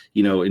about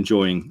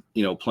enjoying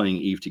playing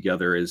EVE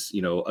together as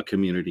a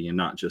community and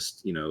not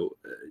just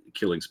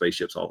killing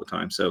spaceships all the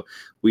time. So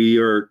we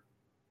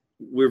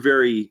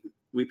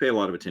pay a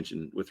lot of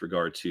attention with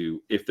regard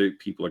to if the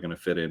people are going to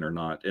fit in or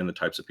not, and the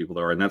types of people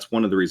there are. And that's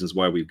one of the reasons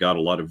why we've got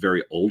a lot of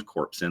very old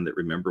corps in that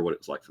remember what it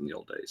was like from the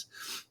old days.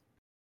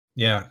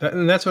 Yeah,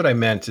 and that's what I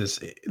meant, is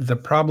the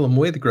problem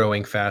with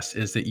growing fast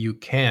is that you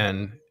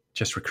can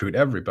just recruit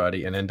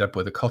everybody and end up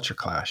with a culture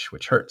clash,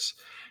 which hurts.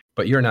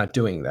 But you're not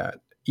doing that.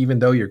 Even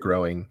though you're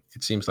growing,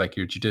 it seems like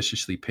you're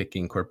judiciously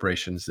picking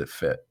corporations that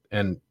fit.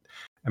 And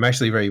I'm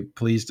actually very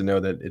pleased to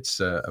know that it's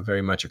a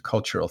very much a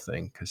cultural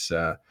thing, because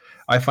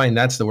I find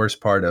that's the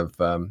worst part of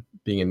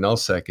being in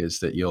nullsec, is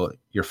that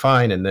you're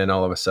fine, and then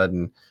all of a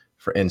sudden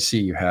for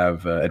NC you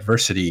have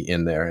adversity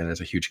in there, and there's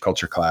a huge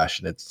culture clash,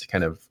 and it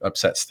kind of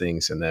upsets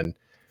things, and then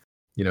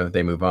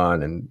they move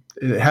on. And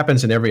it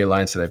happens in every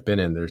alliance that I've been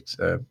in. There's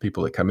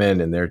people that come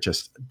in and they're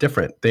just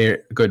different.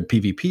 They're good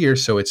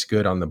PvPers, so it's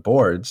good on the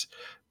boards,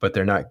 but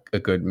they're not a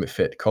good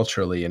fit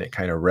culturally, and it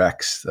kind of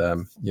wrecks,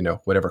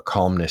 whatever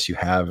calmness you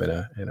have in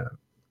a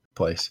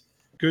place.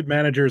 Good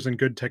managers and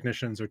good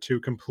technicians are two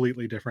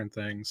completely different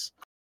things.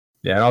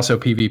 Yeah, and also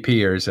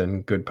PvPers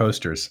and good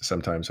posters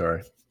sometimes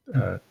are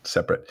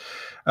separate.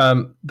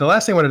 The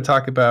last thing I wanted to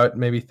talk about,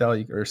 maybe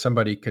Thel or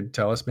somebody could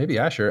tell us, maybe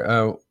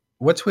Asher,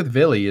 what's with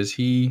Vili? Is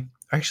he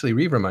actually,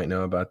 Reaver might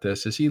know about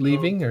this. Is he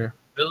leaving or?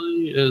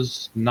 Vili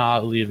is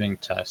not leaving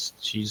Test.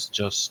 She's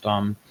just,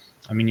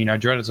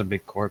 Dread is a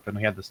big corp, and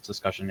we had this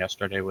discussion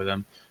yesterday with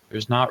him.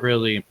 There's not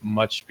really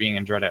much being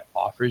in Dread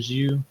offers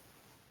you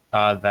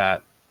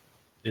that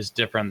is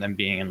different than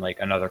being in like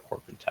another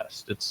corp in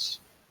Test. It's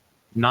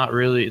not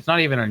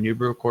even a new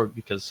brew corp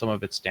because some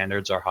of its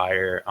standards are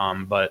higher.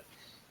 But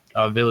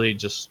Vili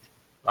just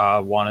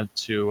wanted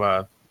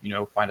to,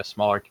 find a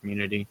smaller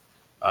community.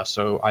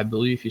 So I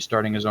believe he's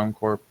starting his own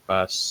corp,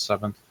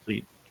 7th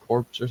Fleet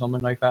Corps or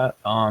something like that.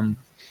 And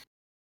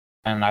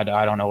I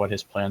don't know what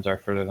his plans are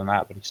further than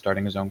that, but he's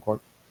starting his own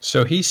corp.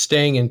 So he's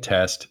staying in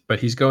Test, but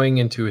he's going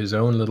into his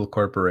own little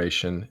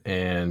corporation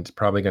and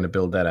probably going to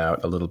build that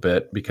out a little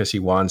bit because he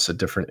wants a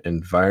different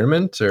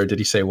environment. Or did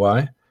he say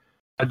why?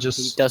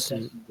 He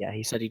doesn't. Yeah,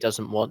 he said he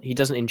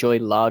doesn't enjoy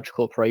large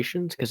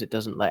corporations because it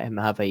doesn't let him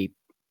have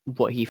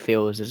what he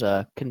feels is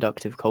a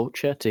conductive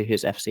culture to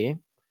his FCA.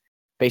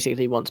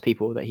 Basically, he wants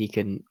people that he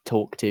can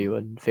talk to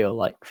and feel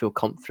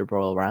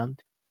comfortable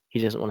around. He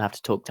doesn't want to have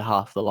to talk to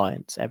half the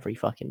alliance every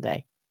fucking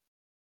day.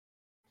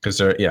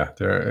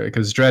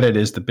 Because Dreaded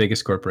is the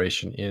biggest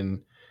corporation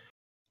in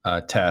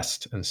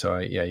Test, and so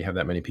you have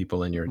that many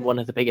people in your one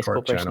of the biggest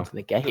corporations channel. in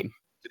the game.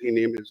 Did he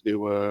name his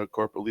new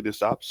corp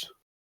Elitist Ops?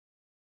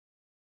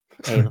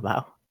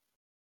 Lamau.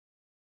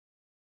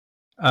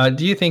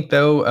 Do you think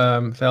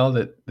though, Fel,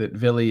 that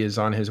Vili is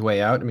on his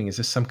way out? I mean, is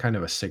this some kind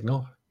of a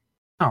signal?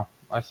 No,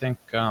 I think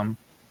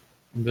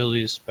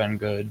Vili's been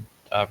good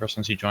ever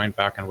since he joined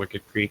back in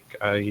Wicked Creek.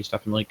 He's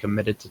definitely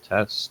committed to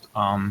Test.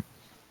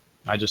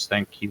 I just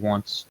think he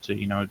wants to,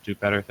 do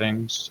better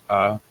things,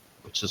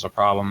 which is a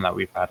problem that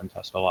we've had in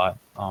Test a lot.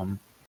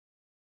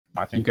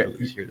 I think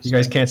you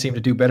guys can't seem to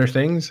do better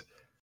things.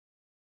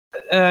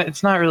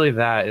 It's not really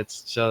that.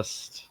 It's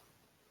just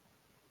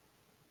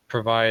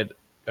provide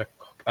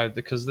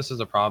because this is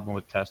a problem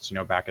with Test.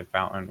 Back at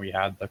Fountain, we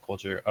had the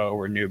culture,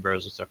 we're new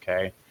bros, it's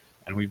okay,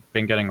 and we've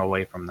been getting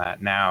away from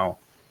that. Now,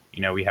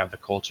 we have the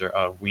culture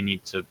of we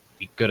need to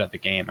be good at the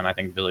game, and I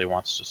think Vili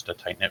wants just a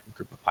tight-knit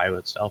group of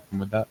pilots to help him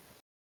with that.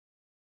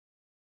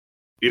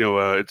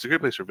 It's a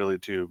good place for Vili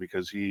too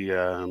because he,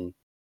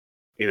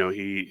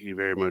 he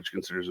very much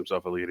considers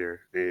himself a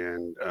leader,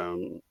 and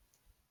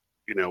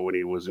when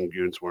he was in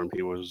Goon Swarm,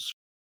 he was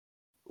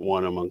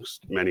one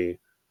amongst many,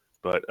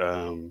 but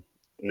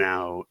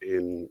now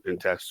in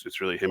Test, it's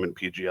really him and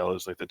PGL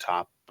is like the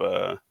top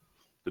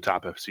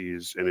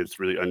FCs, and it's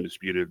really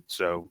undisputed.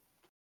 So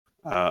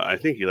I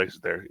think he likes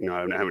it there.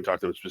 I haven't talked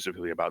to him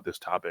specifically about this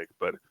topic,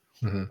 but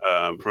from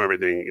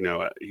everything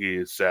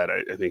he said,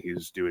 I think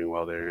he's doing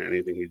well there, and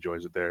I think he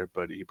enjoys it there.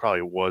 But he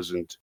probably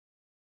wasn't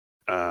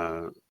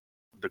the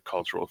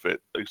cultural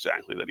fit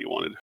exactly that he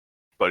wanted.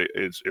 But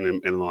it's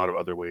in a lot of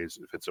other ways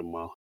it fits him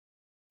well.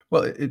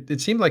 Well,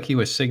 it seemed like he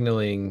was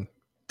signaling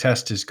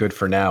Test is good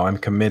for now. I'm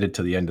committed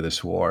to the end of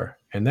this war,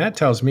 and that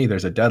tells me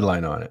there's a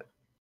deadline on it.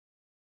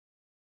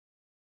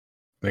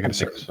 Like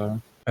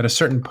at a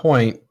certain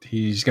point,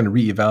 he's going to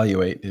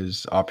reevaluate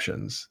his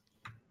options.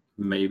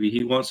 Maybe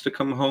he wants to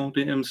come home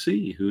to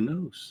MC. Who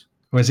knows?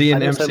 Was he in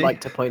I'd MC? also like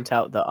to point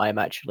out that I'm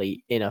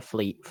actually in a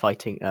fleet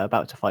fighting,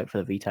 about to fight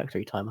for the VTAC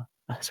 3 timer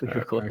as we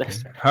record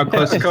this. How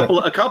close? A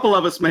couple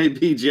of us may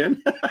be, Jen.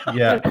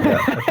 Yeah.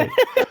 Okay.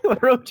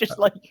 We're all just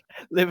like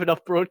living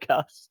off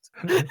broadcast.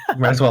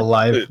 Might as well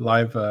live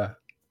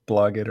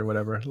blog it or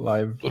whatever.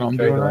 Live. What I'm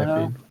doing right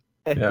now.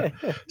 Yeah.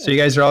 So you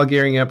guys are all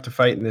gearing up to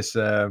fight in this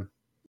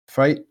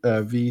fight,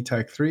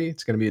 VTAC 3.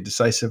 It's going to be a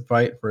decisive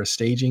fight for a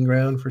staging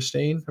ground for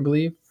Stain, I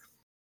believe.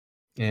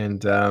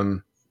 And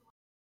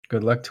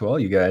good luck to all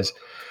you guys.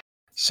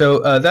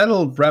 So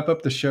that'll wrap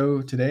up the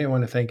show today. I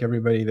want to thank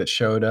everybody that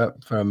showed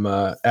up, from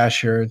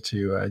Asher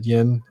to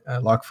Yin,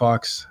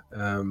 Lockfox,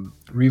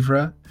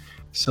 Rivra,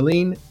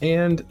 Celine,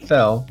 and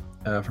Thel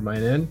from my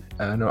end.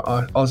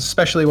 I'll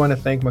especially want to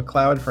thank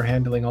McLeod for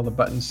handling all the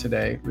buttons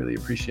today. Really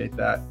appreciate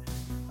that.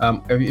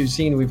 You've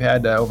seen we've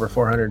had over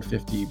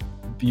 450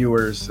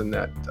 viewers, and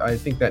that I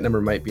think that number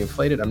might be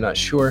inflated. I'm not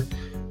sure,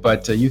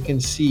 but you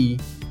can see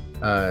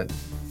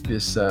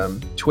this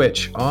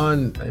Twitch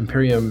on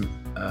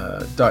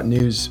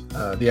Imperium.news,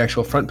 the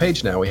actual front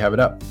page now. We have it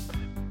up,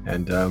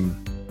 and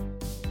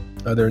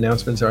other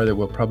announcements are that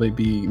we'll probably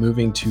be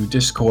moving to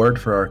Discord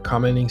for our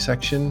commenting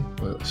section.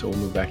 So we'll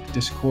move back to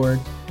Discord,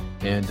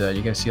 and you're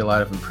going to see a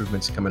lot of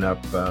improvements coming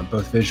up,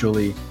 both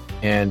visually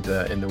and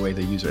in the way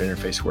the user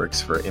interface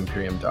works for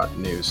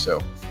Imperium.news.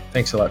 So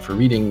thanks a lot for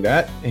reading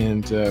that,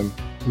 and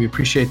we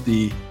appreciate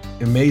the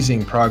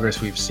amazing progress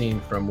we've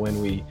seen from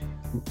when we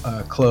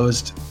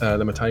closed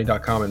the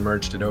Mittani.com and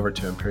merged it over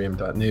to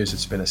Imperium.news,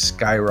 it's been a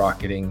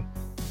skyrocketing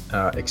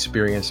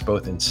experience,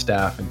 both in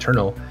staff,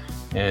 internal,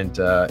 and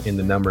in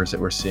the numbers that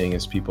we're seeing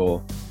as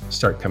people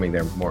start coming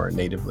there more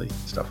natively,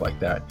 stuff like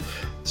that.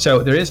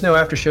 So there is no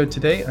after show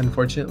today,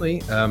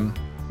 unfortunately.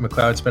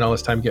 McLeod spent all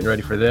his time getting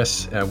ready for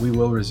this. We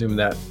will resume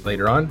that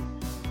later on.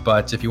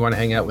 But if you want to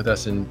hang out with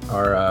us in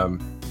our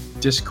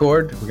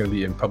Discord, we're going to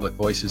be in Public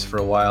Voices for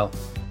a while.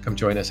 Come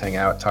join us, hang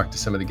out, talk to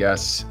some of the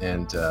guests,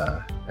 and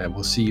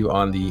we'll see you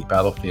on the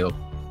battlefield.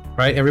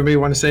 Right, everybody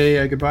want to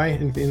say goodbye?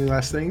 Any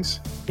last things?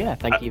 Yeah,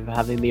 thank you for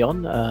having me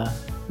on.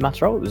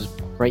 Matarol, it was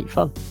great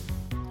fun.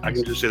 I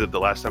can just say that the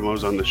last time I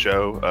was on the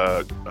show,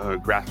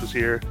 Grath was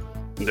here,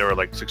 and there were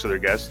like 6 other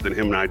guests. Then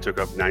him and I took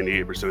up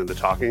 98% of the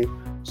talking.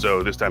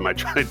 So this time I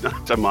tried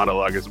not to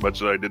monologue as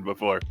much as I did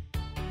before.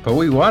 But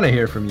we want to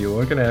hear from you.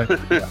 We're gonna.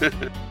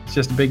 It's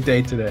just a big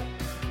day today.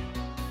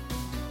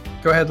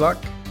 Go ahead,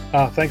 Locke.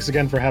 Thanks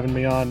again for having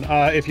me on.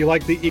 If you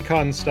like the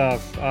econ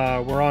stuff,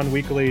 we're on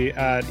weekly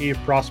at Eve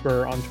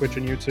Prosper on Twitch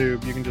and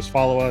YouTube. You can just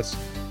follow us.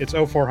 It's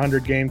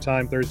 0400 game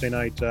time, Thursday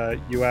night,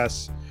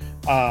 US.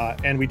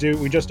 And we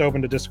just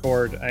opened a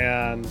Discord,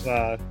 and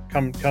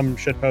come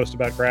shitpost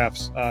about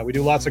graphs. We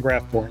do lots of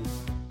graph porn.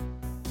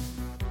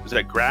 Is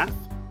that Grath?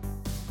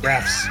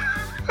 Graphs.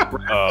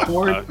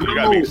 You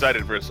got me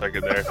excited for a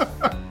second there.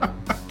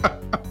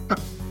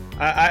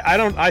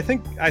 I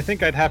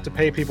think I'd have to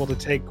pay people to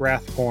take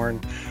graph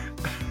porn.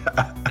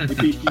 You'd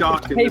be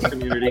shocked in this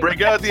community.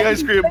 Break out the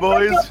ice cream,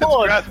 boys. It's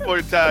Grath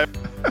porn time.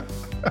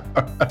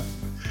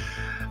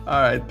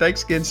 All right,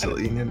 thanks again,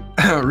 Celine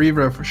and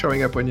Reva, for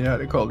showing up when you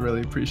had a cold.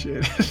 Really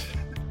appreciate it.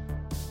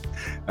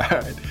 All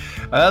right,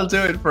 that'll do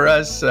it for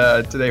us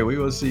today. We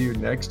will see you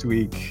next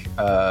week.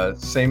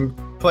 Same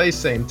place,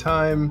 same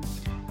time.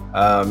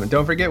 And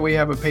don't forget, we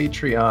have a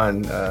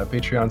Patreon,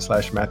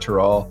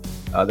 Patreon/Matarol,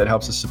 that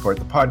helps us support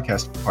the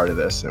podcast part of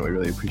this, and we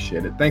really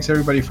appreciate it. Thanks,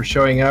 everybody, for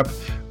showing up.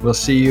 We'll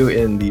see you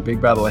in the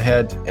big battle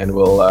ahead, and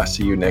we'll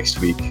see you next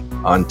week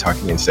on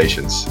Talking in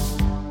Stations.